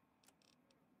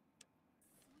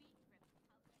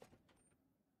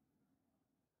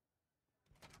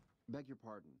 Beg your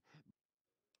pardon.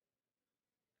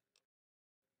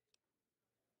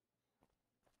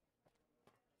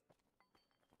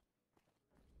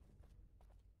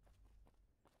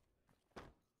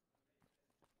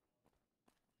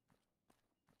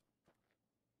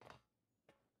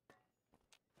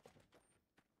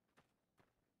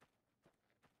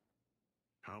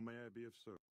 How may I be of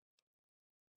service?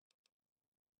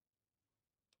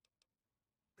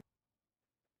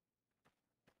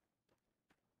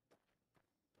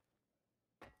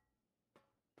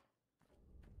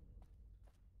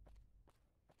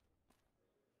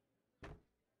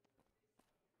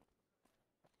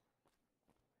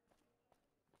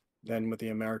 Then with the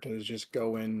Americas, just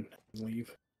go in and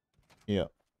leave. Yeah.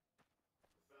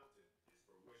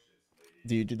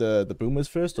 Do you do the boomers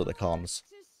first or the cons?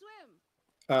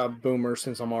 Boomer,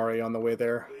 since I'm already on the way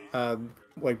there.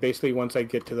 Like basically once I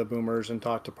get to the boomers and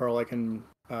talk to Pearl, I can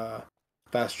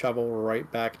fast travel right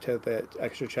back to the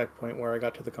extra checkpoint where I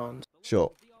got to the cons.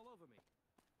 Sure.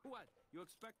 What? You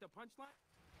expect a punchline?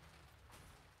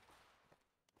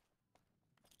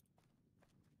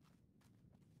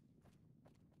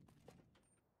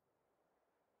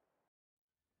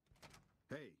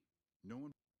 Hey, no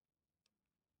one.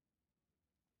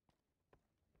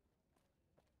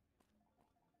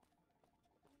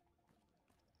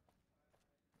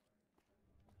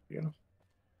 Yeah.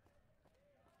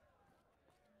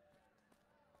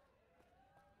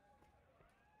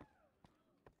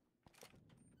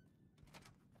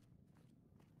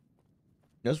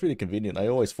 That's really convenient. I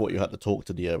always thought you had to talk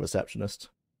to the receptionist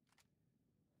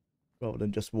rather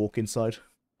than just walk inside.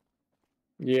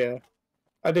 Yeah,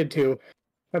 I did too.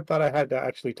 I thought I had to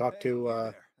actually talk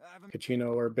to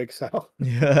Kachino or Big Sal.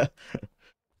 Yeah.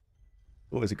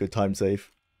 Always a good time save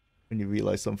when you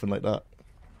realize something like that.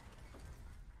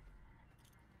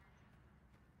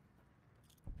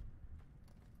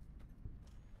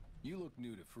 You look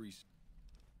new to free.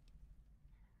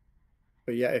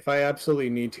 But yeah, if I absolutely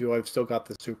need to, I've still got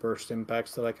the super stim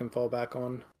packs that I can fall back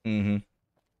on. Mm-hmm.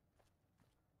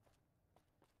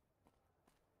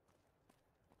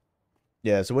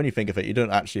 Yeah, so when you think of it, you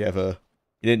don't actually ever...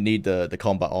 You didn't need the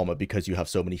combat armor because you have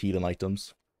so many healing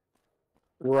items.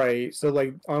 Right. So,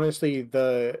 like, honestly,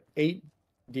 the 8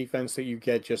 defense that you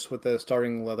get just with the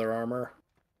starting leather armor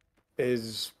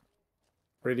is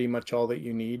pretty much all that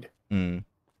you need. Mm.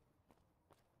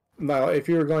 Now, if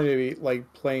you're going to be,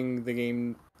 like, playing the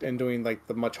game and doing, like,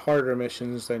 the much harder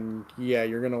missions, then, yeah,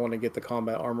 you're going to want to get the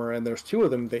combat armor, and there's 2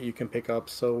 of them that you can pick up,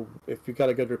 so if you've got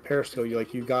a good repair skill,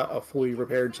 you've got a fully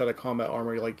repaired set of combat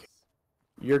armor,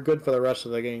 you're good for the rest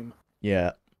of the game.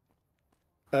 Yeah.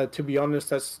 To be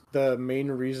honest, that's the main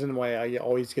reason why I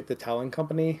always get the Talon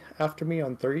Company after me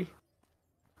on 3.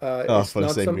 It's For the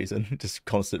not same reason. Just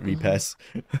constant repairs.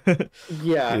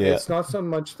 Yeah, Yeah. it's not so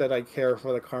much that I care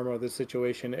for the karma of the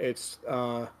situation. It's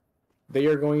they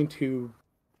are going to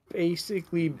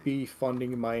basically be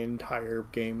funding my entire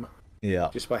game. Yeah.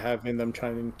 Just by having them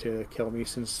trying to kill me,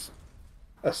 since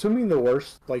assuming the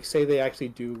worst, like say they actually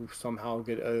do somehow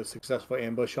get a successful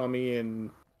ambush on me and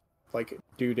like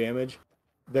do damage,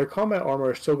 their combat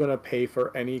armor is still going to pay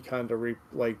for any kind of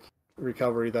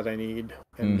recovery that I need,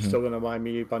 and still going to buy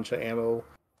me a bunch of ammo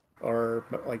or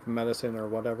like medicine or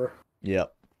whatever.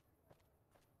 Yep.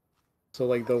 So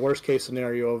like the worst case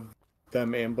scenario of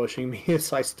them ambushing me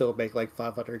is I still make like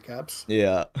 500 caps.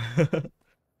 Yeah.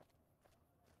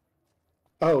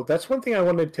 Oh, that's one thing I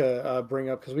wanted to bring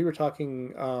up, because we were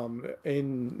talking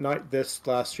in not this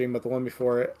last stream but the one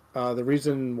before it, the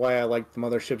reason why I like the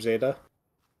Mothership Zeta.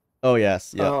 Oh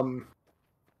yes, yeah.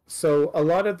 So a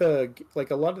lot of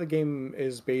the game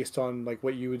is based on like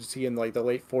what you would see in like the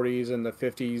late 40s and the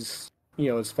 50s,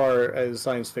 as far as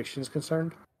science fiction is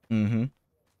concerned. Mm-hmm.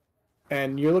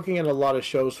 And you're looking at a lot of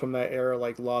shows from that era,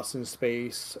 like Lost in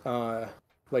Space.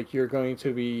 Like you're going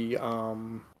to be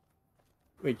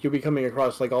like you'll be coming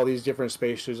across like all these different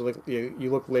spaces. Like you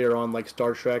look later on like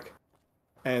Star Trek,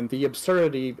 and the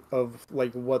absurdity of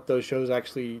like what those shows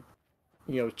actually,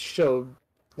 showed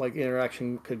like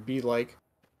interaction could be like.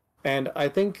 And I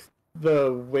think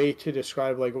the way to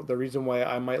describe like the reason why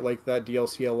I might like that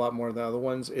DLC a lot more than other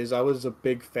ones is I was a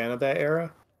big fan of that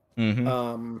era.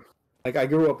 Mm-hmm. Like I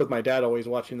grew up with my dad always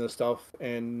watching this stuff,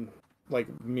 and like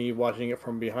me watching it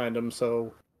from behind him,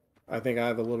 so I think I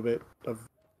have a little bit of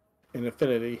an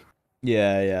affinity.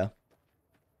 Yeah.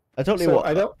 I totally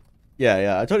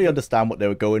Yeah, I totally understand what they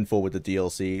were going for with the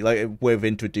DLC, like with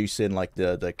introducing like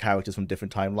the characters from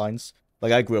different timelines.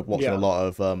 Like I grew up watching a lot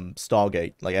of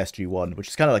Stargate, like SG-1, which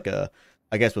is kind of like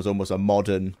I guess was almost a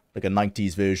modern, like a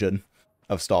 90s version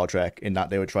of Star Trek, in that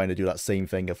they were trying to do that same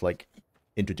thing of like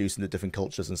introducing the different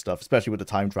cultures and stuff, especially with the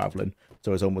time traveling.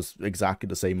 So it's almost exactly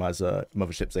the same as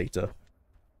Mothership Zeta.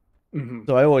 Mm-hmm.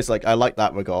 So I like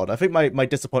that regard. I think my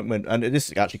disappointment, and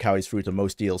this actually carries through to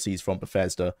most DLCs from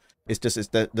Bethesda, is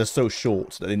that they're so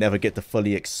short that they never get to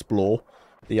fully explore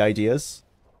the ideas.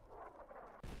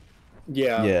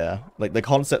 Yeah, like the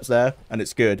concept's there and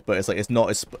it's good, but it's like it's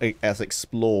not as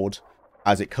explored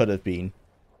as it could have been,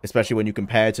 especially when you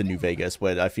compare to New Vegas,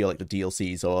 where I feel like the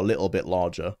DLCs are a little bit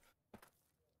larger.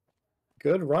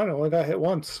 Good run. I only got hit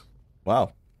once.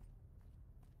 Wow.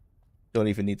 Don't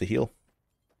even need the heal.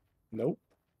 Nope.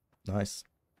 Nice.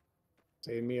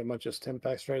 Saved me a bunch of stim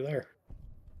packs right there.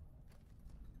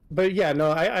 But yeah,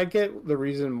 no, I get the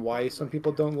reason why some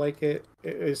people don't like it.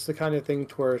 It's the kind of thing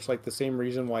to where it's like the same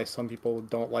reason why some people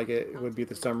don't like it. It would be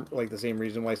the same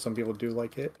reason why some people do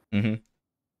like it. Mm-hmm.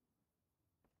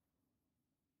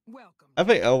 Welcome. I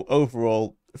think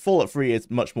overall, Fallout 3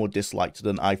 is much more disliked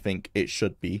than I think it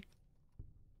should be.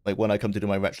 Like when I come to do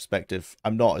my retrospective,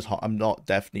 I'm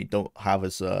definitely don't have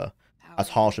as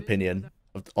harsh opinion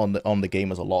on the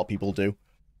game as a lot of people do.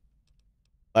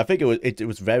 I think it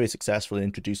was very successful in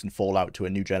introducing Fallout to a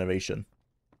new generation.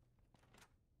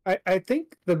 I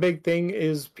think the big thing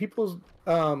is people's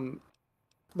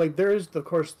like there is of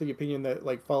course the opinion that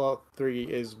like Fallout 3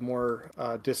 is more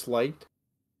disliked,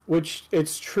 which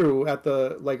it's true at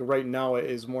the like right now it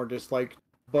is more disliked,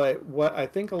 but what I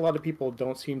think a lot of people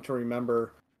don't seem to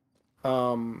remember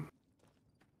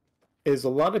is a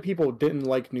lot of people didn't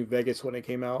like New Vegas when it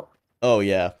came out. Oh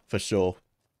yeah, for sure.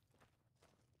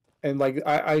 And like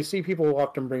I see people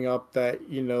often bring up that,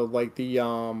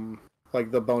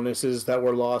 like the bonuses that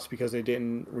were lost because they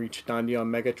didn't reach 90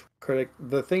 on Metacritic.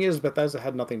 The thing is, Bethesda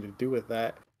had nothing to do with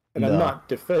that. And no.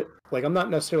 I'm not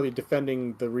necessarily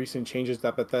defending the recent changes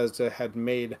that Bethesda had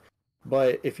made,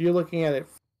 but if you're looking at it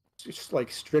just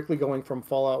like strictly going from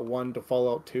Fallout 1 to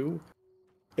Fallout 2,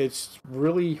 it's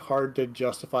really hard to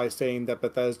justify saying that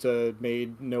Bethesda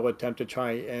made no attempt to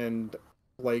try and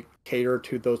like cater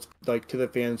to those like to the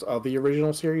fans of the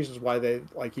original series is why they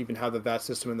like even have the VAT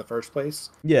system in the first place.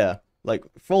 Yeah, like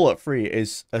Fallout 3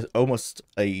 is almost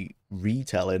a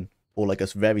retelling or like a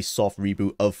very soft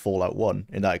reboot of Fallout 1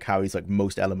 in that it carries like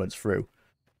most elements through.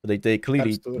 They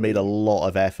clearly made a lot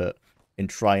of effort in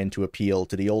trying to appeal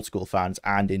to the old school fans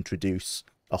and introduce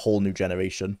a whole new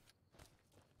generation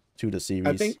to the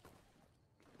series.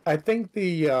 I think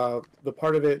the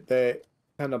part of it that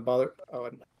kind of bothered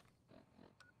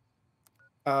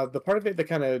the part of it that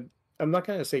kind of I'm not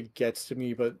gonna say gets to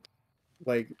me, but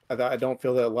like I don't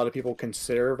feel that a lot of people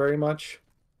consider very much.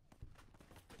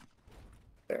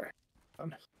 There,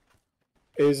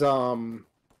 is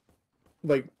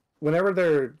like whenever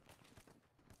they're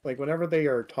whenever they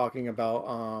are talking about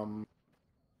I'm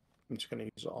just gonna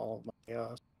use all of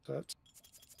my sets.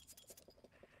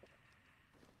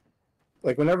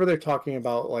 Like whenever they're talking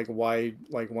about like why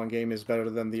like one game is better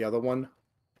than the other one,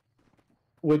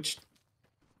 which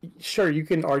sure you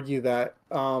can argue that,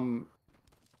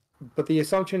 but the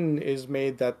assumption is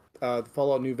made that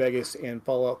Fallout New Vegas and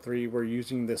Fallout 3 were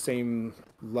using the same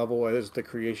level as the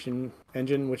creation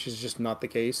engine, which is just not the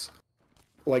case.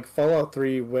 Like Fallout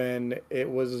 3, when it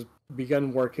was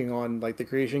begun working on, like the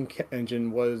creation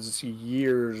engine was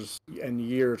years and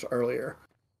years earlier.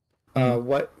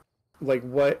 What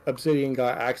Obsidian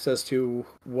got access to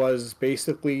was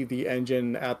basically the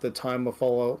engine at the time of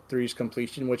Fallout 3's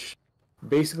completion, which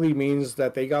basically means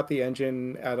that they got the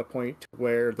engine at a point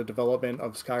where the development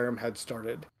of Skyrim had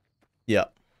started. Yeah.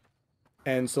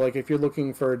 And so like if you're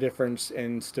looking for a difference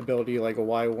in stability, like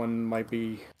why one might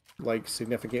be like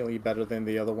significantly better than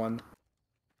the other one,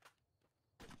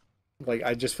 like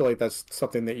I just feel like that's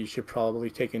something that you should probably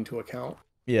take into account.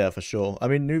 Yeah, for sure. I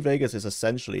mean, New Vegas is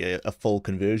essentially a full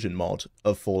conversion mod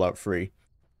of Fallout 3.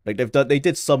 Like they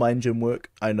did some engine work,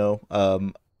 I know.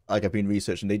 Like I've been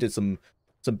researching, they did some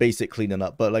basic cleaning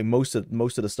up, but like most of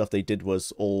the stuff they did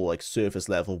was all like surface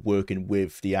level, working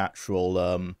with the actual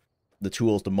the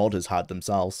tools the modders had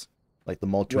themselves, like the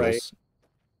mod tools. Right.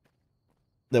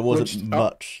 There wasn't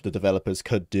much the developers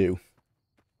could do.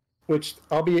 Which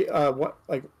I'll be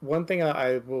one thing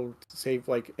I will say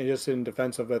like just in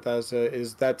defense of Bethesda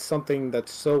is that's something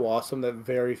that's so awesome that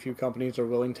very few companies are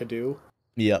willing to do.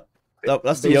 Yeah.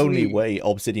 That's the only way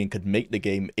Obsidian could make the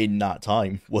game in that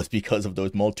time was because of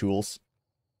those mod tools.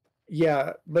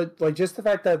 Yeah, but like just the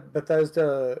fact that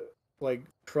Bethesda like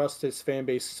trusts its fan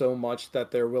base so much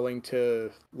that they're willing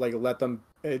to like let them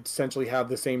essentially have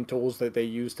the same tools that they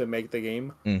use to make the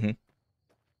game. Mm-hmm.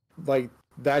 Like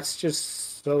that's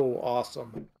just so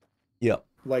awesome. Yeah.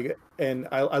 Like, and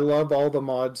I love all the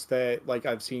mods that like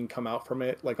I've seen come out from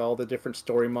it, like all the different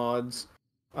story mods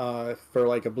for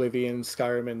like Oblivion,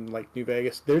 Skyrim, and like New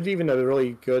Vegas. There's even a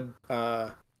really good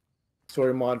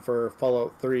story mod for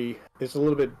Fallout 3. It's a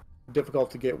little bit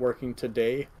difficult to get working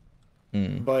today,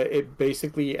 but it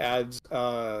basically adds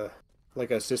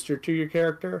like a sister to your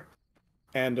character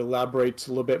and elaborates a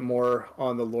little bit more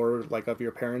on the lore like of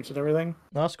your parents and everything.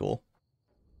 That's cool.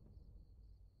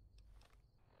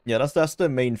 Yeah, that's the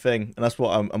main thing, and that's what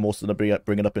I'm also gonna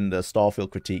bring it up in the Starfield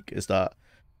critique, is that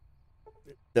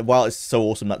while it's so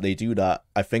awesome that they do that,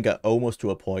 I think almost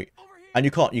to a point, and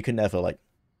you can never like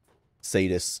say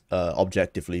this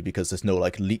objectively because there's no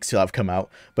like leaks that have come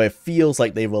out, but it feels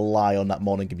like they rely on that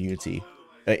modding community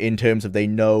in terms of they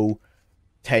know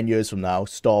 10 years from now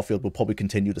Starfield will probably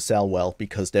continue to sell well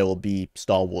because there will be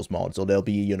Star Wars mods, or there'll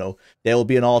be there will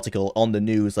be an article on the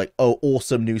news like, oh,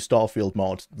 awesome new Starfield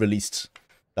mod released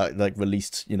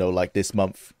like this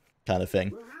month kind of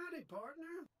thing.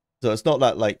 So it's not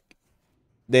that like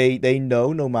they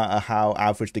know no matter how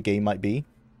average the game might be,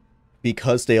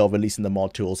 because they are releasing the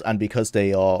mod tools and because they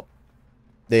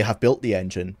have built the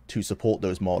engine to support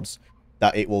those mods,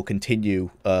 that it will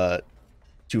continue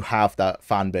to have that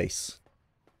fan base.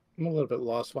 I'm a little bit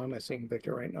lost. Why am I seeing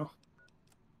Victor right now?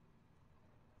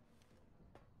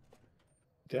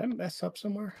 Did I mess up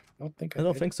somewhere? I don't think I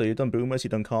don't think so. You've done boomers,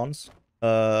 you've done cons.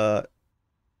 You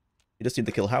just need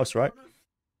to kill house, right?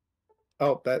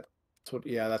 Oh, that's what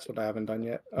I haven't done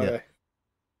yet. Okay.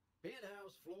 Yeah.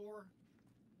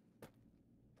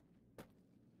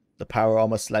 The power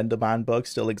armor Slenderman bug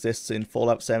still exists in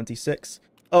Fallout 76.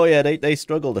 Oh yeah, they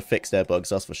struggle to fix their bugs,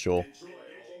 that's for sure.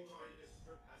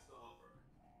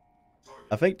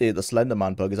 I think the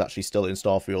Slenderman bug is actually still in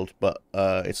Starfield, but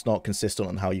it's not consistent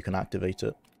on how you can activate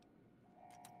it.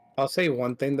 I'll say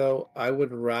one thing though, I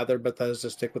would rather Bethesda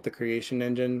stick with the creation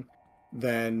engine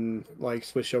than like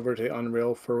switch over to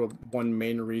Unreal for one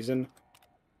main reason.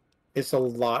 It's a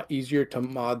lot easier to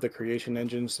mod the creation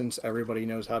engine since everybody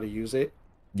knows how to use it.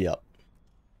 Yep.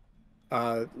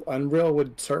 Unreal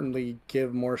would certainly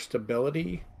give more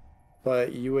stability,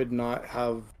 but you would not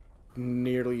have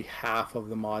nearly half of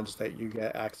the mods that you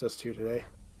get access to today.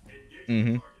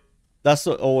 Mm-hmm. That's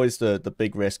always the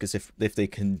big risk, is if they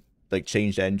can like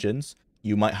change engines,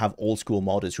 you might have old school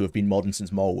modders who have been modding since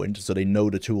Morrowind, so they know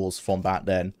the tools from back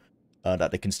then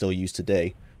that they can still use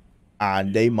today,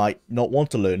 and they might not want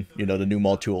to learn, you know, the new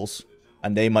mod tools,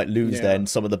 and they might lose then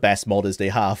some of the best modders they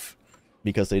have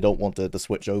because they don't want to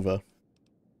switch over.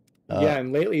 Yeah,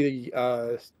 and lately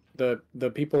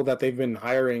the people that they've been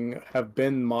hiring have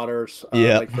been modders,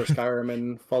 like for Skyrim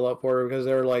and Fallout 4, because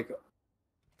they're like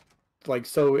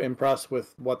so impressed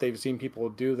with what they've seen people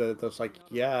do that it's like,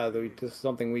 yeah, this is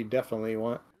something we definitely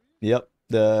want. Yep,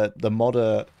 the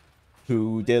modder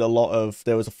who did a lot of,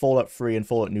 there was a Fallout 3 and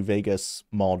Fallout New Vegas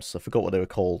mods, I forgot what they were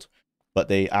called, but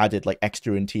they added like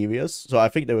extra interiors. So I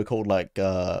think they were called like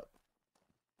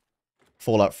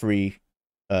Fallout 3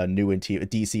 new interior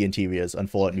DC interiors and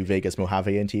Fallout New Vegas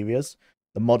Mojave interiors.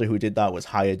 The modder who did that was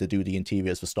hired to do the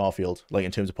interiors for Starfield, like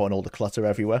in terms of putting all the clutter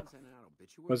everywhere.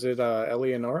 Was it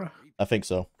Eleonora? I think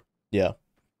so. Yeah.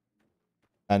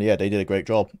 And yeah, they did a great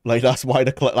job. Like that's why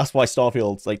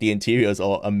Starfield's like the interiors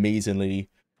are amazingly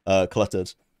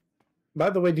cluttered. By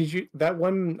the way, did you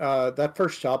that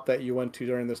first shop that you went to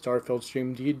during the Starfield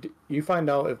stream? Did you find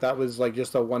out if that was like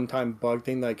just a one-time bug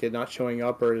thing, like it not showing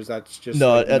up, or is that just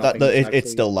no? Like, it's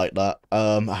still like that.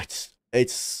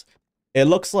 It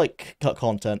looks like cut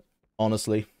content.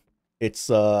 Honestly, it's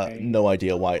no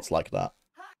idea why it's like that.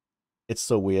 It's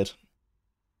so weird.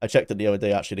 I checked it the other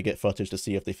day actually to get footage to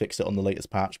see if they fixed it on the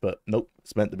latest patch, but nope,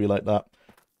 it's meant to be like that.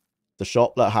 The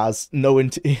shop that has no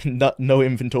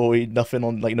inventory, nothing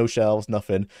on, like no shelves,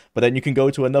 nothing. But then you can go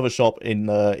to another shop in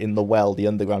the Well, the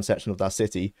underground section of that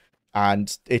city,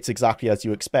 and it's exactly as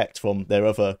you expect from their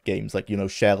other games. Like, you know,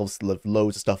 shelves with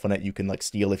loads of stuff on it you can like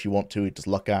steal if you want to, just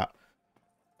look at.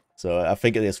 So I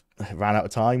think it just ran out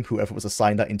of time. Whoever was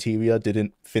assigned that interior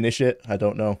didn't finish it. I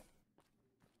don't know.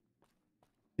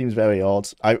 Seems very odd.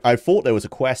 I thought there was a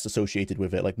quest associated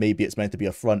with it. Like maybe it's meant to be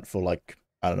a front for like,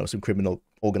 I don't know, some criminal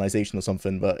organization or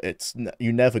something, but it's,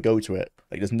 you never go to it.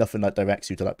 Like there's nothing that directs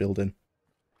you to that building.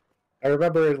 I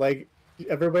remember like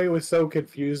everybody was so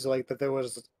confused, like that there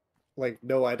was like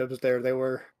no items there. They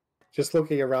were just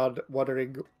looking around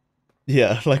wondering,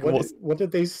 yeah, like what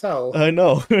did they sell? I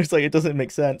know. It's like it doesn't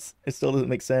make sense. It still doesn't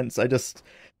make sense. I just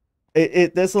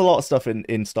there's a lot of stuff in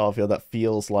Starfield that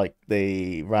feels like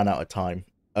they ran out of time,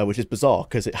 which is bizarre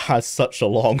because it has such a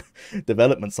long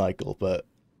development cycle, but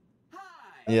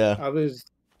yeah. I was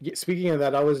speaking of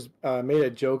that. I was made a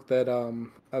joke that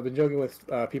I've been joking with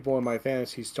people in my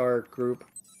Fantasy Star group.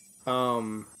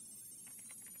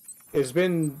 It's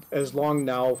been as long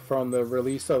now from the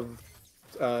release of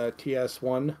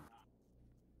TS1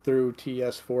 through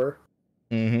TS4.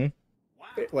 Mm-hmm.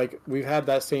 Like we've had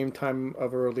that same time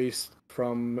of a release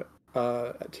from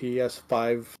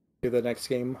TS5 to the next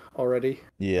game already.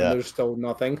 Yeah. And there's still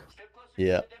nothing.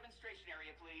 Yeah.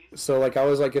 So like I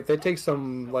was like, if it takes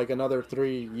them like another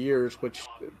 3 years, which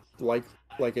like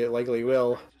it likely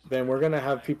will, then we're gonna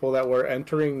have people that were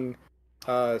entering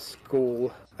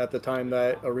school at the time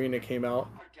that Arena came out,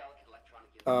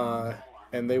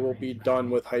 and they will be done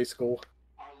with high school.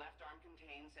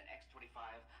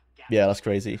 Yeah, that's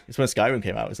crazy. It's when Skyrim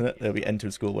came out, isn't it? They'll be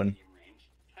entering school when.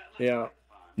 Yeah.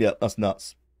 Yeah, that's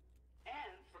nuts.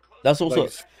 That's also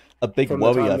like, a big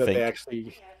worry, I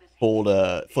think, for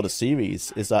the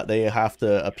series, is that they have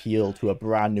to appeal to a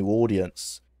brand new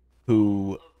audience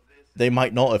who they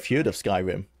might not have heard of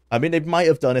Skyrim. I mean, they might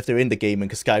have done if they're in the game, and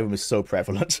because Skyrim is so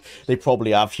prevalent, they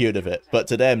probably have heard of it. But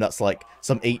to them, that's like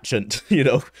some ancient, you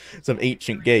know, some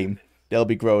ancient game. They'll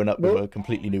be growing up with a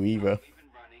completely new era.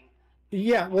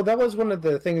 Yeah, well, that was one of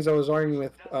the things I was arguing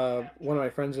with one of my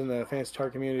friends in the Fantasy Star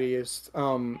community is,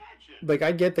 like,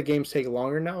 I get the games take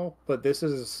longer now, but this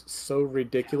is so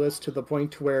ridiculous to the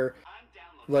point where,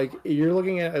 like, you're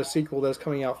looking at a sequel that's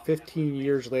coming out 15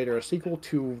 years later, a sequel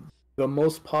to the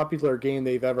most popular game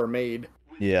they've ever made.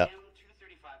 Yeah.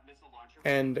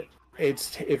 And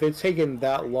if it's taken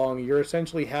that long, you're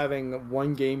essentially having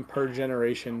one game per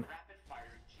generation.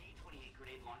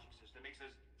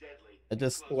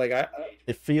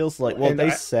 It feels like, well,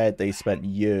 they said they spent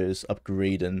years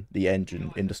upgrading the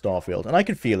engine into Starfield, and I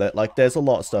can feel it. Like, there's a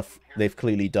lot of stuff they've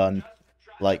clearly done,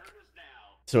 like,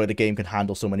 so the game can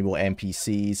handle so many more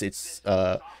NPCs. It's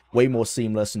way more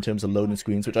seamless in terms of loading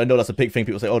screens, which I know that's a big thing.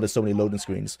 People say, oh, there's so many loading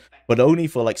screens, but only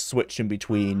for like switching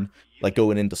between like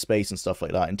going into space and stuff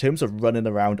like that. In terms of running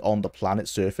around on the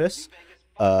planet's surface,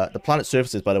 The planet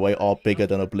surfaces, by the way, are bigger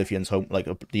than Oblivion's home, like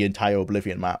the entire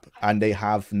Oblivion map, and they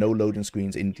have no loading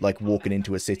screens in like walking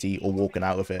into a city or walking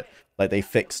out of it. Like they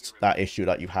fixed that issue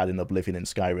that you've had in Oblivion and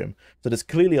Skyrim. So there's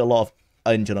clearly a lot of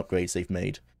engine upgrades they've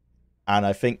made, and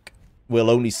I think we'll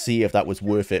only see if that was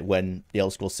worth it when the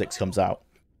Elder Scrolls 6 comes out.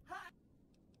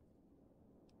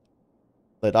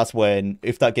 Like that's when,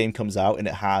 if that game comes out and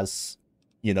it has,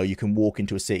 you know, you can walk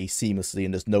into a city seamlessly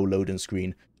and there's no loading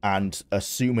screen, and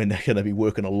assuming they're going to be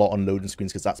working a lot on loading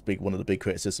screens because that's one of the big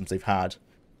criticisms they've had,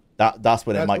 that's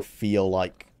when it might feel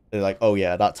like they're like, oh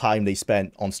yeah, that time they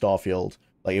spent on Starfield,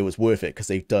 like it was worth it because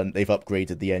they've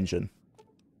upgraded the engine.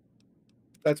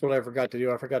 That's what I forgot to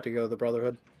do. I forgot to go to the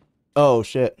Brotherhood. Oh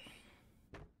shit.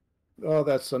 Oh,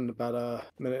 that's about a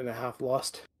minute and a half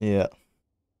lost. Yeah.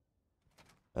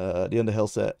 The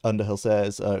Underhill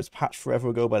says it was patched forever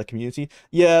ago by the community.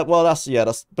 Yeah, well, that's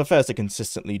Bethesda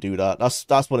consistently do that.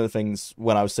 That's one of the things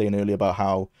when I was saying earlier about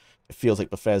how it feels like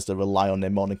Bethesda rely on their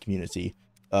modding community.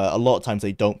 A lot of times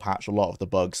they don't patch a lot of the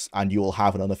bugs, and you'll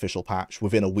have an unofficial patch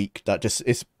within a week that just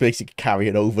is basically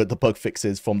carrying over the bug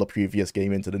fixes from the previous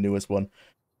game into the newest one.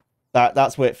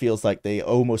 That's where it feels like they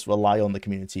almost rely on the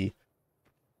community.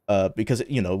 Because,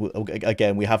 you know,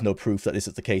 again, we have no proof that this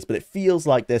is the case, but it feels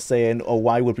like they're saying, oh,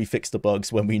 why would we fix the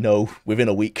bugs when we know within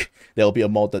a week there'll be a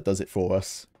mod that does it for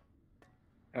us?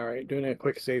 Alright, doing a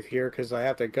quick save here because I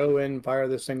have to go in, fire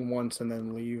this thing once, and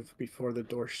then leave before the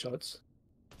door shuts.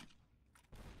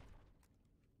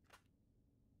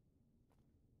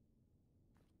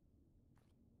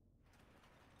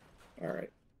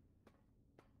 Alright.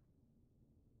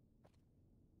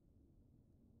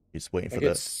 You're just waiting for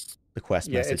the quest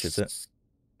message, is it?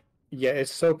 Yeah,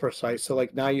 it's so precise. So,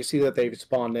 like, now you see that they've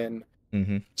spawned in.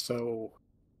 Mm-hmm. So,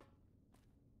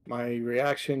 my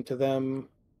reaction to them,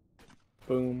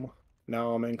 boom.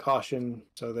 Now I'm in caution,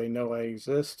 so they know I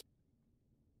exist.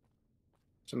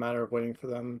 It's a matter of waiting for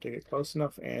them to get close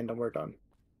enough, and we're done.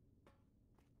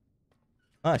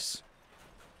 Nice.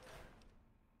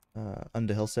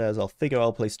 Underhill says, I'll play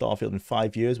Starfield in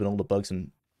 5 years when all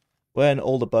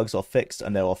the bugs are fixed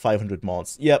and there are 500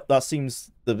 mods. Yep, that's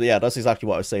exactly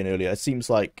what I was saying earlier. It seems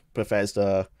like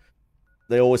Bethesda,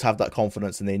 they always have that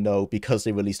confidence, and they know because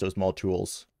they released those mod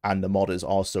tools and the modders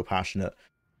are so passionate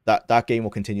that game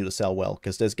will continue to sell well,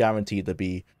 because there's guaranteed to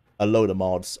be a load of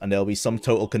mods and there'll be some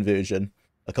total conversion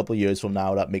a couple of years from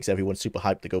now that makes everyone super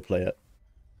hyped to go play it.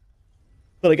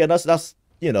 But again, that's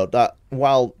you know, that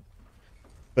while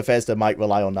Bethesda might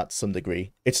rely on that to some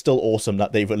degree, it's still awesome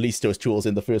that they released those tools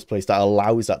in the first place that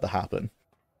allows that to happen.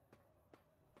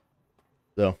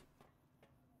 So,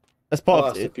 as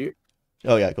part of it.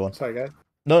 Oh yeah, go on. Sorry, guys.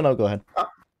 No, go ahead.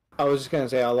 I was just gonna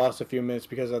say I lost a few minutes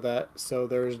because of that, so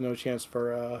there is no chance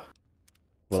for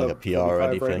like a PR or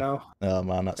anything. Right now. Oh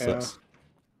man, that sucks.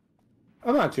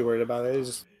 I'm not too worried about it.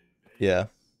 It's just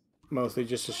mostly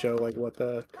just to show like what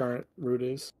the current route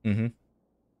is. Mm-hmm.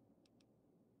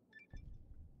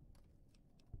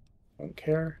 Don't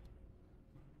care.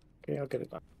 Okay, I'll get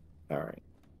it done. All right.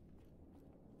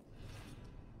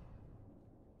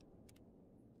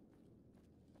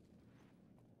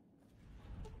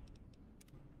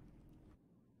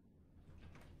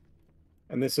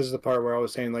 And this is the part where I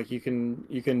was saying, like, you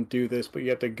can do this, but you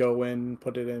have to go in,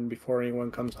 put it in before anyone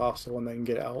comes hostile, and then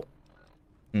get out.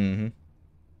 Mm-hmm.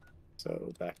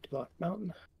 So back to Black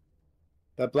Mountain.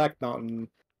 That Black Mountain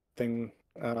thing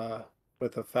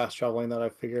with the fast traveling that I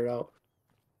figured out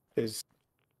is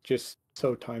just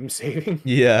so time saving.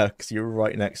 Yeah, because you're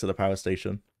right next to the power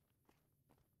station.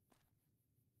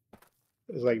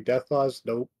 It's like Deathlaws,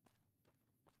 nope.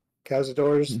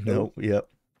 Cazadors, nope. Yep.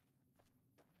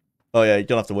 Oh yeah, you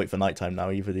don't have to wait for nighttime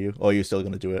now either, do you? Or are you still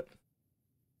going to do it?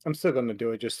 I'm still going to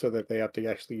do it just so that they have to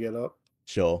actually get up.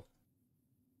 Sure.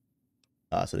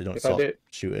 So they don't stop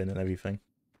shooting and everything.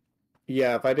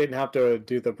 Yeah, if I didn't have to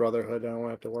do the Brotherhood, I don't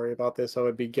have to worry about this. I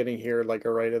would be getting here like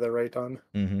right at the right time.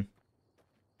 Mm-hmm.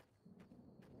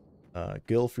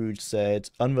 Girlfruge said,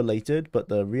 unrelated, but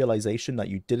the realization that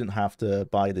you didn't have to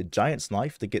buy the Giant's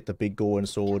Knife to get the big Goron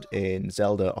sword in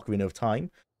Zelda Ocarina of Time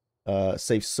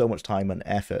saves so much time and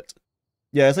effort.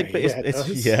 Yeah, it's like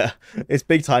it's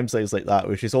big time saves like that,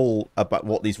 which is all about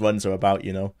what these runs are about,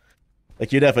 you know.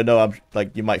 Like you never know.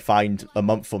 You might find a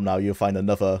month from now you'll find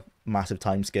another massive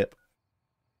time skip.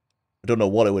 I don't know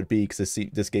what it would be because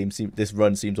this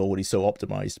run seems already so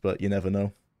optimized, but you never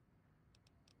know.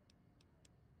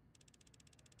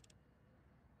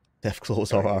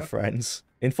 Deathclaws are our friends.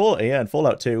 In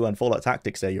Fallout 2 and Fallout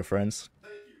Tactics, they're your friends.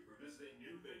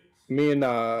 Me and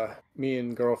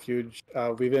Girlfuge,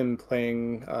 we've been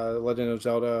playing Legend of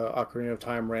Zelda Ocarina of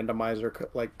Time randomizer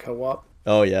co-op.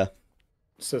 Oh yeah.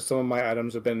 So some of my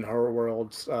items have been her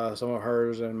worlds, some of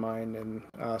hers and mine,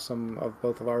 and some of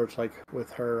both of ours, like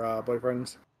with her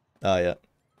boyfriends. Oh, yeah.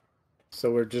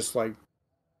 So we're just like,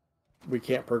 we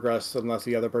can't progress unless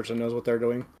the other person knows what they're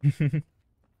doing.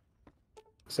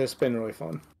 So it's been really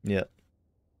fun. Yeah.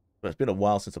 But it's been a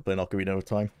while since I played Ocarina of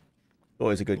Time.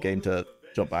 Always a good game to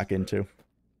jump back into.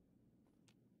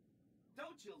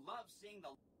 Don't you love seeing the...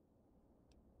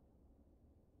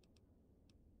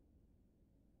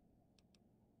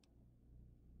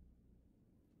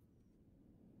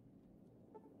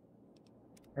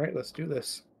 All right, let's do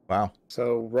this. Wow.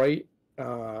 So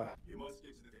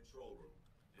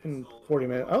in 40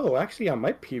 minutes. Oh, actually, I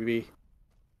might PB.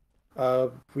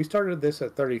 We started this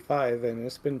at 35, and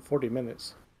it's been 40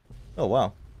 minutes. Oh,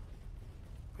 wow.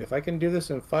 If I can do this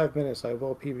in 5 minutes, I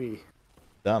will PB.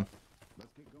 Damn.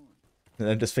 And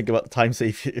then just think about the time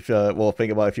save. Well,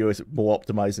 think about if you were more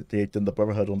optimized than the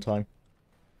Brotherhood on time.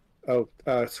 Oh,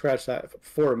 scratch that.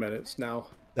 4 minutes now.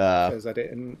 Because I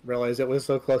didn't realize it was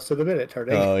so close to the minute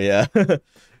turning. Oh, yeah.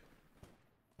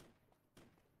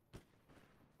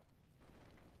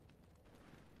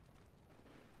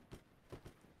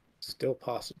 Still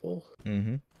possible.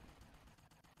 Mm-hmm.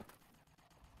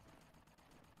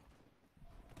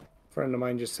 Friend of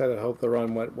mine just said, I hope the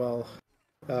run went well.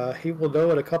 He will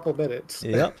know in a couple minutes.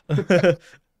 Yep.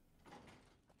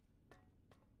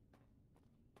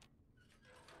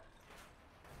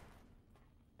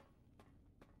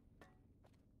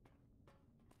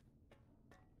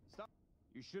 Stop.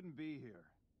 You shouldn't be here.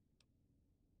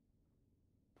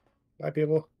 Bye,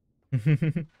 people.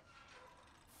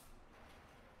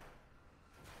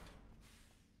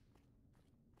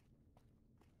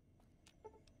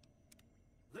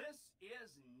 This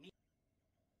is neat.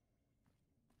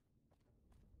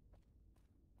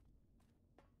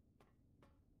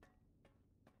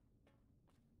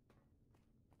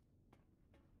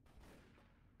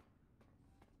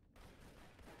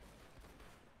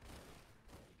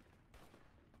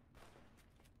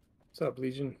 What's up,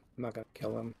 Legion? I'm not gonna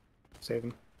kill him. Save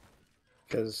him.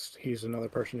 Because he's another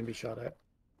person to be shot at.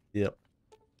 Yep.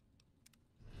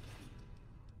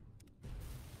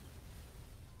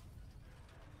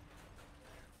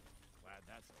 Glad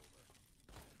that's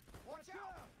over. Watch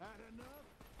out! Had enough?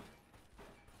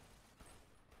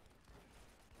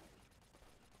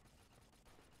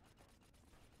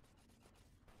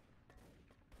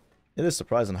 It is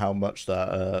surprising how much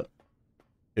that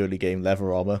early game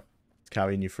leather armor is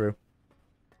carrying you through.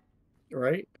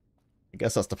 Right? I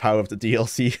guess that's the power of the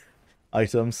DLC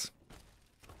items.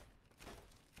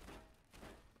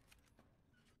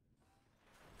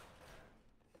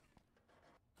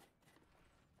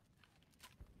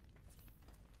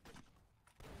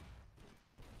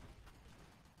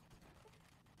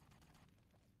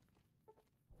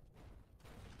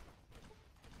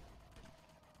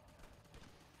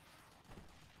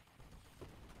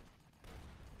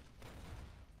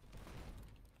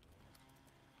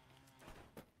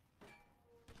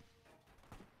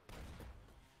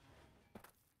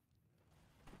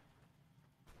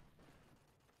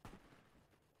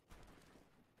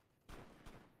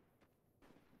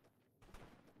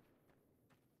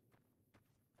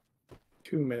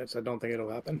 Two minutes. I don't think it'll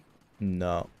happen.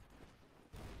 No.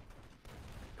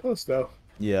 Close, though.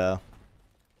 Yeah.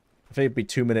 I think it'd be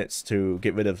 2 minutes to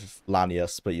get rid of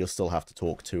Lanius, but you'll still have to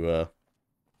talk to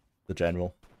the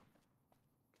general.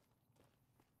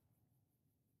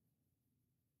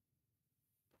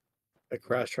 If I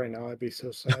crashed right now, I'd be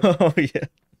so sad. Oh,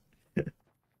 yeah.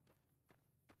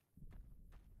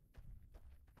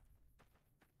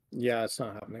 Yeah, it's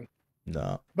not happening.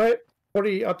 No. But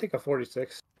 40, I'll take a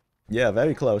 46. Yeah,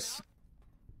 very close.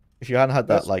 If you hadn't had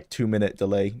that, like, 2 minute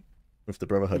delay with the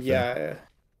Brotherhood thing.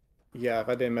 Yeah, if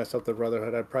I didn't mess up the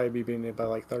Brotherhood, I'd probably be beating it by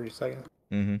like 30 seconds.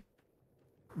 Mm-hmm.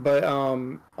 But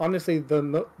honestly,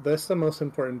 that's the most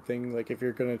important thing. Like, if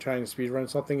you're gonna try and speedrun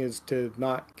something, is to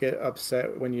not get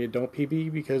upset when you don't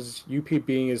PB, because you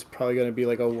PBing is probably gonna be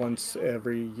like a once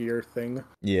every year thing.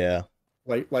 Yeah.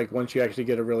 Like once you actually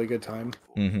get a really good time.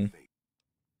 Mm-hmm.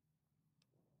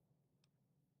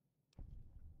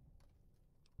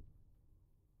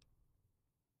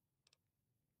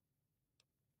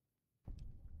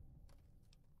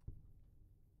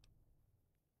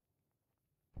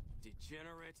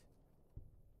 Degenerate.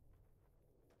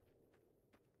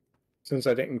 Since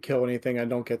I didn't kill anything, I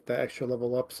don't get the extra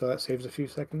level up, so that saves a few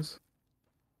seconds.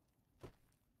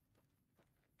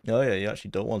 Oh yeah, you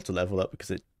actually don't want to level up because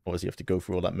it obviously you have to go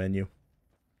through all that menu.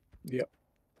 Yep.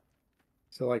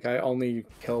 So like I only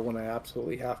kill when I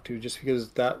absolutely have to, just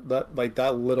because that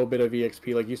little bit of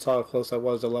EXP, like you saw how close I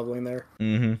was to leveling there.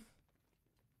 Mm-hmm.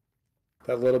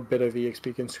 That little bit of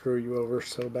EXP can screw you over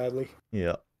so badly.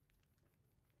 Yeah.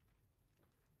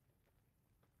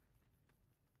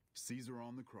 Caesar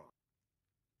on the cross.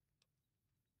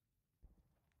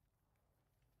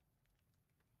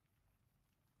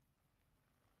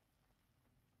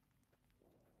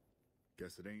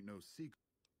 Guess it ain't no secret.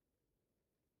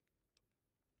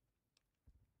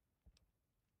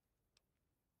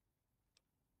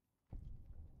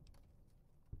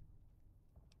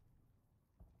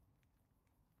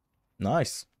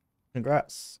 Nice.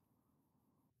 Congrats.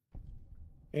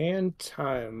 And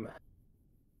time.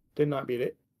 Did not beat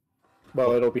it.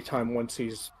 Well, it'll be time once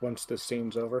the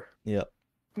scene's over. Yep.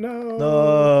 No.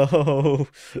 No.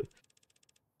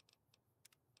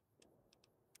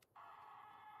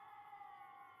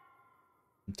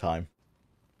 Time.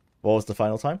 What was the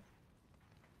final time?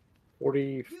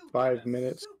 45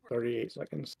 minutes, 38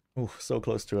 seconds. Ooh, so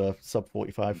close to a sub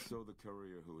 45. So the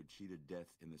courier who had cheated death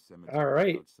in the cemetery All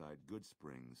right. outside Good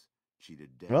Springs cheated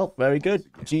death. Well, very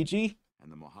good. GG.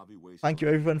 Thank you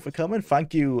everyone for coming.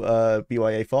 Thank you,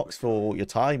 bYa Fox, for your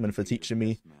time and for teaching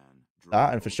me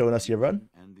that and for showing us your run.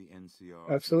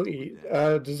 Absolutely.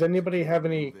 Does anybody have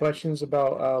any questions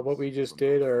about what we just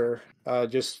did, or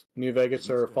just New Vegas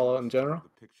or Fallout in general?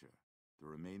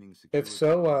 If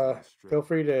so, feel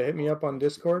free to hit me up on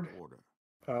Discord.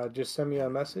 Just send me a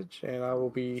message, and I will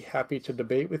be happy to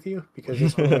debate with you, because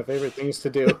it's one of my favorite things to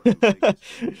do.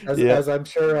 As I'm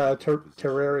sure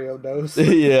Terrario knows.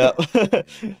 Yeah.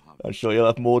 I'm sure you'll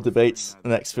have more debates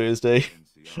next Thursday.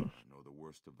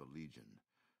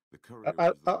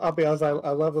 I'll be honest, I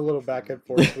love the little back and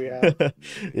forth we have.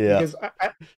 Yeah. Because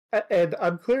and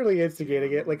I'm clearly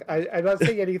instigating it. Like, I'm not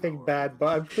saying anything bad, but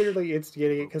I'm clearly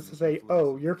instigating it because to say,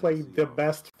 oh, you're playing the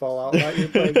best Fallout. Not you're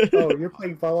playing, oh, you're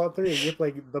playing Fallout 3. You're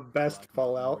playing the best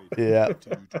Fallout. Yeah.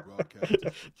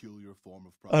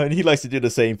 And he likes to do the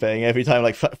same thing every time,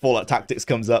 like, Fallout Tactics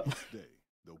comes up.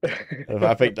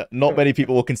 I think that not many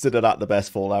people will consider that the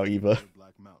best Fallout either.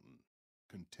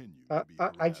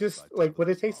 I just, like, when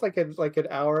it takes like an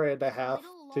hour and a half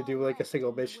to do like a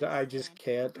single mission, I just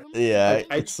can't. Yeah,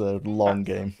 it's a long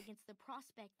game.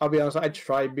 I'll be honest, I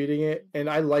tried beating it, and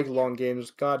I like long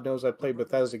games. God knows I play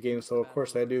Bethesda games, so of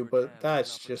course I do, but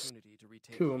that's just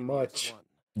too much.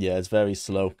 Yeah, it's very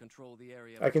slow.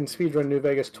 I can speedrun New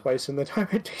Vegas twice in the time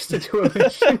it takes to do a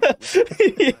mission.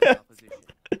 Yeah.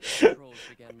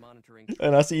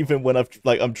 And that's even when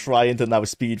I'm trying to now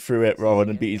speed through it rather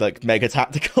than be like mega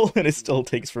tactical, and it still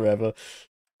takes forever.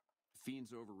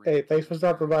 Hey, thanks for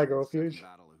stopping by, Girlfuge.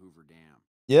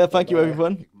 Yeah, thank you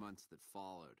everyone.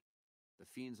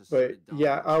 But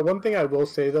yeah, one thing I will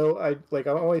say though, I'm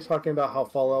always talking about how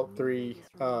Fallout 3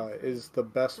 is the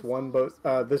best one,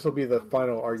 but this will be the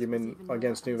final argument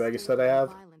against New Vegas that I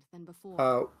have.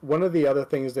 One of the other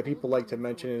things that people like to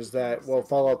mention is that, well,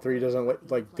 Fallout 3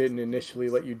 didn't initially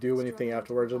let you do anything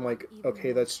afterwards. I'm like,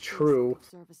 okay, that's true,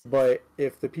 but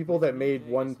if the people that made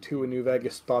 1, 2, and New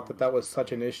Vegas thought that that was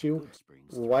such an issue,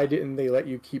 why didn't they let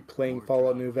you keep playing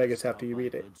Fallout New Vegas after you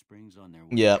beat it?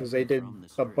 Yeah. Because they did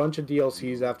a bunch of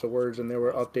DLCs afterwards, and there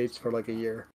were updates for like a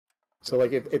year. So,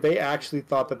 like, if they actually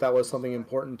thought that that was something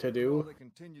important to do,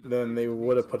 then they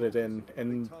would have put it in.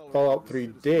 And Fallout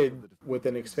 3 did with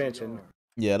an expansion.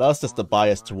 Yeah, that's just the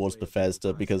bias towards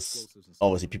Bethesda, because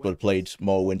obviously people had played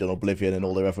Morrowind and Oblivion and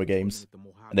all their other games,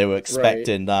 and they were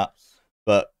expecting that.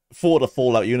 But for the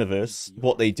Fallout universe,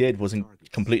 what they did wasn't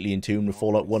completely in tune with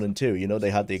Fallout 1 and 2. You know, they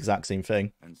had the exact same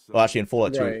thing. Well, actually, in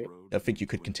Fallout 2, I think you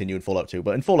could continue in Fallout 2,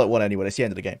 but in Fallout 1 anyway, it's the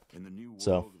end of the game.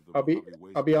 So I'll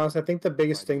be honest, I think the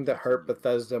biggest thing that hurt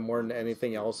Bethesda more than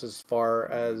anything else, as far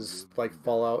as like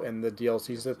Fallout and the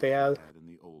DLCs that they had,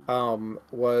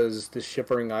 was the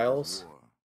Shivering Isles.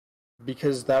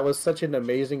 Because that was such an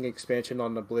amazing expansion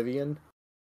on Oblivion.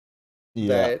 Yeah.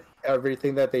 That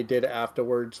everything that they did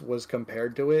afterwards was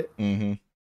compared to it. Mm-hmm.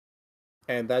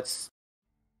 And that's,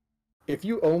 if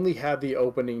you only had the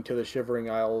opening to the Shivering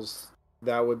Isles,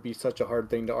 that would be such a hard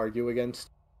thing to argue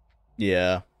against.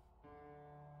 Yeah.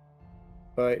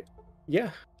 But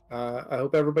yeah, I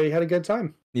hope everybody had a good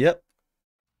time. Yep.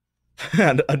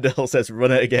 And Underhill says,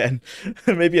 run it again.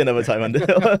 Maybe another time,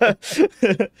 Underhill.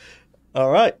 All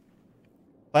right.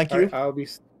 Thank you.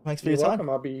 Thanks for your time.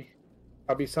 Welcome.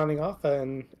 I'll be signing off,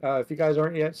 and if you guys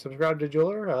aren't yet subscribed to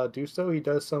Jwlar, do so. He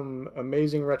does some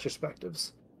amazing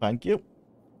retrospectives. Thank you.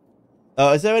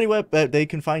 Is there anywhere they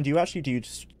can find you, actually? Do you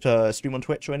stream on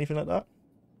Twitch or anything like that?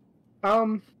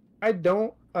 I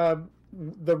don't.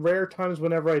 The rare times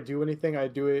whenever I do anything, I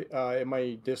do it in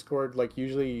my Discord. Like,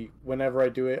 usually whenever I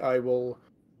do it, I will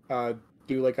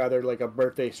do like either like a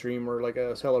birthday stream or like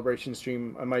a celebration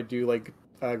stream. I might do like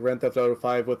Grand Theft Auto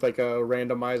 5 with like a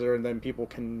randomizer, and then people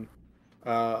can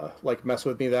like mess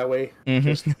with me that way.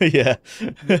 Just yeah.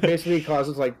 basically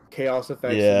causes like chaos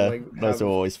effects. Yeah, and, like, those are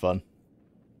always fun.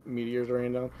 Meteors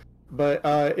raining down. But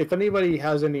if anybody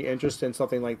has any interest in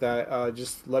something like that,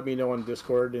 just let me know on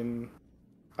Discord, and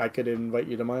I could invite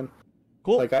you to mine.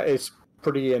 Cool. Like it's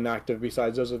pretty inactive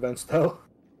besides those events, though.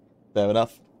 Fair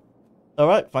enough. All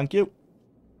right, thank you.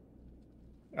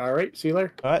 All right, see you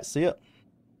later. All right, see ya.